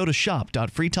website. Go to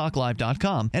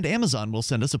shop.freetalklive.com, and Amazon will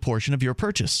send us a portion of your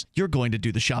purchase. You're going to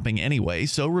do the shopping anyway,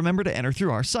 so remember to enter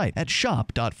through our site at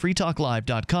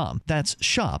shop.freetalklive.com. That's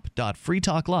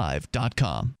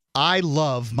shop.freetalklive.com. I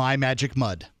love My Magic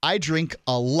Mud. I drink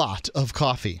a lot of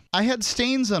coffee. I had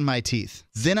stains on my teeth.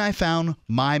 Then I found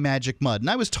My Magic Mud, and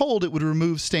I was told it would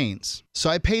remove stains. So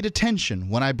I paid attention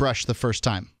when I brushed the first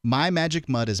time. My Magic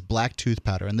Mud is black tooth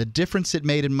powder, and the difference it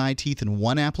made in my teeth in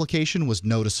one application was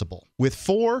noticeable. With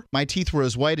 4, my teeth were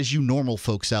as white as you normal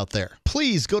folks out there.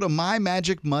 Please go to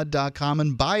mymagicmud.com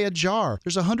and buy a jar.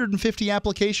 There's 150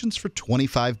 applications for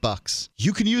 $25.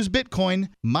 You can use Bitcoin,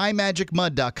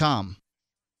 mymagicmud.com.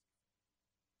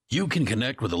 You can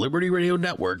connect with the Liberty Radio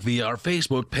Network via our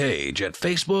Facebook page at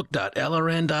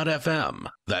facebook.lrn.fm.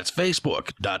 That's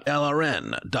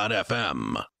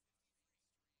facebook.lrn.fm.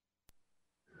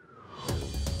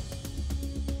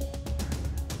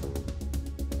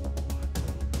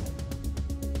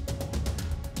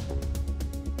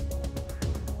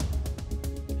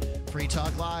 Free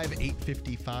Talk Live,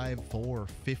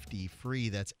 855-450-FREE.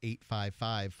 That's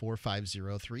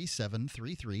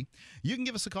 855-450-3733. You can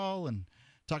give us a call and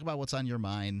talk about what's on your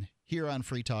mind here on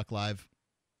Free Talk Live.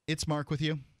 It's Mark with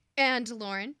you. And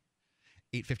Lauren.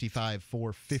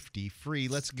 855-450-FREE.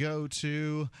 Let's go right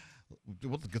to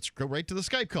the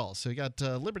Skype call. So we got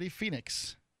Liberty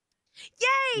Phoenix.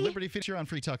 Yay! Liberty Phoenix, you're on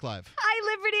Free Talk Live.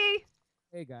 Hi, Liberty.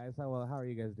 Hey guys, how are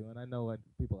you guys doing? I know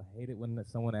people hate it when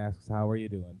someone asks, how are you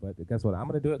doing? But guess what? I'm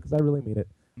going to do it because I really mean it.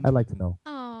 I'd like to know.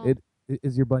 Oh.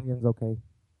 Is your bunions okay?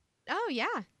 Oh, yeah.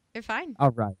 They're fine.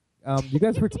 All right. You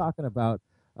guys were talking about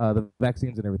the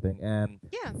vaccines and everything. And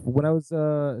when I was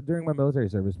during my military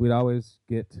service, we'd always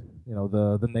get,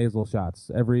 the nasal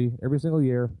shots every single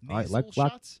year. Nasal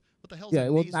shots? What the hell is a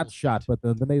well, nasal not shot, but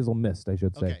the nasal mist, I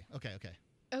should say. Okay.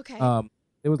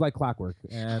 It was like clockwork.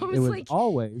 And I was it was like,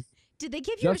 always... Did they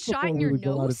give you a shot in your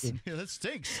nose? Yeah, that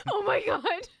stinks. Oh, my God.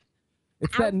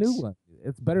 It's that new one.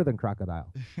 It's better than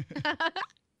crocodile.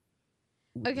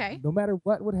 Okay. No matter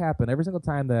what would happen, every single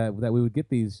time that we would get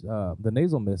these the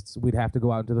nasal mists, we'd have to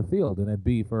go out into the field, and it'd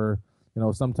be for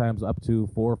sometimes up to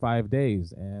 4 or 5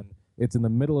 days, and it's in the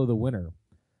middle of the winter,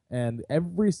 and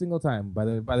every single time by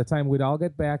the time we'd all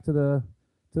get back to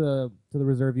the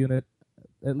reserve unit,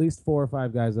 at least 4 or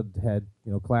 5 guys had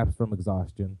collapsed from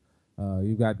exhaustion.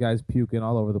 You've got guys puking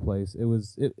all over the place. It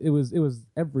was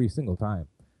every single time.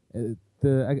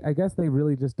 I guess they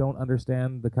really just don't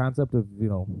understand the concept of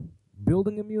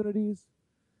building immunities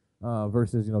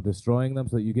versus destroying them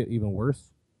so that you get even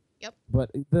worse. Yep.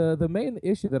 But the main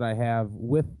issue that I have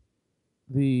with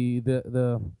the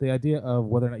idea of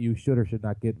whether or not you should or should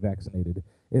not get vaccinated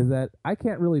is that I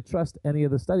can't really trust any of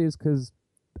the studies because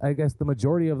I guess the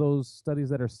majority of those studies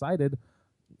that are cited,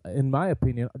 in my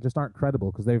opinion, just aren't credible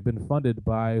because they've been funded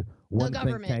by one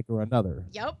think tank or another.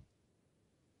 Yep.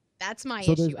 That's my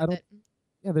issue with it.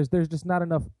 Yeah, there's just not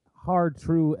enough hard,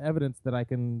 true evidence that I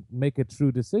can make a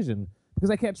true decision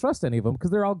because I can't trust any of them because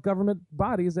they're all government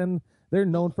bodies and they're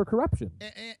known for corruption.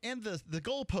 And the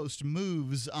goalpost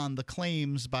moves on the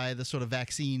claims by the sort of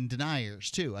vaccine deniers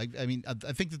too. I mean,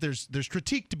 I think that there's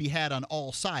critique to be had on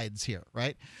all sides here,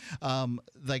 right?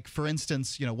 Like for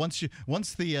instance,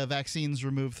 once the vaccines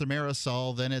remove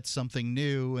thimerosal, then it's something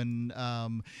new, and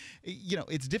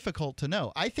it's difficult to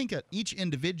know. I think each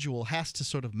individual has to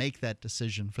sort of make that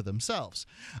decision for themselves.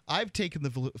 I've taken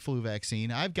the flu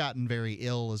vaccine. I've gotten very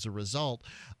ill as a result.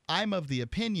 I'm of the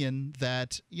opinion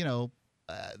that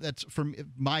that's from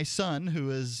my son, who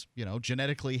is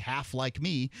genetically half like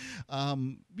me.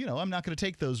 I'm not going to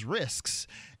take those risks.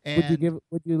 And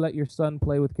Would you let your son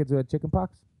play with kids who had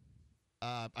chickenpox?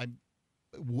 I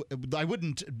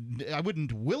wouldn't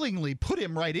willingly put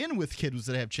him right in with kids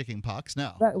that have chickenpox.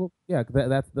 No.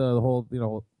 That's the whole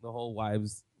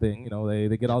wives thing.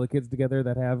 They get all the kids together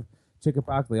that have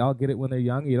chickenpox. They all get it when they're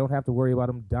young. You don't have to worry about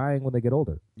them dying when they get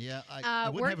older. Yeah, I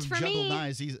wouldn't have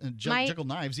them juggle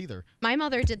knives either. My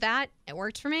mother did that. It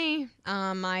worked for me.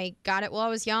 I got it while I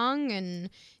was young, and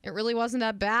it really wasn't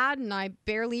that bad, and I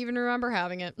barely even remember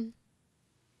having it.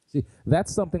 See,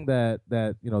 that's something that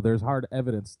there's hard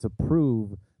evidence to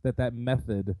prove that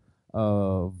method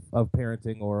of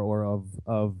parenting or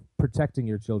of protecting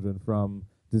your children from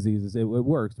diseases, it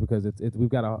works because we've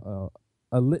got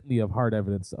a litany of hard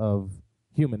evidence of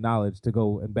human knowledge to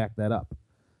go and back that up.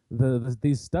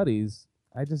 These studies,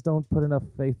 I just don't put enough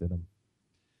faith in them.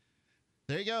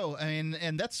 There you go.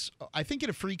 And that's, I think in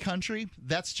a free country,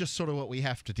 that's just sort of what we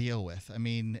have to deal with. I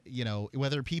mean,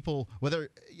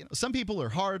 some people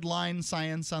are hardline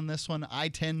science on this one. I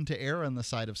tend to err on the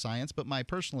side of science, but my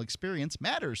personal experience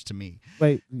matters to me.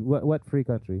 Wait, what free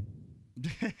country?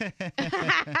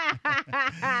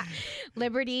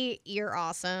 Liberty, you're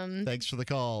awesome. Thanks for the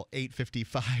call.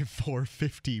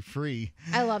 855-450-FREE.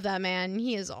 I love that man.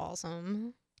 He is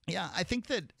awesome. Yeah, I think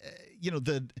that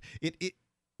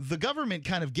the government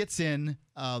kind of gets in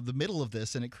the middle of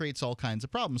this, and it creates all kinds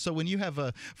of problems. So when you have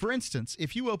for instance,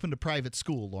 if you opened a private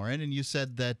school, Lauren, and you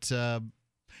said that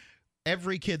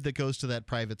every kid that goes to that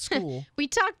private school, we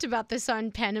talked about this on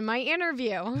Penn in my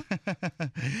interview.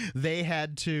 They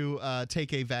had to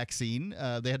take a vaccine.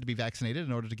 They had to be vaccinated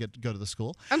in order to go to the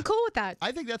school. I'm cool with that.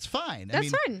 I think that's fine.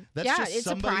 That's fine. That's just it's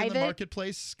somebody in the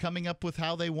marketplace coming up with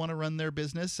how they want to run their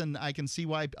business, and I can see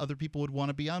why other people would want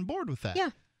to be on board with that. Yeah,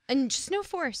 and just no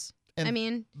force. And I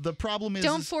mean, the problem is,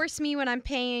 don't force me when I'm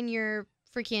paying your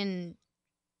freaking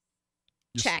 $2,000 a month. don't force me when I'm paying your freaking $2,000 a month. Don't force me when I'm paying your freaking $2,000 a month. Don't force me when I'm paying your freaking $2,000 a month.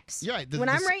 checks. Yeah, right. When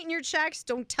I'm writing your checks,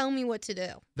 don't tell me what to do.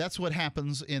 That's what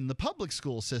happens in the public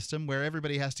school system, where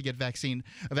everybody has to get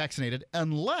vaccinated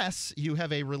unless you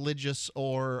have a religious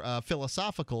or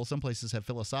philosophical. Some places have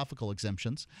philosophical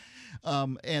exemptions,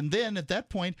 and then at that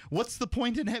point, what's the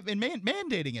point in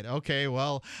mandating it? Okay,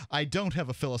 well, I don't have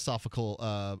a philosophical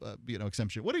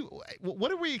exemption.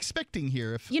 What are we expecting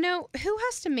here? Who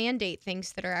has to mandate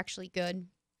things that are actually good?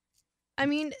 I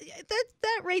mean,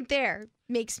 that right there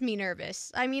makes me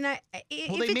nervous. I mean, if they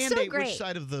it's mandate so great, which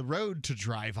side of the road to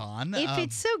drive on. If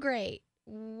it's so great,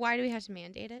 why do we have to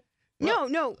mandate it? Well,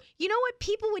 no. You know what?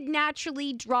 People would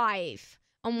naturally drive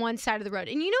on one side of the road.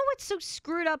 And you know what's so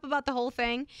screwed up about the whole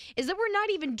thing is that we're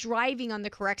not even driving on the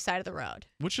correct side of the road.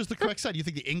 Which is the correct side? You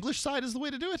think the English side is the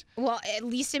way to do it? Well, at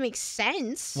least it makes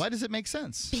sense. Why does it make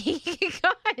sense?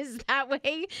 Because that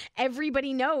way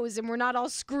everybody knows and we're not all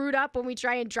screwed up when we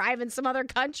try and drive in some other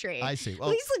country. I see. Well,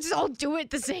 at least let's all do it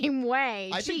the same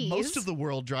way. I think most of the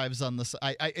world drives on the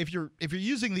if you're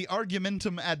using the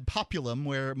argumentum ad populum,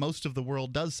 where most of the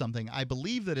world does something, I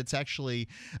believe that it's actually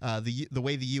the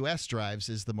way the U.S. drives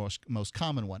is the most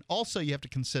common one. Also, you have to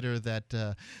consider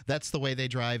that that's the way they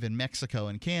drive in Mexico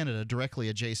and Canada, directly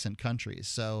adjacent countries.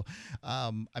 So,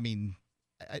 I mean,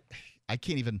 I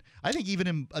can't even. I think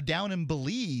even down in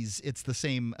Belize, it's the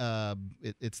same.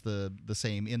 It's the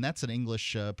same, and that's an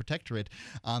English protectorate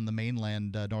on the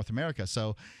mainland North America.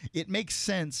 So it makes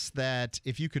sense that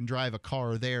if you can drive a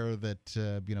car there, that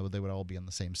they would all be on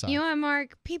the same side. You know what,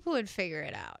 Mark? People would figure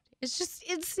it out.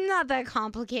 It's not that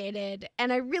complicated,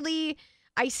 and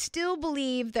I still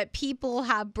believe that people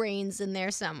have brains in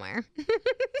there somewhere.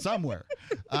 Somewhere.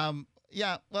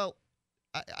 Yeah, well,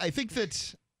 I think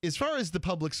that as far as the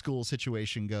public school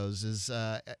situation goes,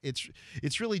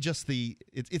 it's really just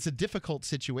it's a difficult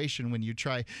situation when you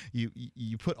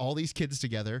put all these kids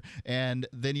together and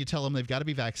then you tell them they've got to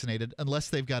be vaccinated unless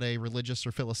they've got a religious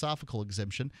or philosophical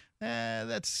exemption.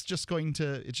 It's just going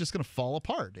to fall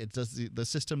apart. The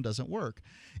system doesn't work.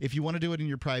 If you want to do it in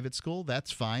your private school,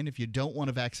 that's fine. If you don't want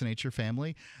to vaccinate your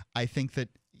family, I think that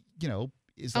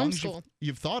as long as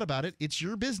you've thought about it, it's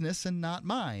your business and not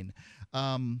mine.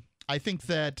 I think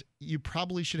that you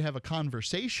probably should have a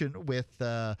conversation with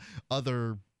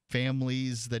other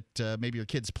families that maybe your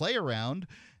kids play around,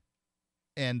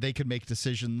 and they could make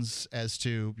decisions as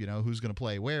to who's going to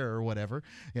play where or whatever.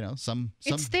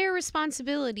 It's their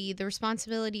responsibility, the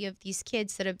responsibility of these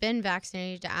kids that have been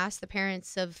vaccinated, to ask the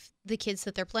parents of the kids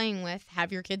that they're playing with,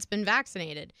 have your kids been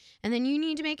vaccinated? And then you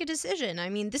need to make a decision. I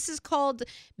mean, this is called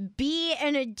Be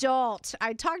an Adult.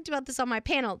 I talked about this on my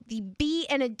panel, the Be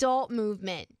an Adult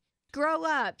movement. Grow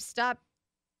up. Stop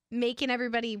making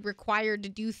everybody required to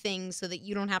do things so that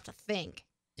you don't have to think.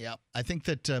 Yeah, I think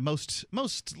that most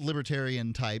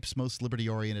libertarian types, most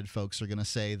liberty-oriented folks are going to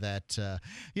say that,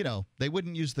 they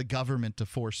wouldn't use the government to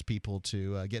force people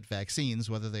to get vaccines,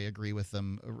 whether they agree with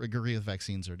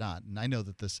vaccines or not. And I know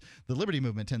that the liberty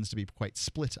movement tends to be quite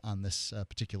split on this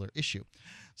particular issue.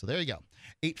 So there you go.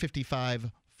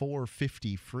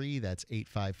 855-450-FREE. That's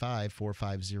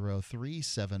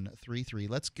 855-450-3733.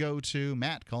 Let's go to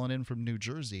Matt calling in from New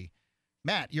Jersey.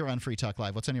 Matt, you're on Free Talk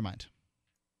Live. What's on your mind?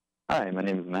 Hi, my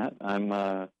name is Matt. I'm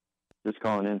just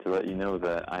calling in to let you know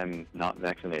that I'm not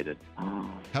vaccinated.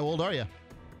 How old are you?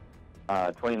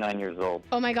 29 years old.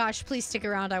 Oh my gosh, please stick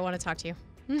around. I want to talk to you.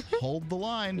 Hold the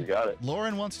line. You got it.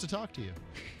 Lauren wants to talk to you.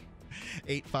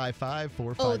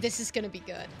 855-450. Oh, this is going to be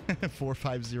good.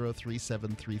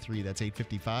 450-3733. That's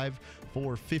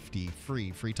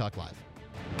 855-450-FREE. Free Talk Live.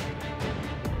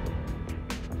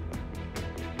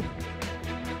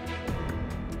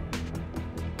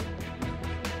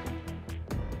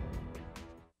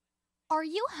 Are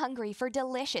you hungry for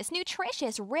delicious,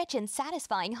 nutritious, rich, and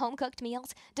satisfying home-cooked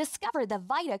meals? Discover the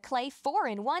Vita Clay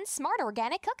 4-in-1 Smart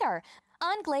Organic Cooker.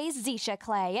 Unglazed Zisha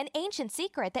clay, an ancient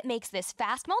secret that makes this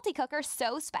fast multi-cooker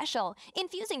so special.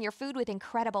 Infusing your food with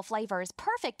incredible flavors,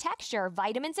 perfect texture,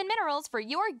 vitamins, and minerals for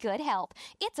your good health.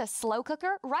 It's a slow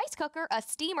cooker, rice cooker, a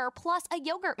steamer, plus a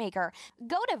yogurt maker.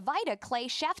 Go to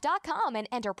VitaClayChef.com and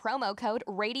enter promo code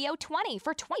RADIO20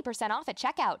 for 20% off at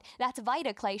checkout. That's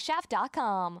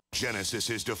VitaClayChef.com. Genesis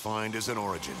is defined as an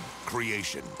origin,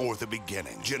 creation, or the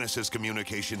beginning. Genesis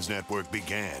Communications Network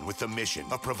began with the mission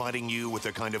of providing you with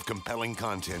the kind of compelling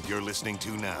content you're listening to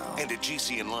now. And at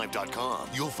GCNlive.com,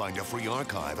 you'll find a free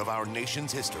archive of our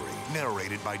nation's history,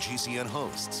 narrated by GCN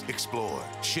hosts, explored,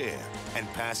 shared, and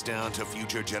passed down to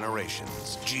future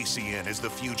generations. GCN is the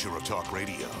future of talk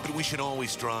radio, but we should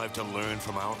always strive to learn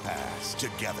from our past.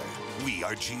 Together, we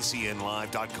are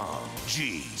GCNlive.com.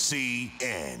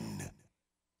 GCN.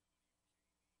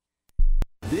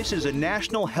 This is a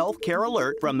national health care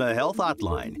alert from the Health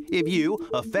Hotline. If you,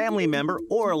 a family member,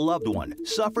 or a loved one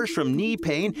suffers from knee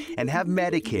pain and have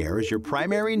Medicare as your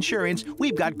primary insurance,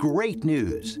 we've got great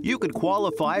news. You could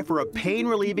qualify for a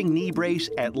pain-relieving knee brace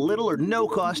at little or no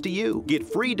cost to you. Get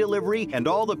free delivery, and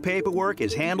all the paperwork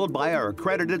is handled by our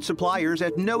accredited suppliers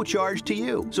at no charge to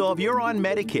you. So if you're on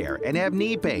Medicare and have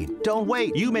knee pain, don't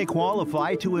wait. You may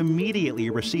qualify to immediately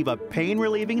receive a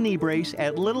pain-relieving knee brace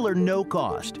at little or no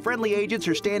cost. Friendly agents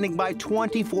are standing by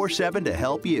 24/7 to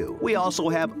help you. We also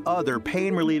have other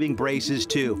pain-relieving braces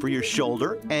too for your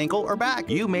shoulder, ankle, or back.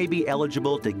 You may be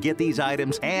eligible to get these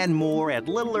items and more at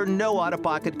little or no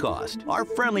out-of-pocket cost. Our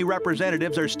friendly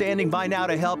representatives are standing by now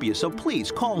to help you, so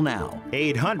please call now.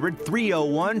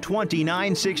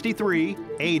 800-301-2963,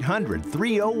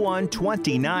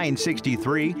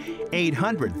 800-301-2963,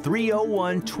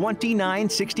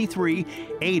 800-301-2963,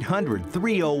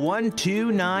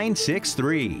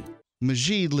 800-301-2963.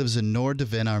 Majid lives in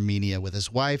Nordevin, Armenia with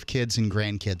his wife, kids, and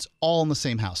grandkids, all in the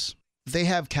same house. They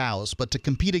have cows, but to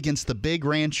compete against the big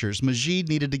ranchers, Majid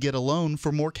needed to get a loan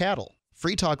for more cattle.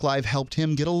 Free Talk Live helped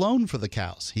him get a loan for the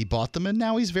cows. He bought them, and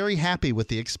now he's very happy with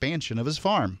the expansion of his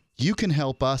farm. You can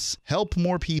help us help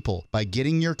more people by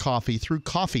getting your coffee through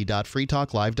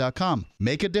coffee.freetalklive.com.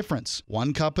 Make a difference,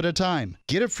 1 cup at a time.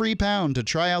 Get a free pound to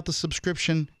try out the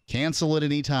subscription. Cancel it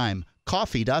anytime.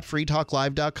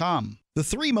 Coffee.freetalklive.com. The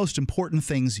 3 most important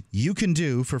things you can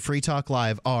do for Free Talk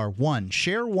Live are: 1,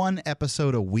 share 1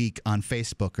 episode a week on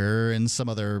Facebook or in some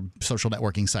other social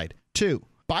networking site. 2,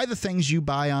 buy the things you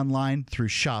buy online through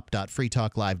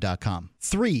shop.freetalklive.com.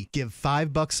 3, give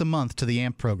 $5 a month to the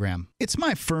AMP program. It's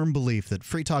my firm belief that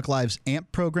Free Talk Live's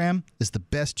AMP program is the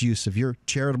best use of your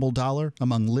charitable dollar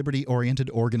among liberty-oriented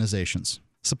organizations.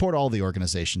 Support all the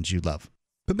organizations you love,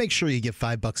 but make sure you give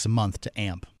 $5 a month to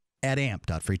AMP at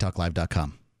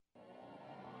amp.freetalklive.com.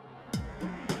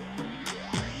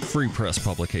 Free Press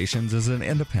Publications is an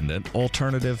independent,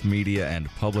 alternative media and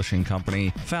publishing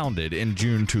company founded in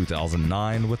June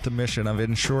 2009 with the mission of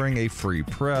ensuring a free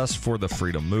press for the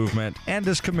freedom movement, and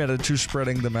is committed to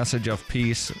spreading the message of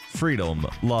peace, freedom,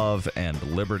 love, and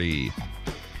liberty.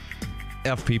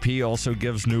 FPP also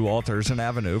gives new authors an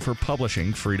avenue for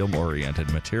publishing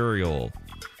freedom-oriented material.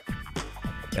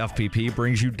 FPP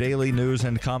brings you daily news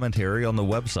and commentary on the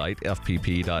website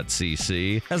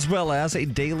fpp.cc, as well as a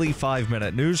daily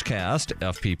 5-minute newscast,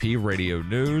 FPP Radio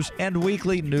News, and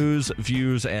weekly news,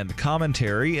 views, and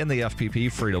commentary in the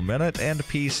FPP Freedom Minute and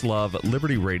Peace, Love,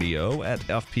 Liberty Radio at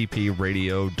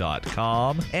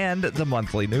fppradio.com, and the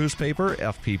monthly newspaper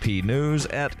FPP News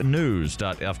at news.fpp.cc.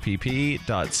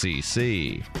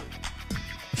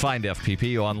 Find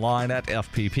FPP online at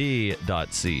fpp.cc.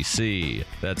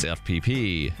 That's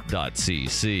fpp.cc,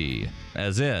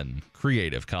 as in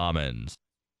Creative Commons.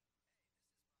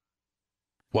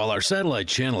 While our satellite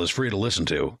channel is free to listen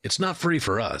to, it's not free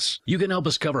for us. You can help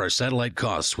us cover our satellite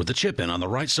costs with the chip-in on the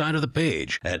right side of the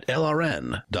page at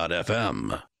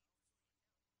lrn.fm.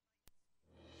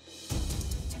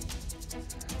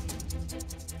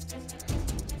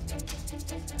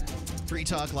 Free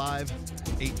Talk Live,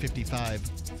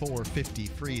 855-450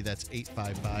 free. That's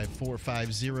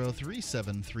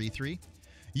 855-450-3733.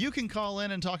 You can call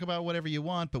in and talk about whatever you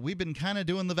want, but we've been kind of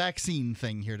doing the vaccine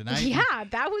thing here tonight. Yeah,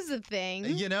 that was the thing.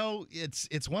 You know,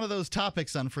 it's one of those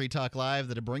topics on Free Talk Live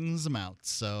that it brings them out.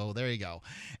 So there you go.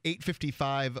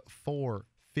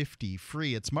 855-450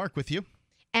 free. It's Mark with you.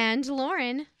 And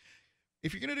Lauren.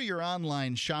 If you're going to do your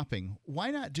online shopping, why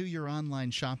not do your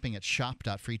online shopping at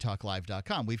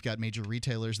shop.freetalklive.com? We've got major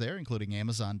retailers there, including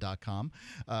Amazon.com,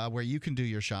 where you can do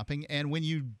your shopping. And when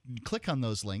you click on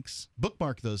those links,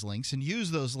 bookmark those links, and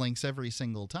use those links every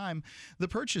single time, the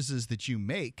purchases that you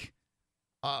make,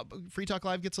 Free Talk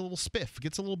Live gets a little spiff,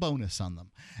 gets a little bonus on them.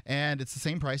 And it's the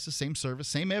same prices, same service,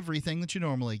 same everything that you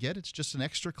normally get. It's just an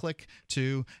extra click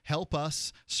to help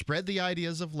us spread the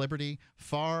ideas of liberty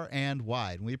far and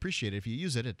wide. And we appreciate it if you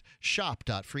use it at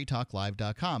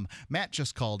shop.freetalklive.com. Matt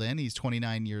just called in. He's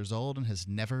 29 years old and has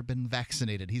never been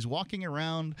vaccinated. He's walking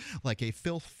around like a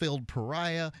filth-filled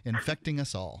pariah, infecting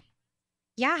us all.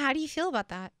 Yeah, how do you feel about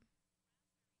that?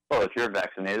 Well, if you're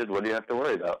vaccinated, what do you have to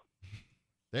worry about?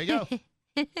 There you go.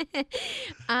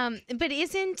 But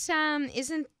isn't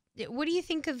what do you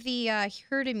think of the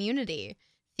herd immunity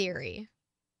theory?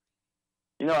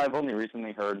 You know, I've only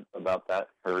recently heard about that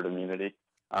herd immunity.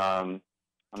 I'm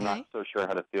not so sure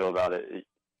how to feel about it.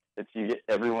 It's you get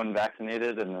everyone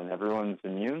vaccinated and then everyone's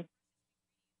immune.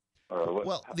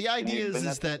 Well, the idea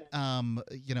is that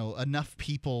enough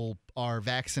people are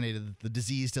vaccinated that the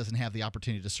disease doesn't have the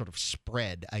opportunity to sort of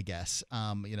spread, I guess.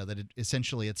 That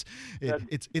essentially it's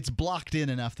blocked in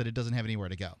enough that it doesn't have anywhere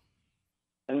to go.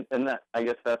 And that, I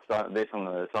guess that's based on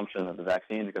the assumption that the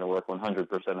vaccine is going to work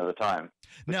 100% of the time.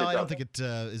 No, I don't think it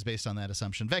is based on that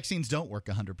assumption. Vaccines don't work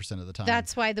 100% of the time.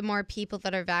 That's why the more people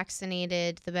that are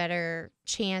vaccinated, the better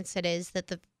chance it is that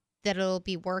that it'll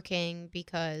be working,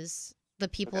 because the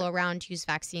people around whose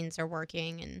vaccines are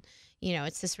working. And,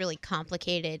 it's this really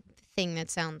complicated thing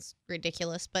that sounds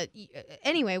ridiculous. But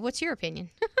anyway, what's your opinion?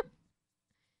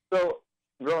 So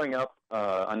growing up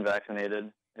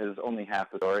unvaccinated is only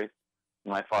half the story.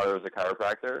 My father was a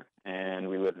chiropractor, and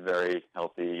we lived very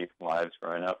healthy lives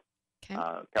growing up. Okay.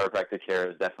 Chiropractic care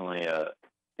is definitely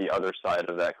the other side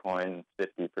of that coin.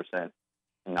 50%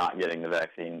 not getting the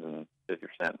vaccines and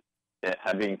 50%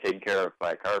 being taken care of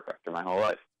by a chiropractor my whole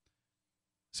life.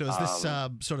 So is this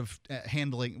sort of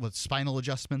handling with spinal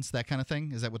adjustments, that kind of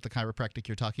thing? Is that what the chiropractic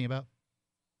you're talking about?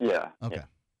 Yeah. Okay.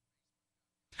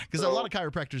 Because a lot of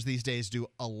chiropractors these days do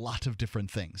a lot of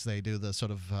different things. They do the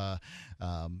sort of,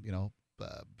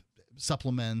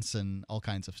 supplements and all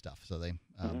kinds of stuff. So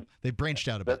they branched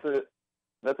out a bit.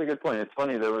 That's a good point. It's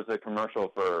funny, there was a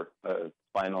commercial for a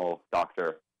spinal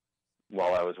doctor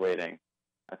while I was waiting.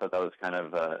 I thought that was kind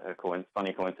of a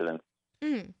funny coincidence.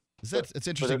 It's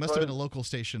interesting. It must have been a local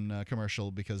station commercial,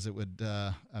 because it would,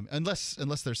 unless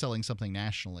they're selling something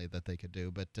nationally that they could do.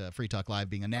 But Free Talk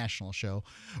Live being a national show,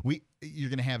 you're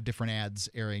going to have different ads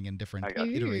airing in different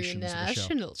iterations of the show.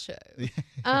 National show.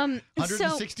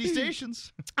 160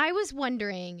 stations. I was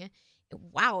wondering,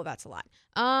 wow, that's a lot.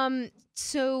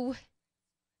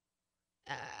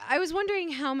 I was wondering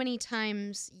how many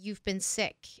times you've been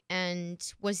sick, and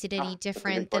was it any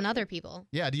different than other people?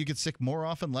 Yeah, do you get sick more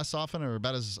often, less often, or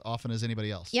about as often as anybody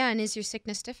else? Yeah, and is your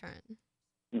sickness different?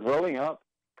 Growing up,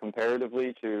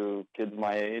 comparatively to kids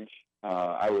my age,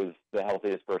 I was the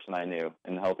healthiest person I knew,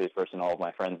 and the healthiest person all of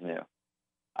my friends knew.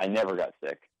 I never got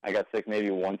sick. I got sick maybe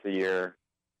once a year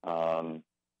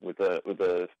with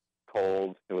a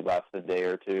cold. It would last a day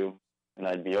or two, and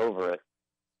I'd be over it.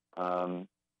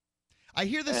 I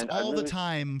hear this all the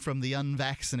time from the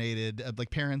unvaccinated, like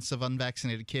parents of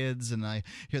unvaccinated kids, and I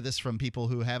hear this from people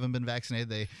who haven't been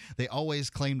vaccinated. They always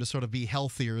claim to sort of be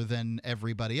healthier than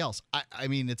everybody else. I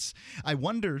mean,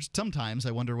 sometimes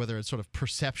I wonder whether it's sort of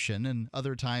perception, and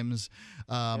other times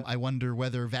I wonder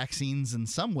whether vaccines in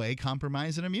some way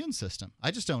compromise an immune system.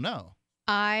 I just don't know.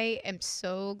 I am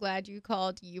so glad you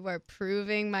called. You are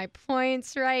proving my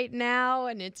points right now,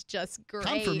 and it's just great.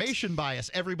 Confirmation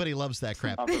bias. Everybody loves that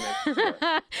crap.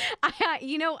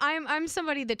 I'm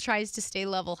somebody that tries to stay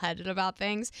level-headed about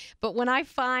things, but when I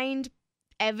find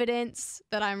evidence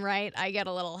that I'm right, I get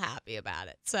a little happy about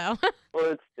it. So,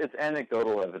 well, it's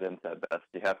anecdotal evidence at best.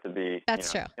 You have to be.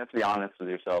 That's true. You have to be honest with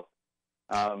yourself.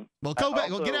 Well, go back.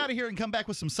 Well, get out of here and come back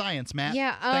with some science, Matt.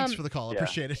 Yeah. Thanks for the call.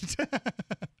 Appreciate it.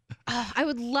 I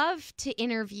would love to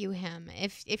interview him.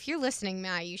 If you're listening,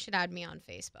 Matt, you should add me on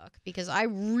Facebook, because I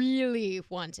really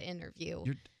want to interview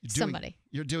somebody.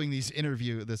 You're doing this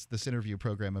interview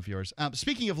program of yours.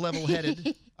 Speaking of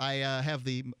level-headed, I have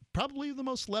probably the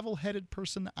most level-headed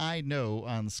person I know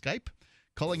on Skype.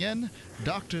 Calling in,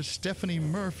 Dr. Stephanie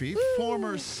Murphy,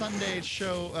 former Sunday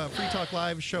show, Free Talk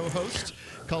Live show host,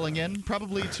 calling in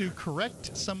probably to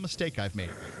correct some mistake I've made.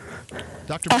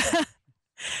 Dr.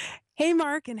 Hey,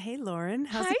 Mark, and hey, Lauren.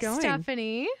 How's it going? Hi,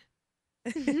 Stephanie.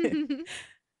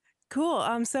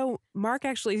 Cool. So Mark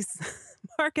actually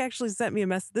sent me a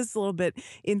message. This is a little bit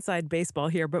inside baseball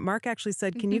here, but Mark actually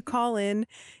said, "Can you call in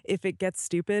if it gets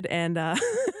stupid?" And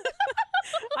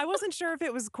I wasn't sure if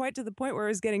it was quite to the point where it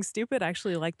was getting stupid,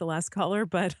 actually, like the last caller,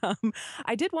 but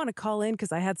I did want to call in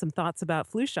because I had some thoughts about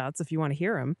flu shots, if you want to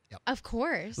hear them. Yep. Of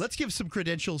course. Let's give some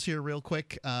credentials here real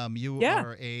quick. You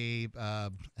are a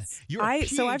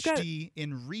PhD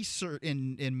in research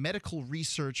in medical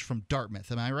research from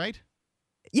Dartmouth. Am I right?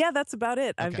 Yeah, that's about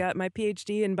it. Okay. I've got my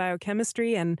PhD in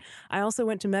biochemistry, and I also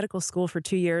went to medical school for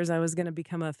 2 years. I was going to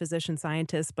become a physician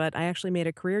scientist, but I actually made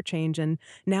a career change, and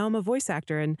now I'm a voice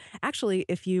actor. And actually,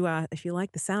 if you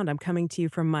like the sound, I'm coming to you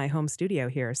from my home studio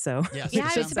here. So yes. Yeah,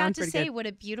 I was about to say, what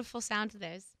a beautiful sound it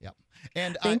is. Yep.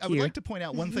 And I would like to point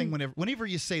out one thing. Whenever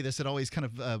you say this, it always kind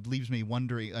of leaves me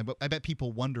wondering. I bet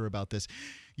people wonder about this.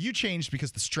 You changed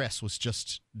because the stress was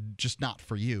just not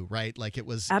for you, right? Like it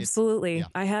was. Absolutely.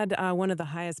 I had one of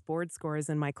the highest board scores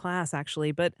in my class,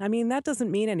 actually. But I mean, that doesn't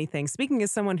mean anything. Speaking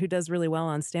as someone who does really well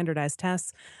on standardized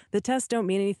tests, the tests don't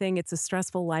mean anything. It's a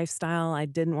stressful lifestyle. I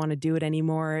didn't want to do it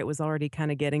anymore. It was already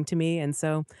kind of getting to me. And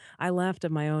so I left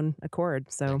of my own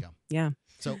accord. So, yeah.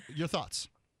 So your thoughts?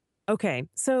 Okay.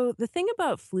 So the thing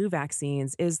about flu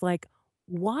vaccines is, like,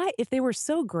 why, if they were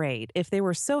so great, if they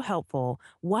were so helpful,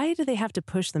 why do they have to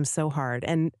push them so hard?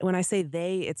 And when I say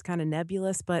they, it's kind of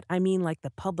nebulous, but I mean like the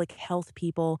public health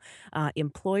people.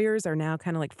 Employers are now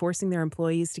kind of like forcing their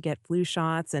employees to get flu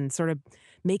shots and sort of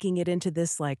making it into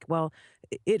this like, well,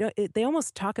 they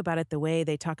almost talk about it the way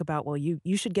they talk about, well,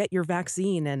 you should get your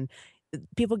vaccine, and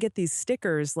people get these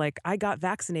stickers like I got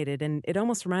vaccinated, and it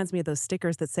almost reminds me of those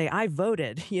stickers that say I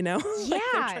voted, you know?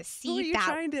 Yeah, who are you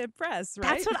trying to impress, right?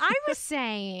 That's what I was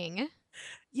saying.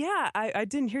 Yeah, I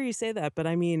didn't hear you say that, but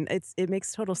I mean, it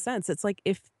makes total sense. It's like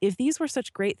if these were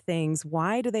such great things,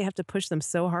 why do they have to push them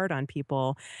so hard on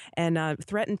people and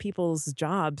threaten people's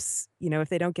jobs? You know, if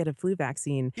they don't get a flu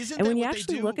vaccine. Isn't and that when you what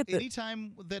actually they do look at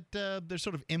anytime that they're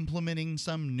sort of implementing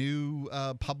some new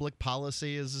public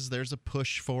policy? Is there's a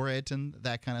push for it and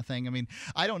that kind of thing? I mean,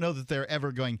 I don't know that they're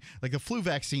ever going like a flu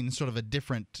vaccine is sort of a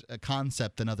different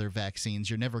concept than other vaccines.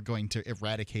 You're never going to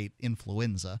eradicate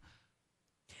influenza.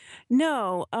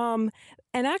 No.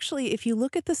 And actually, if you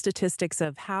look at the statistics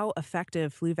of how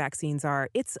effective flu vaccines are,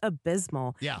 it's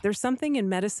abysmal. Yeah. There's something in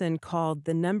medicine called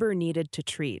the number needed to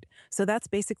treat. So that's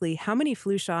basically how many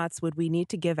flu shots would we need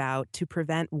to give out to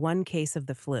prevent one case of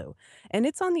the flu? And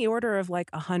it's on the order of like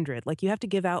 100. Like you have to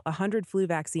give out 100 flu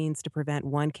vaccines to prevent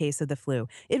one case of the flu.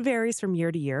 It varies from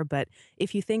year to year, but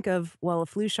if you think of, well, a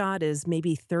flu shot is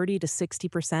maybe 30 to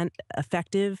 60%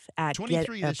 effective at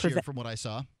 23 this year from what I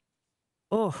saw.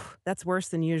 Oh, that's worse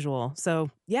than usual.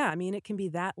 So, yeah, I mean, it can be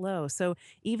that low. So,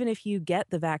 even if you get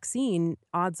the vaccine,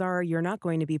 odds are you're not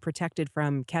going to be protected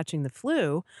from catching the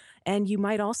flu. And you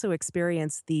might also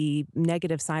experience the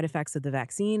negative side effects of the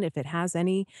vaccine if it has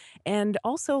any. And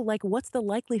also, like, what's the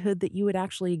likelihood that you would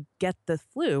actually get the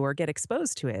flu or get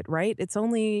exposed to it, right? It's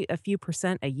only a few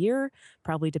percent a year,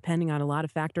 probably depending on a lot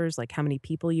of factors like how many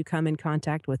people you come in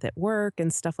contact with at work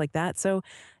and stuff like that. So,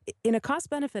 in a cost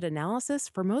benefit analysis,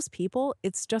 for most people,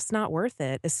 it's just not worth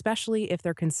it, especially if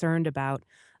they're concerned about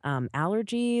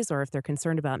allergies or if they're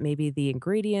concerned about maybe the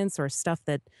ingredients or stuff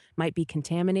that might be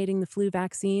contaminating the flu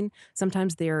vaccine.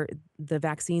 Sometimes the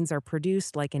vaccines are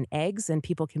produced like in eggs, and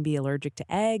people can be allergic to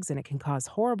eggs, and it can cause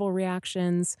horrible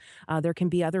reactions. There can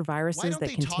be other viruses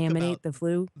that contaminate the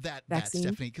flu vaccine.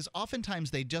 Stephanie, because oftentimes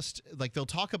they just like they'll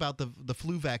talk about the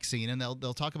flu vaccine and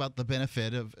they'll talk about the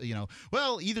benefit of, you know,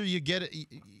 well, either you get it,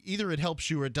 either it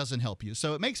helps you or it doesn't help you.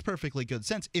 So it makes perfectly good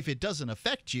sense if it doesn't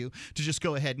affect you to just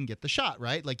go ahead and get the shot,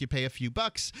 right? Like you pay a few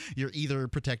bucks, you're either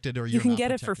protected or you're You can not get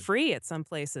protected. it for free at some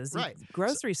places. Right.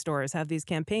 Grocery stores have these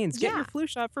campaigns. Get your flu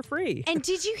shot for free. And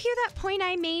did you hear that point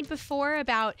I made before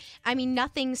about, I mean,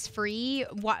 nothing's free.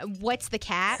 What's the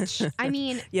catch? I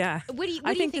mean, yeah. What do you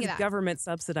I think think the of that? government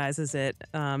subsidizes it.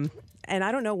 And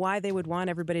I don't know why they would want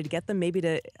everybody to get them. Maybe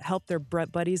to help their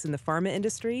buddies in the pharma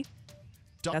industry.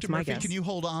 Dr. That's my Murphy, guess. can you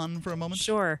hold on for a moment?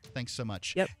 Sure. Thanks so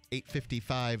much. Yep.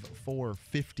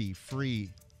 855-450 free.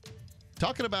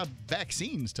 Talking about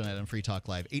vaccines tonight on Free Talk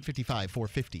Live.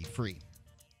 855-450 free.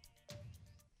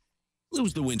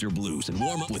 Lose the winter blues and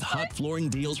warm up with hot flooring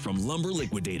deals from Lumber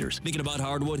Liquidators. Thinking about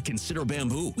hardwood? Consider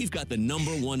bamboo. We've got the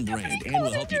 #1 brand, and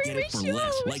we'll help you get it for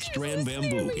less. Like Strand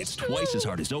Bamboo. It's twice as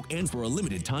hard as oak, and for a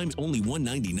limited time, it's only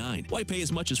 $199. Why pay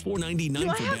as much as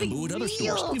 $4.99 for bamboo at other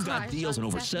stores? We've got deals on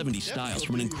over 70 styles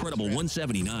from an incredible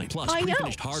 $179. Plus,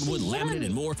 pre-finished hardwood, laminate,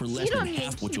 and more for less than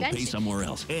half what you'll pay somewhere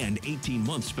else. And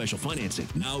 18-month special financing.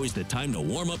 Now is the time to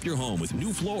warm up your home with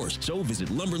new floors. So visit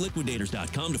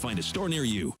lumberliquidators.com to find a store near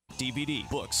you. DVD,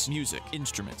 books, music,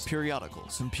 instruments,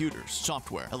 periodicals, computers,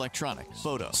 software, electronics,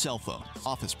 photo, cell phone,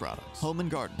 office products, home and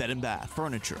garden, bed and bath,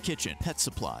 furniture, kitchen, pet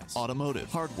supplies,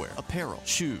 automotive, hardware, apparel,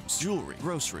 shoes, jewelry,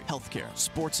 grocery, healthcare,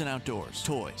 sports and outdoors,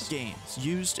 toys, games,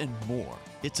 used, and more.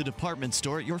 It's a department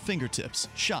store at your fingertips.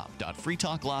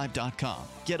 Shop.freetalklive.com.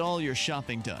 Get all your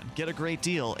shopping done, get a great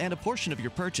deal, and a portion of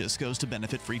your purchase goes to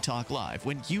benefit Free Talk Live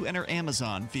when you enter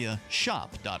Amazon via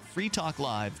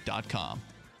shop.freetalklive.com.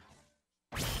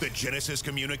 The Genesis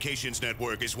Communications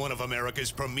Network is one of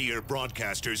America's premier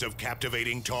broadcasters of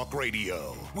captivating talk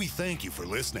radio. We thank you for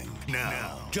listening.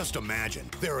 Now, just imagine,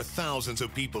 there are thousands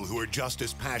of people who are just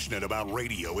as passionate about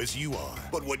radio as you are.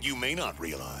 But what you may not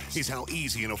realize is how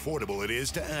easy and affordable it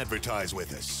is to advertise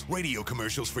with us. Radio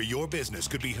commercials for your business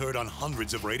could be heard on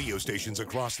hundreds of radio stations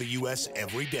across the U.S.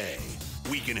 every day.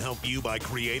 We can help you by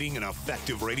creating an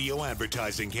effective radio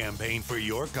advertising campaign for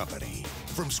your company.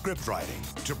 From script writing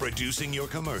to producing your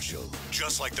commercial,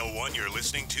 just like the one you're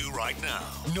listening to right now.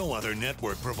 No other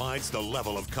network provides the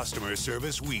level of customer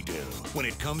service we do. When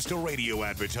it comes to radio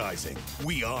advertising,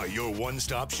 we are your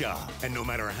one-stop shop. And no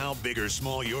matter how big or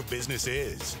small your business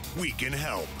is, we can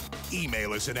help.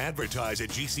 Email us at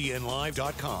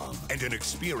advertise@gcnlive.com, and an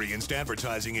experienced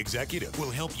advertising executive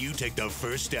will help you take the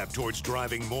first step towards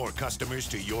driving more customers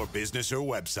to your business or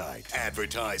website.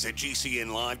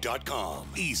 Advertise@gcnlive.com.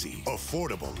 Easy,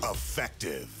 affordable,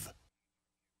 effective.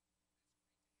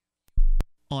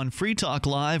 On Free Talk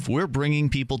Live, we're bringing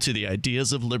people to the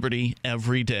ideas of liberty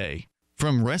every day.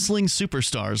 From wrestling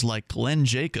superstars like Glenn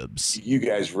Jacobs. You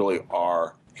guys really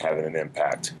are having an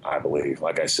impact, I believe.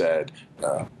 Like I said,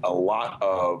 a lot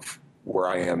of where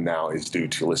I am now is due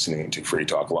to listening to Free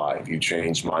Talk Live. You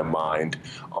changed my mind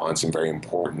on some very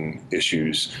important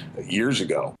issues years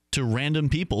ago. To random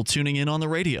people tuning in on the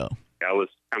radio. I was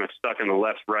kind of stuck in the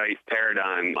left-right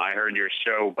paradigm. I heard your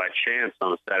show by chance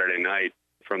on a Saturday night.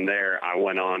 From there, I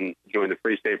went on, joined the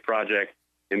Free State Project,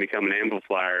 and become an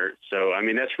amplifier. So, I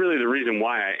mean, that's really the reason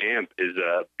why I amp is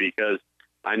because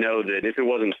I know that if it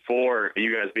wasn't for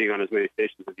you guys being on as many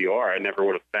stations as you are, I never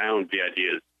would have found the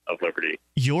ideas of liberty.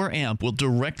 Your amp will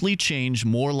directly change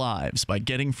more lives by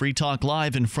getting Free Talk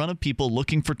Live in front of people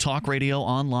looking for talk radio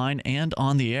online and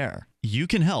on the air. You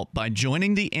can help by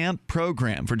joining the AMP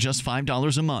program for just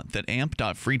 $5 a month at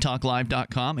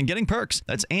amp.freetalklive.com and getting perks.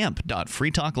 That's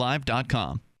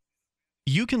amp.freetalklive.com.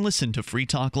 You can listen to Free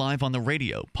Talk Live on the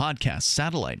radio, podcast,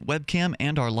 satellite, webcam,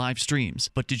 and our live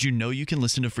streams. But did you know you can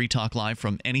listen to Free Talk Live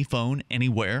from any phone,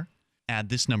 anywhere? Add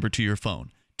this number to your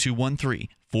phone,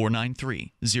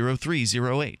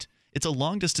 213-493-0308. It's a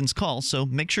long-distance call, so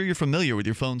make sure you're familiar with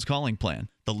your phone's calling plan.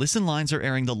 The listen lines are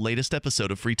airing the latest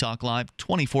episode of Free Talk Live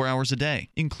 24 hours a day,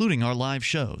 including our live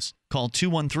shows. Call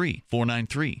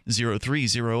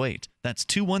 213-493-0308. That's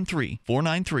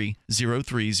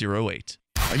 213-493-0308.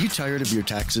 Are you tired of your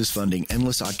taxes funding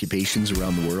endless occupations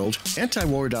around the world?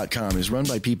 Antiwar.com is run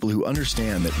by people who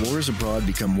understand that wars abroad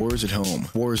become wars at home,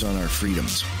 wars on our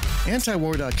freedoms.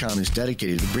 Antiwar.com is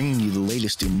dedicated to bringing you the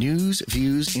latest in news,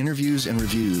 views, interviews, and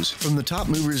reviews from the top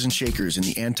movers and shakers in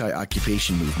the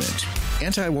anti-occupation movement.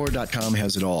 Antiwar.com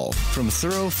has it all, from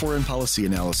thorough foreign policy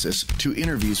analysis to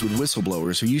interviews with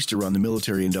whistleblowers who used to run the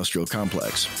military-industrial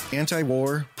complex.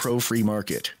 Anti-war, pro-free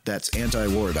market. That's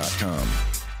antiwar.com.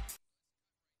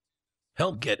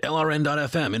 Help get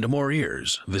LRN.FM into more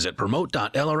ears. Visit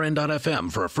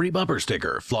promote.lrn.fm for a free bumper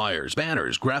sticker, flyers,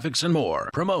 banners, graphics, and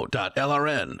more.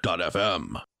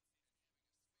 Promote.lrn.fm.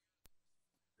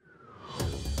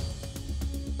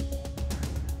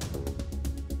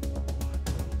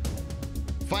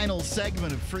 Final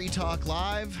segment of Free Talk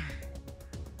Live.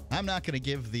 I'm not going to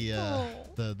give the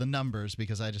numbers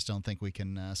because I just don't think we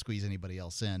can squeeze anybody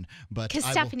else in. But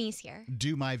because Stephanie's here.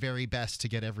 Do my very best to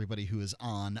get everybody who is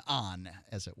on,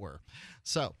 as it were.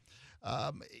 So,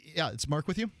 it's Mark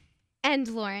with you. And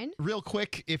Lauren. Real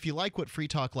quick, if you like what Free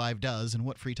Talk Live does, and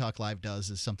what Free Talk Live does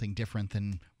is something different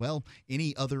than, well,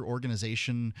 any other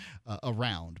organization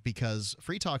around, because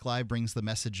Free Talk Live brings the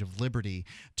message of liberty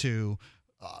to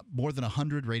more than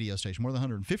 100 radio stations, more than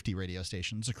 150 radio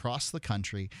stations across the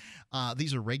country.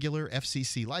 These are regular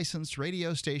FCC licensed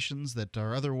radio stations that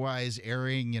are otherwise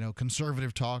airing,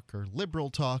 conservative talk or liberal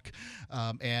talk.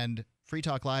 And Free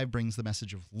Talk Live brings the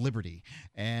message of liberty.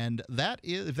 And that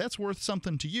is, if that's worth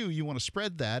something to you, you want to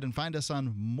spread that and find us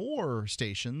on more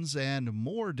stations and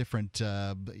more different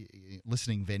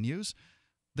listening venues,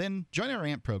 then join our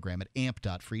AMP program at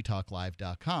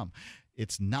amp.freetalklive.com.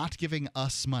 It's not giving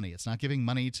us money. It's not giving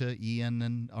money to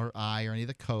Ian or I or any of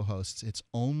the co-hosts. It's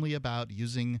only about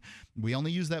we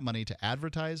only use that money to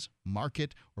advertise,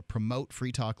 market, or promote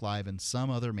Free Talk Live in some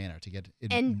other manner to get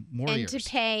more ears. And to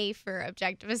pay for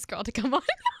Objectivist Girl to come on.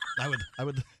 I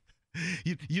would.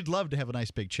 You'd love to have a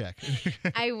nice big check.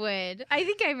 I would. I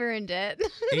think I've earned it.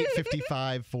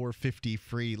 $855, $450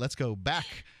 free. Let's go back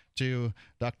to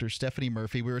Dr. Stephanie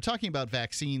Murphy. We were talking about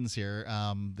vaccines here.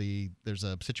 There's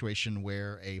a situation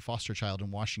where a foster child in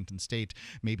Washington state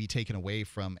may be taken away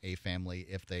from a family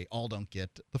if they all don't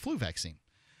get the flu vaccine.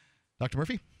 Dr.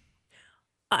 Murphy?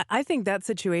 I think that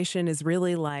situation is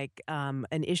really like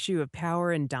an issue of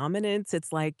power and dominance.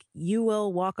 It's like, you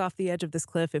will walk off the edge of this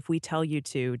cliff if we tell you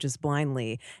to, just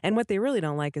blindly. And what they really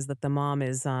don't like is that the mom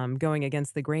is going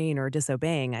against the grain or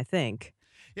disobeying, I think.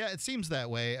 Yeah, it seems that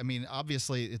way. I mean,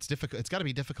 obviously, it's difficult. It's got to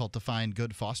be difficult to find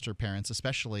good foster parents,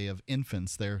 especially of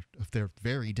infants. They're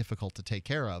very difficult to take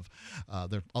care of.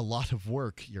 They're a lot of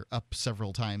work. You're up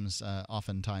several times,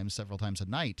 oftentimes several times a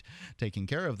night, taking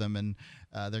care of them, and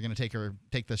they're going to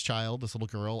take this little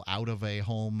girl, out of a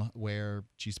home where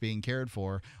she's being cared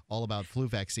for, all about flu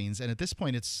vaccines. And at this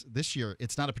point, this year,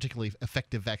 it's not a particularly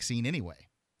effective vaccine anyway.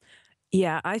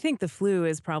 Yeah, I think the flu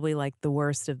is probably like the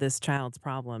worst of this child's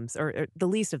problems, or the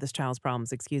least of this child's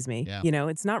problems, excuse me. Yeah.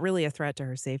 It's not really a threat to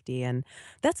her safety. And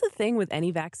that's the thing with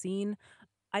any vaccine.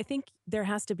 I think there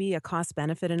has to be a cost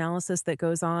benefit analysis that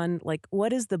goes on. Like,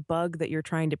 what is the bug that you're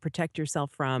trying to protect yourself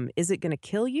from? Is it going to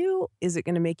kill you? Is it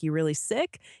going to make you really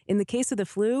sick? In the case of the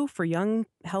flu, for young,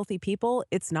 healthy people,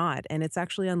 it's not. And it's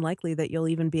actually unlikely that you'll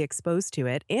even be exposed to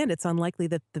it. And it's unlikely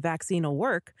that the vaccine will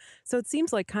work. So it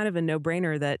seems like kind of a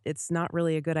no-brainer that it's not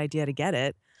really a good idea to get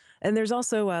it. And there's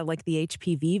also like the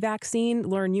HPV vaccine.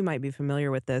 Lauren, you might be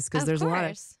familiar with this because there's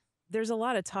a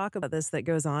lot of talk about this that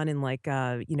goes on in like,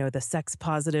 the sex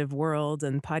positive world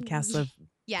and podcasts of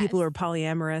people who are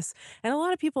polyamorous. And a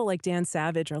lot of people like Dan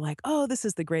Savage are like, oh, this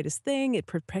is the greatest thing. It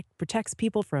protects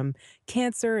people from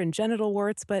cancer and genital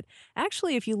warts. But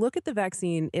actually, if you look at the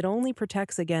vaccine, it only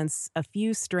protects against a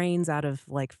few strains out of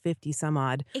like 50 some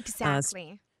odd.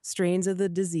 Exactly. Strains of the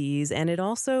disease. And it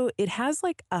has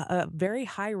like a very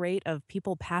high rate of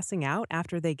people passing out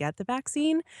after they get the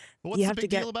vaccine. But what's the big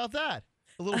deal about that?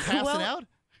 A little passing out?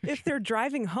 If they're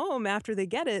driving home after they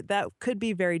get it, that could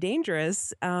be very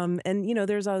dangerous. And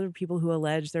there's other people who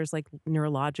allege there's like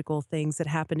neurological things that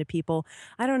happen to people.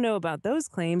 I don't know about those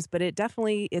claims, but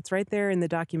it's right there in the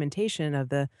documentation of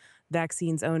the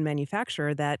vaccine's own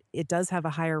manufacturer that it does have a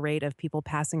higher rate of people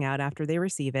passing out after they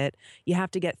receive it. You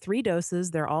have to get 3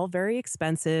 doses. They're all very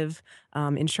expensive.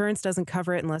 Insurance doesn't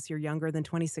cover it unless you're younger than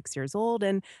 26 years old.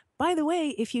 And by the way,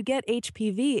 if you get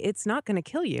HPV, it's not going to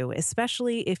kill you,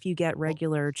 especially if you get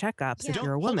regular checkups if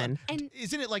you're a woman. And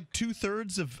isn't it like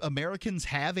 2/3 of Americans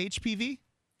have HPV?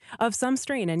 Of some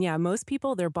strain. And yeah, most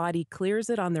people, their body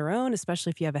clears it on their own, especially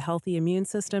if you have a healthy immune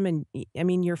system. And I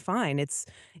mean, you're fine. It's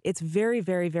very,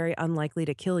 very, very unlikely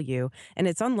to kill you. And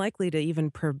it's unlikely to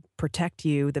even protect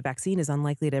you. The vaccine is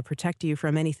unlikely to protect you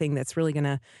from anything that's really going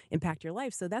to impact your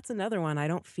life. So that's another one. I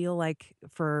don't feel like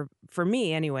for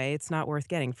me anyway, it's not worth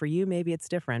getting. For you, maybe it's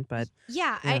different, but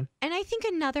yeah. I think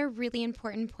another really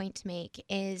important point to make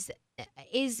is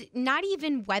not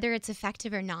even whether it's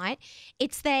effective or not.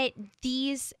 It's that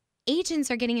these agents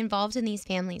are getting involved in these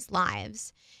families'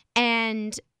 lives.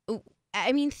 And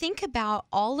I mean, think about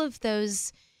all of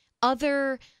those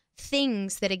other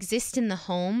things that exist in the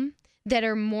home that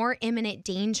are more imminent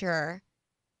danger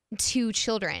to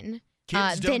children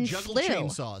Kids don't than juggle flu.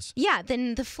 chainsaws. Yeah,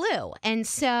 than the flu. And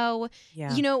so,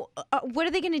 what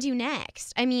are they going to do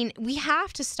next? I mean, we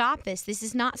have to stop this. This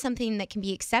is not something that can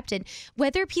be accepted.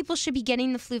 Whether people should be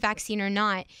getting the flu vaccine or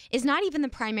not is not even the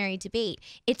primary debate.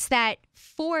 It's that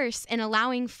force and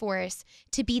allowing force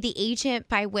to be the agent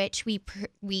by which we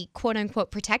quote unquote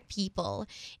protect people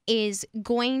is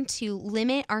going to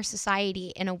limit our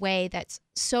society in a way that's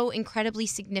so incredibly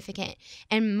significant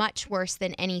and much worse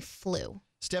than any flu.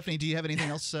 Stephanie, do you have anything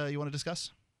else you want to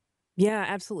discuss? Yeah,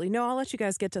 absolutely. No, I'll let you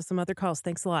guys get to some other calls.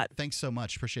 Thanks a lot. Thanks so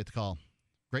much. Appreciate the call.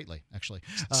 Greatly, actually.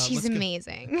 She's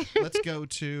amazing. Let's go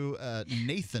to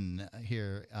Nathan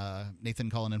here. Nathan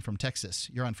calling in from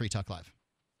Texas. You're on Free Talk Live.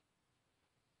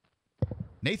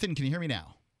 Nathan, can you hear me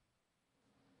now?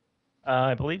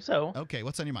 I believe so. Okay,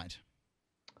 what's on your mind?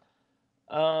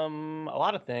 A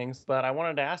lot of things, but I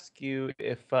wanted to ask you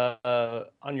if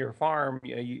on your farm,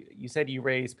 you said you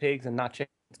raise pigs and not chickens,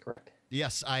 correct?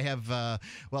 Yes, I have.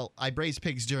 I raise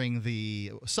pigs during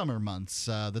the summer months.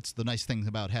 That's the nice thing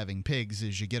about having pigs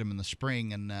is you get them in the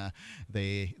spring and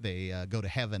they go to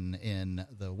heaven in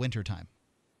the wintertime.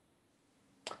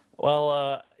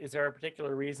 Well, is there a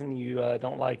particular reason you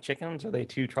don't like chickens? Are they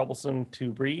too troublesome to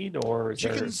breed, or is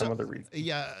there some other reason?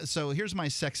 Yeah, so here's my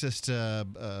sexist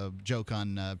joke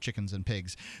on chickens and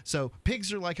pigs. So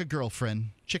pigs are like a girlfriend.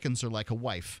 Chickens are like a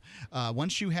wife.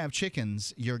 Once you have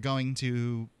chickens,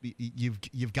 you've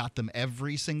got them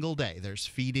every single day. There's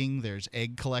feeding, there's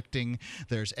egg collecting,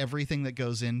 there's everything that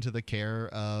goes into the care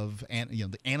of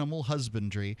the animal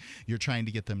husbandry. You're trying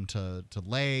to get them to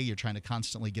lay. You're trying to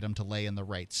constantly get them to lay in the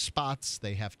right spots.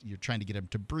 They have you're trying to get them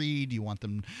to breed. You want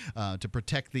them to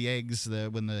protect the eggs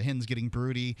when the hen's getting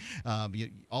broody.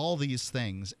 All these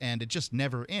things, and it just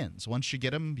never ends. Once you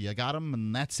get them, you got them,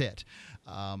 and that's it.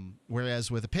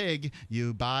 Whereas with a pig,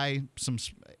 you buy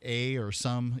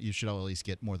you should always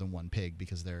get more than one pig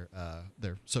because they're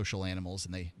social animals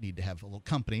and they need to have a little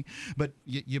company. But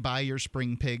you buy your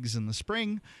spring pigs in the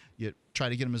spring. You try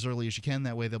to get them as early as you can.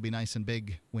 That way they'll be nice and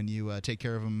big when you take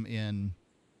care of them in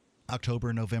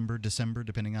October, November, December,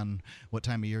 depending on what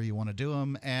time of year you want to do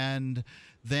them. And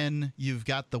then you've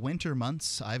got the winter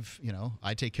months. I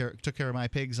took care of my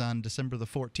pigs on December the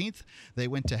 14th. They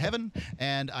went to heaven,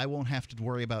 and I won't have to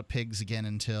worry about pigs again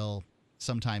until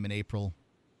sometime in April.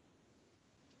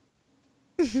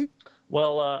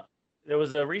 Well, there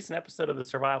was a recent episode of the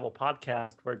Survival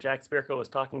Podcast where Jack Spirko was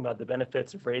talking about the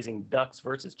benefits of raising ducks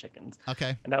versus chickens.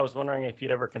 Okay. And I was wondering if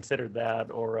you'd ever considered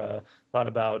that or thought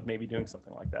about maybe doing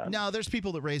something like that. No, there's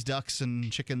people that raise ducks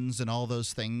and chickens and all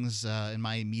those things in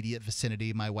my immediate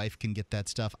vicinity. My wife can get that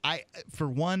stuff. For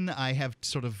one, I have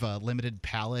sort of a limited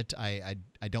palate. I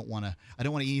don't want to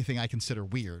eat anything I consider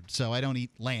weird. So I don't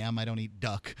eat lamb. I don't eat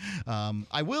duck.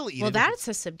 I will eat it. Well, that's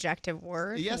a subjective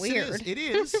word. Yes, weird. It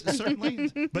is certainly.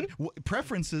 But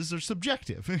preferences are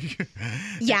subjective.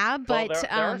 Yeah, but there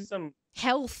are some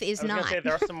health is I was not. Gonna say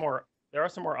there are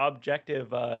some more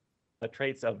objective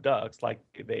traits of ducks, like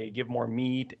they give more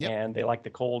meat and they like the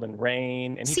cold and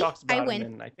rain. And he talks about them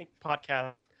in, I think,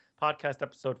 podcast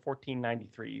episode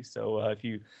 1493. So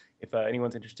if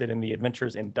anyone's interested in the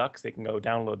adventures in ducks, they can go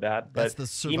download that. But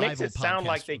he makes it sound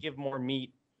like they give more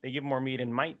meat. They give more meat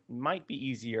and might be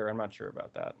easier. I'm not sure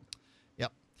about that.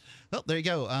 Yep. Well, there you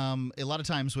go. A lot of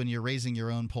times when you're raising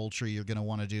your own poultry, you're going to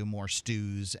want to do more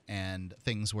stews and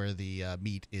things where the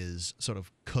meat is sort of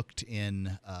cooked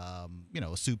in,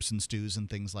 soups and stews and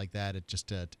things like that. It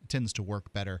just tends to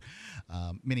work better.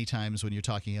 Many times when you're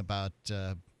talking about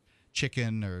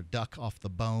chicken or duck off the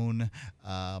bone,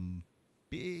 when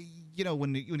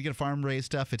you get a farm-raised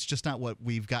stuff, it's just not what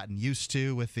we've gotten used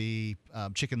to with the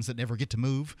chickens that never get to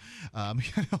move.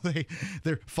 They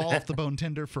fall off the bone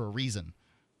tender for a reason.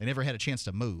 They never had a chance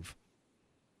to move.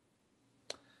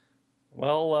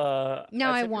 Well,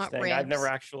 now that's I want interesting. ribs. I've never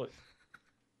actually.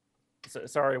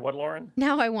 Sorry, what, Lauren?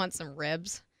 Now I want some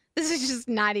ribs. This is just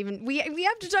not even. We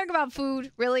have to talk about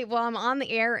food, really, while I'm on the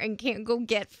air and can't go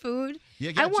get food.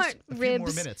 Yeah, I want just a few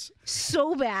ribs more minutes.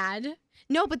 so bad.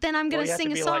 No, but then I'm going to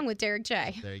sing a song like, with Derek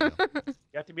J. There you go. You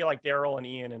have to be like Daryl and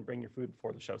Ian and bring your food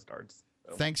before the show starts.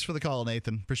 So. Thanks for the call,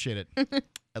 Nathan. Appreciate it.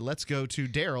 Let's go to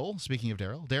Daryl. Speaking of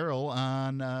Daryl,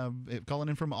 on calling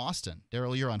in from Austin.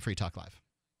 Daryl, you're on Free Talk Live.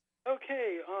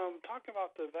 Okay, talking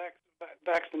about the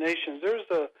vaccinations, there's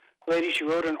a lady, she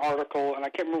wrote an article, and I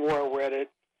can't remember where I read it,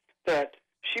 that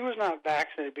she was not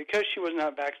vaccinated. Because she was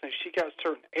not vaccinated, she got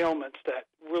certain ailments that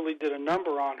really did a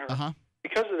number on her. Uh-huh.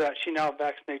 Because of that, she now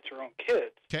vaccinates her own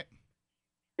kids. Okay.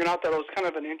 I thought it was kind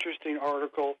of an interesting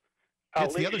article.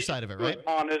 It's the other side of it, right?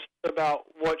 Honest about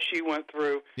what she went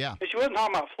through. Yeah. And she wasn't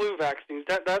talking about flu vaccines.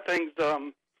 That thing's a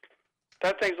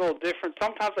little different.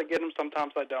 Sometimes I get them,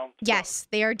 sometimes I don't. Yes,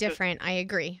 they are different. I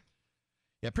agree.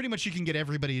 Yeah, pretty much you can get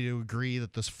everybody to agree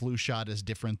that this flu shot is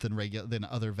different than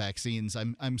other vaccines.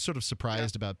 I'm sort of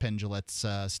surprised about Penn Jillette's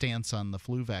stance on the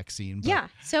flu vaccine. But, yeah,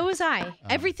 so was I.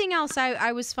 Everything else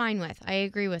I was fine with. I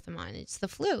agree with him on. It's the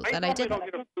flu that I didn't. I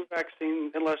don't get a flu vaccine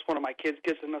unless one of my kids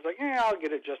gets it. And I was like, yeah, I'll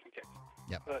get it just in case.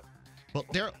 Yeah. But, well,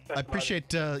 Daryl, I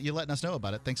appreciate you letting us know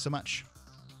about it. Thanks so much.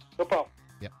 No problem.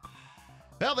 Yep.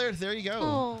 Well, there you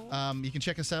go. You can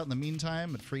check us out in the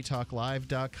meantime at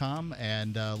freetalklive.com.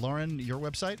 And Lauren, your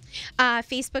website?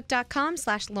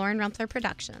 Facebook.com/Lauren Rumpler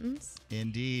Productions.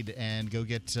 Indeed. And go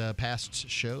get past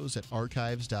shows at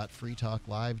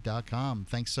archives.freetalklive.com.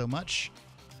 Thanks so much.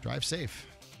 Drive safe.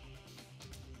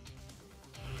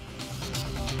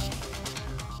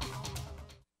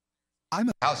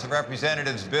 House of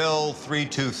Representatives Bill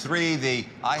 323, the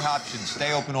IHOP should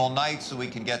stay open all night so we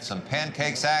can get some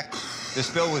Pancakes Act. This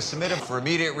bill was submitted for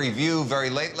immediate review very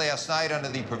late last night under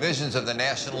the provisions of the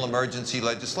National Emergency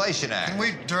Legislation Act. Can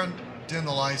we turn dim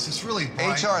the lights? It's really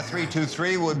bright. H.R.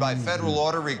 323 would, by federal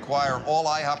order, require all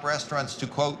IHOP restaurants to,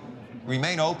 quote,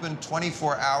 remain open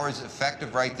 24 hours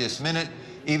effective right this minute,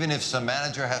 even if some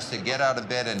manager has to get out of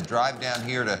bed and drive down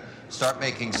here to start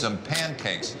making some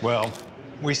pancakes. Well,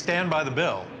 we stand by the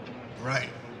bill. Right.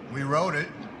 We wrote it,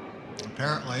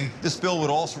 apparently. This bill would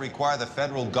also require the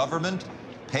federal government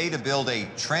pay to build a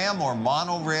tram or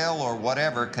monorail or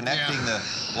whatever connecting the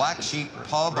Black Sheep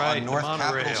Pub on North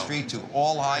Capitol Street to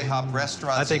all IHOP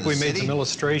restaurants I think in the we made city. some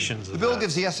illustrations of The bill that.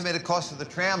 gives the estimated cost of the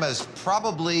tram as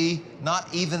probably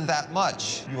not even that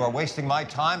much. You are wasting my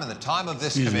time and the time of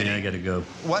this committee. I gotta go.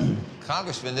 What?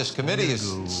 Congressman, this committee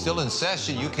is still in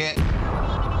session. You can't...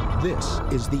 This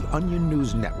is the Onion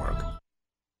News Network.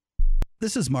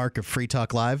 This is Mark of Free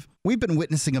Talk Live. We've been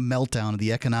witnessing a meltdown of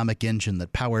the economic engine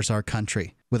that powers our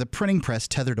country. With a printing press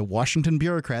tethered to Washington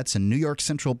bureaucrats and New York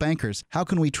central bankers, how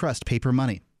can we trust paper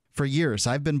money? For years,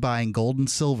 I've been buying gold and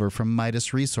silver from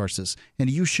Midas Resources, and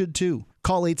you should too.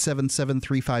 Call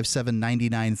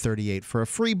 877-357-9938 for a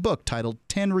free book titled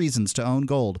 10 Reasons to Own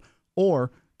Gold,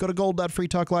 or go to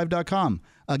gold.freetalklive.com.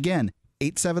 Again,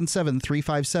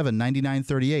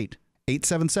 877-357-9938.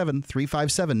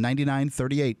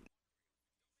 877-357-9938.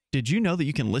 Did you know that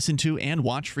you can listen to and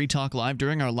watch Free Talk Live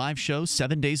during our live show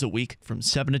 7 days a week from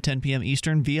 7 to 10 p.m.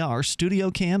 Eastern via our studio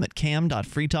cam at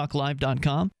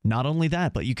cam.freetalklive.com? Not only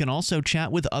that, but you can also chat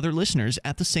with other listeners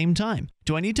at the same time.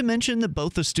 Do I need to mention that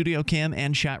both the studio cam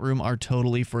and chat room are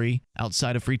totally free?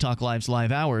 Outside of Free Talk Live's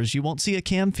live hours, you won't see a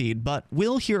cam feed, but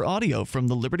will hear audio from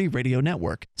the Liberty Radio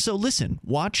Network. So listen,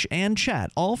 watch, and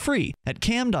chat all free at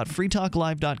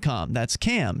cam.freetalklive.com. That's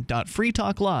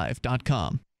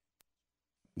cam.freetalklive.com.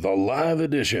 The live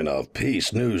edition of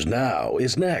Peace News Now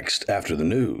is next after the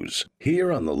news,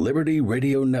 here on the Liberty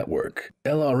Radio Network,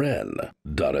 LRN.FM.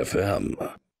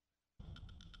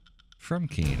 From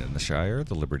Keene in the Shire,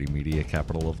 the Liberty Media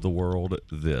capital of the world,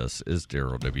 this is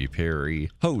Daryl W. Perry,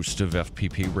 host of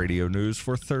FPP Radio News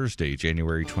for Thursday,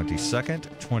 January 22nd,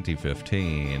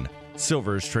 2015.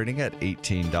 Silver is trading at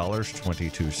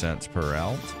 $18.22 per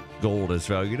ounce. Gold is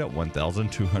valued at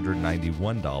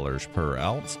 $1,291 per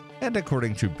ounce. And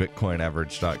according to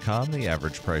BitcoinAverage.com, the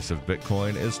average price of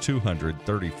Bitcoin is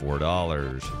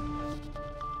 $234.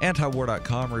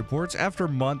 Antiwar.com reports after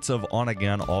months of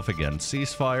on-again, off-again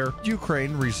ceasefire,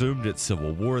 Ukraine resumed its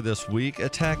civil war this week,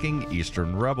 attacking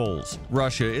eastern rebels.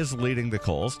 Russia is leading the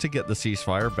calls to get the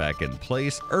ceasefire back in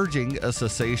place, urging a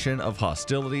cessation of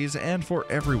hostilities and for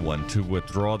everyone to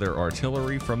withdraw their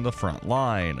artillery from the front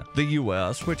line. The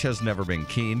U.S., which has never been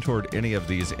keen toward any of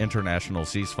these international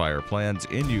ceasefire plans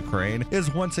in Ukraine,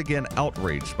 is once again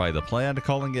outraged by the plan,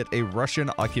 calling it a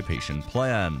Russian occupation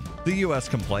plan. The U.S.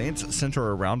 complaints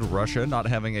center around Russia not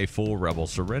having a full rebel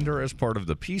surrender as part of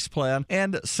the peace plan,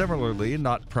 and similarly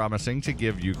not promising to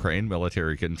give Ukraine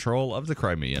military control of the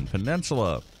Crimean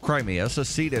Peninsula. Crimea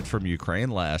seceded from Ukraine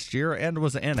last year and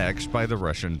was annexed by the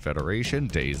Russian Federation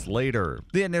days later.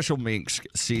 The initial Minsk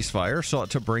ceasefire sought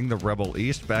to bring the rebel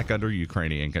East back under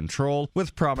Ukrainian control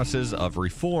with promises of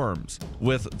reforms.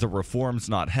 With the reforms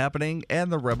not happening and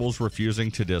the rebels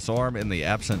refusing to disarm in the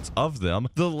absence of them,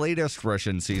 the latest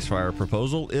Russian ceasefire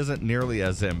proposal isn't nearly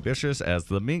as ambitious as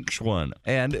the Minsk one,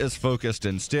 and is focused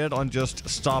instead on just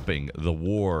stopping the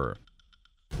war.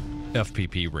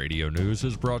 FPP Radio News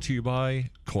is brought to you by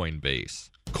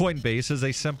Coinbase. Coinbase is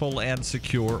a simple and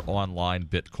secure online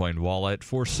Bitcoin wallet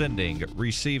for sending,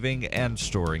 receiving, and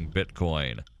storing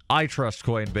Bitcoin. I trust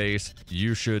Coinbase.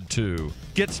 You should too.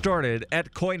 Get started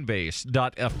at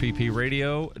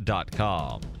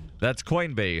coinbase.fppradio.com. That's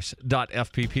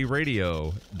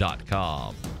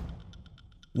coinbase.fppradio.com.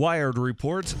 Wired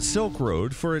reports Silk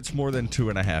Road, for its more than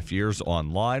 2.5 years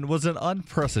online, was an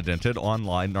unprecedented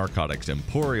online narcotics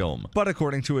emporium. But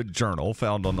according to a journal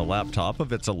found on the laptop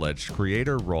of its alleged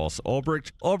creator, Ross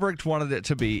Ulbricht, Ulbricht wanted it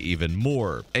to be even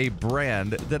more, a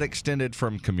brand that extended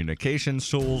from communications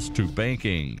tools to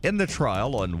banking. In the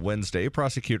trial on Wednesday,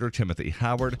 prosecutor Timothy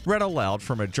Howard read aloud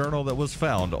from a journal that was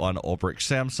found on Ulbricht's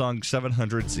Samsung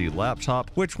 700Z laptop,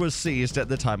 which was seized at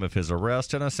the time of his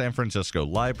arrest in a San Francisco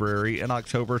library in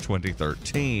October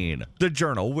 2013. The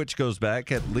journal, which goes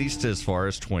back at least as far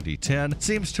as 2010,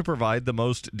 seems to provide the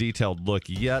most detailed look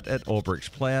yet at Ulbricht's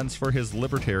plans for his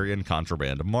libertarian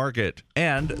contraband market.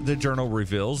 And the journal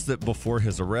reveals that before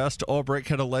his arrest, Ulbricht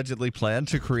had allegedly planned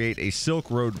to create a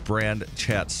Silk Road brand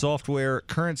chat software,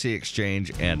 currency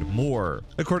exchange, and more.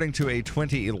 According to a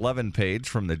 2011 page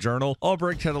from the journal,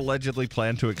 Ulbricht had allegedly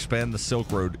planned to expand the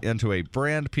Silk Road into a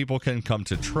brand people can come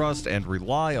to trust and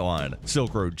rely on.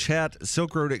 Silk Road Chat,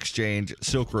 Silk Road Exchange,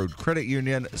 Silk Road Credit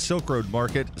Union, Silk Road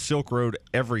Market, Silk Road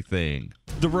Everything.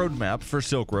 The roadmap for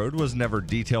Silk Road was never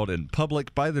detailed in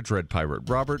public by the Dread Pirate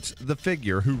Roberts, the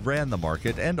figure who ran the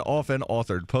market and often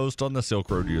authored posts on the Silk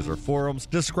Road user forums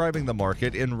describing the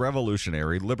market in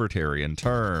revolutionary libertarian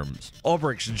terms.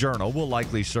 Ulbricht's journal will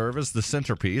likely serve as the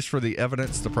centerpiece for the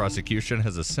evidence the prosecution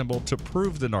has assembled to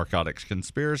prove the narcotics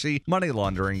conspiracy, money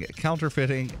laundering,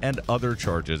 counterfeiting, and other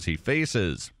charges he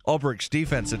faces. Ulbricht's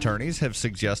defense attorneys have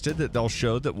suggested that they'll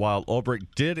show that while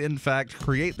Ulbricht did in fact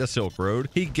create the Silk Road,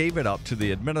 he gave it up to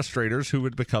the administrators who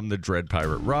would become the Dread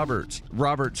Pirate Roberts.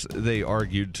 Roberts, they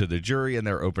argued to the jury in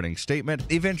their opening statement,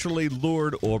 eventually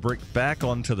lured Ulbricht back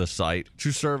onto the site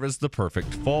to serve as the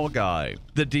perfect fall guy.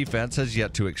 The defense has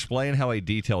yet to explain how a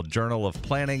detailed journal of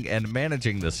planning and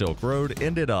managing the Silk Road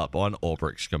ended up on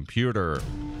Ulbricht's computer.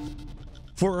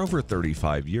 For over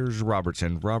 35 years, Roberts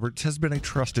 & Roberts has been a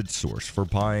trusted source for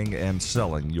buying and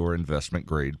selling your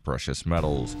investment-grade precious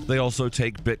metals. They also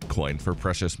take Bitcoin for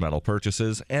precious metal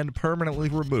purchases and permanently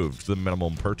removed the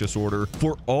minimum purchase order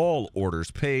for all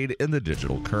orders paid in the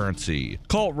digital currency.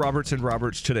 Call Roberts &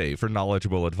 Roberts today for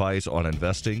knowledgeable advice on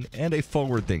investing and a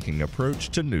forward-thinking approach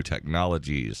to new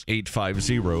technologies.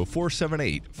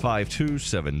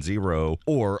 850-478-5270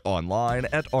 or online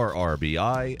at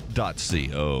rrbi.co.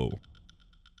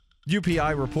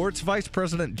 UPI reports Vice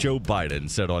President Joe Biden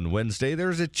said on Wednesday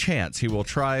there's a chance he will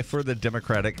try for the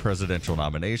Democratic presidential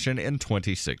nomination in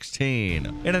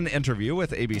 2016. In an interview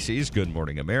with ABC's Good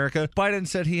Morning America, Biden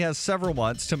said he has several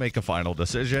months to make a final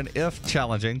decision if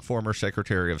challenging former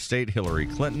Secretary of State Hillary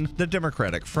Clinton, the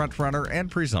Democratic frontrunner and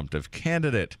presumptive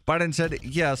candidate. Biden said,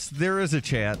 yes, there is a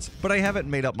chance, but I haven't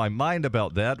made up my mind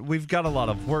about that. We've got a lot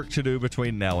of work to do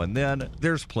between now and then.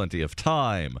 There's plenty of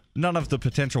time. None of the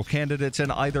potential candidates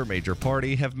in either major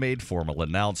party have made formal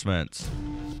announcements.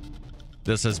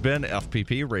 This has been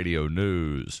FPP Radio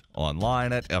News,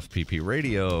 online at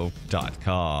fppradio.com.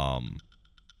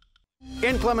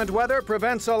 Inclement weather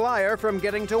prevents a liar from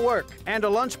getting to work, and a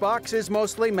lunchbox is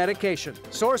mostly medication.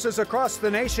 Sources across the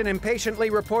nation impatiently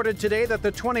reported today that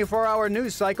the 24-hour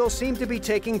news cycle seemed to be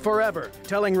taking forever,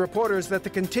 telling reporters that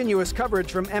the continuous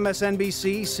coverage from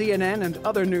MSNBC, CNN, and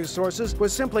other news sources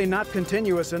was simply not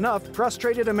continuous enough.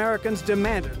 Frustrated Americans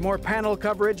demanded more panel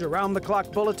coverage,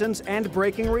 around-the-clock bulletins, and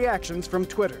breaking reactions from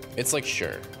Twitter. It's like,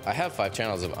 sure, I have 5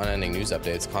 channels of unending news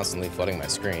updates constantly flooding my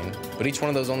screen, but each one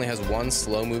of those only has one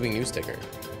slow-moving news ticker.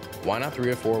 Why not 3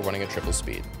 or 4 running at triple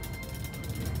speed?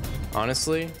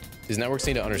 Honestly, these networks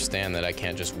need to understand that I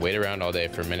can't just wait around all day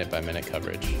for minute-by-minute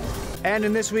coverage. And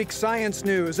in this week's science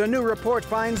news, a new report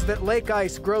finds that lake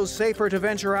ice grows safer to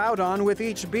venture out on with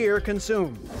each beer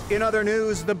consumed. In other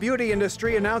news, the beauty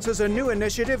industry announces a new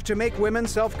initiative to make women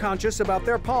self-conscious about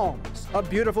their palms. A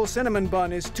beautiful cinnamon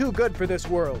bun is too good for this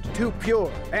world, too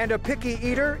pure. And a picky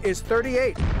eater is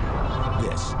 38.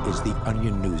 This is the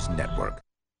Onion News Network.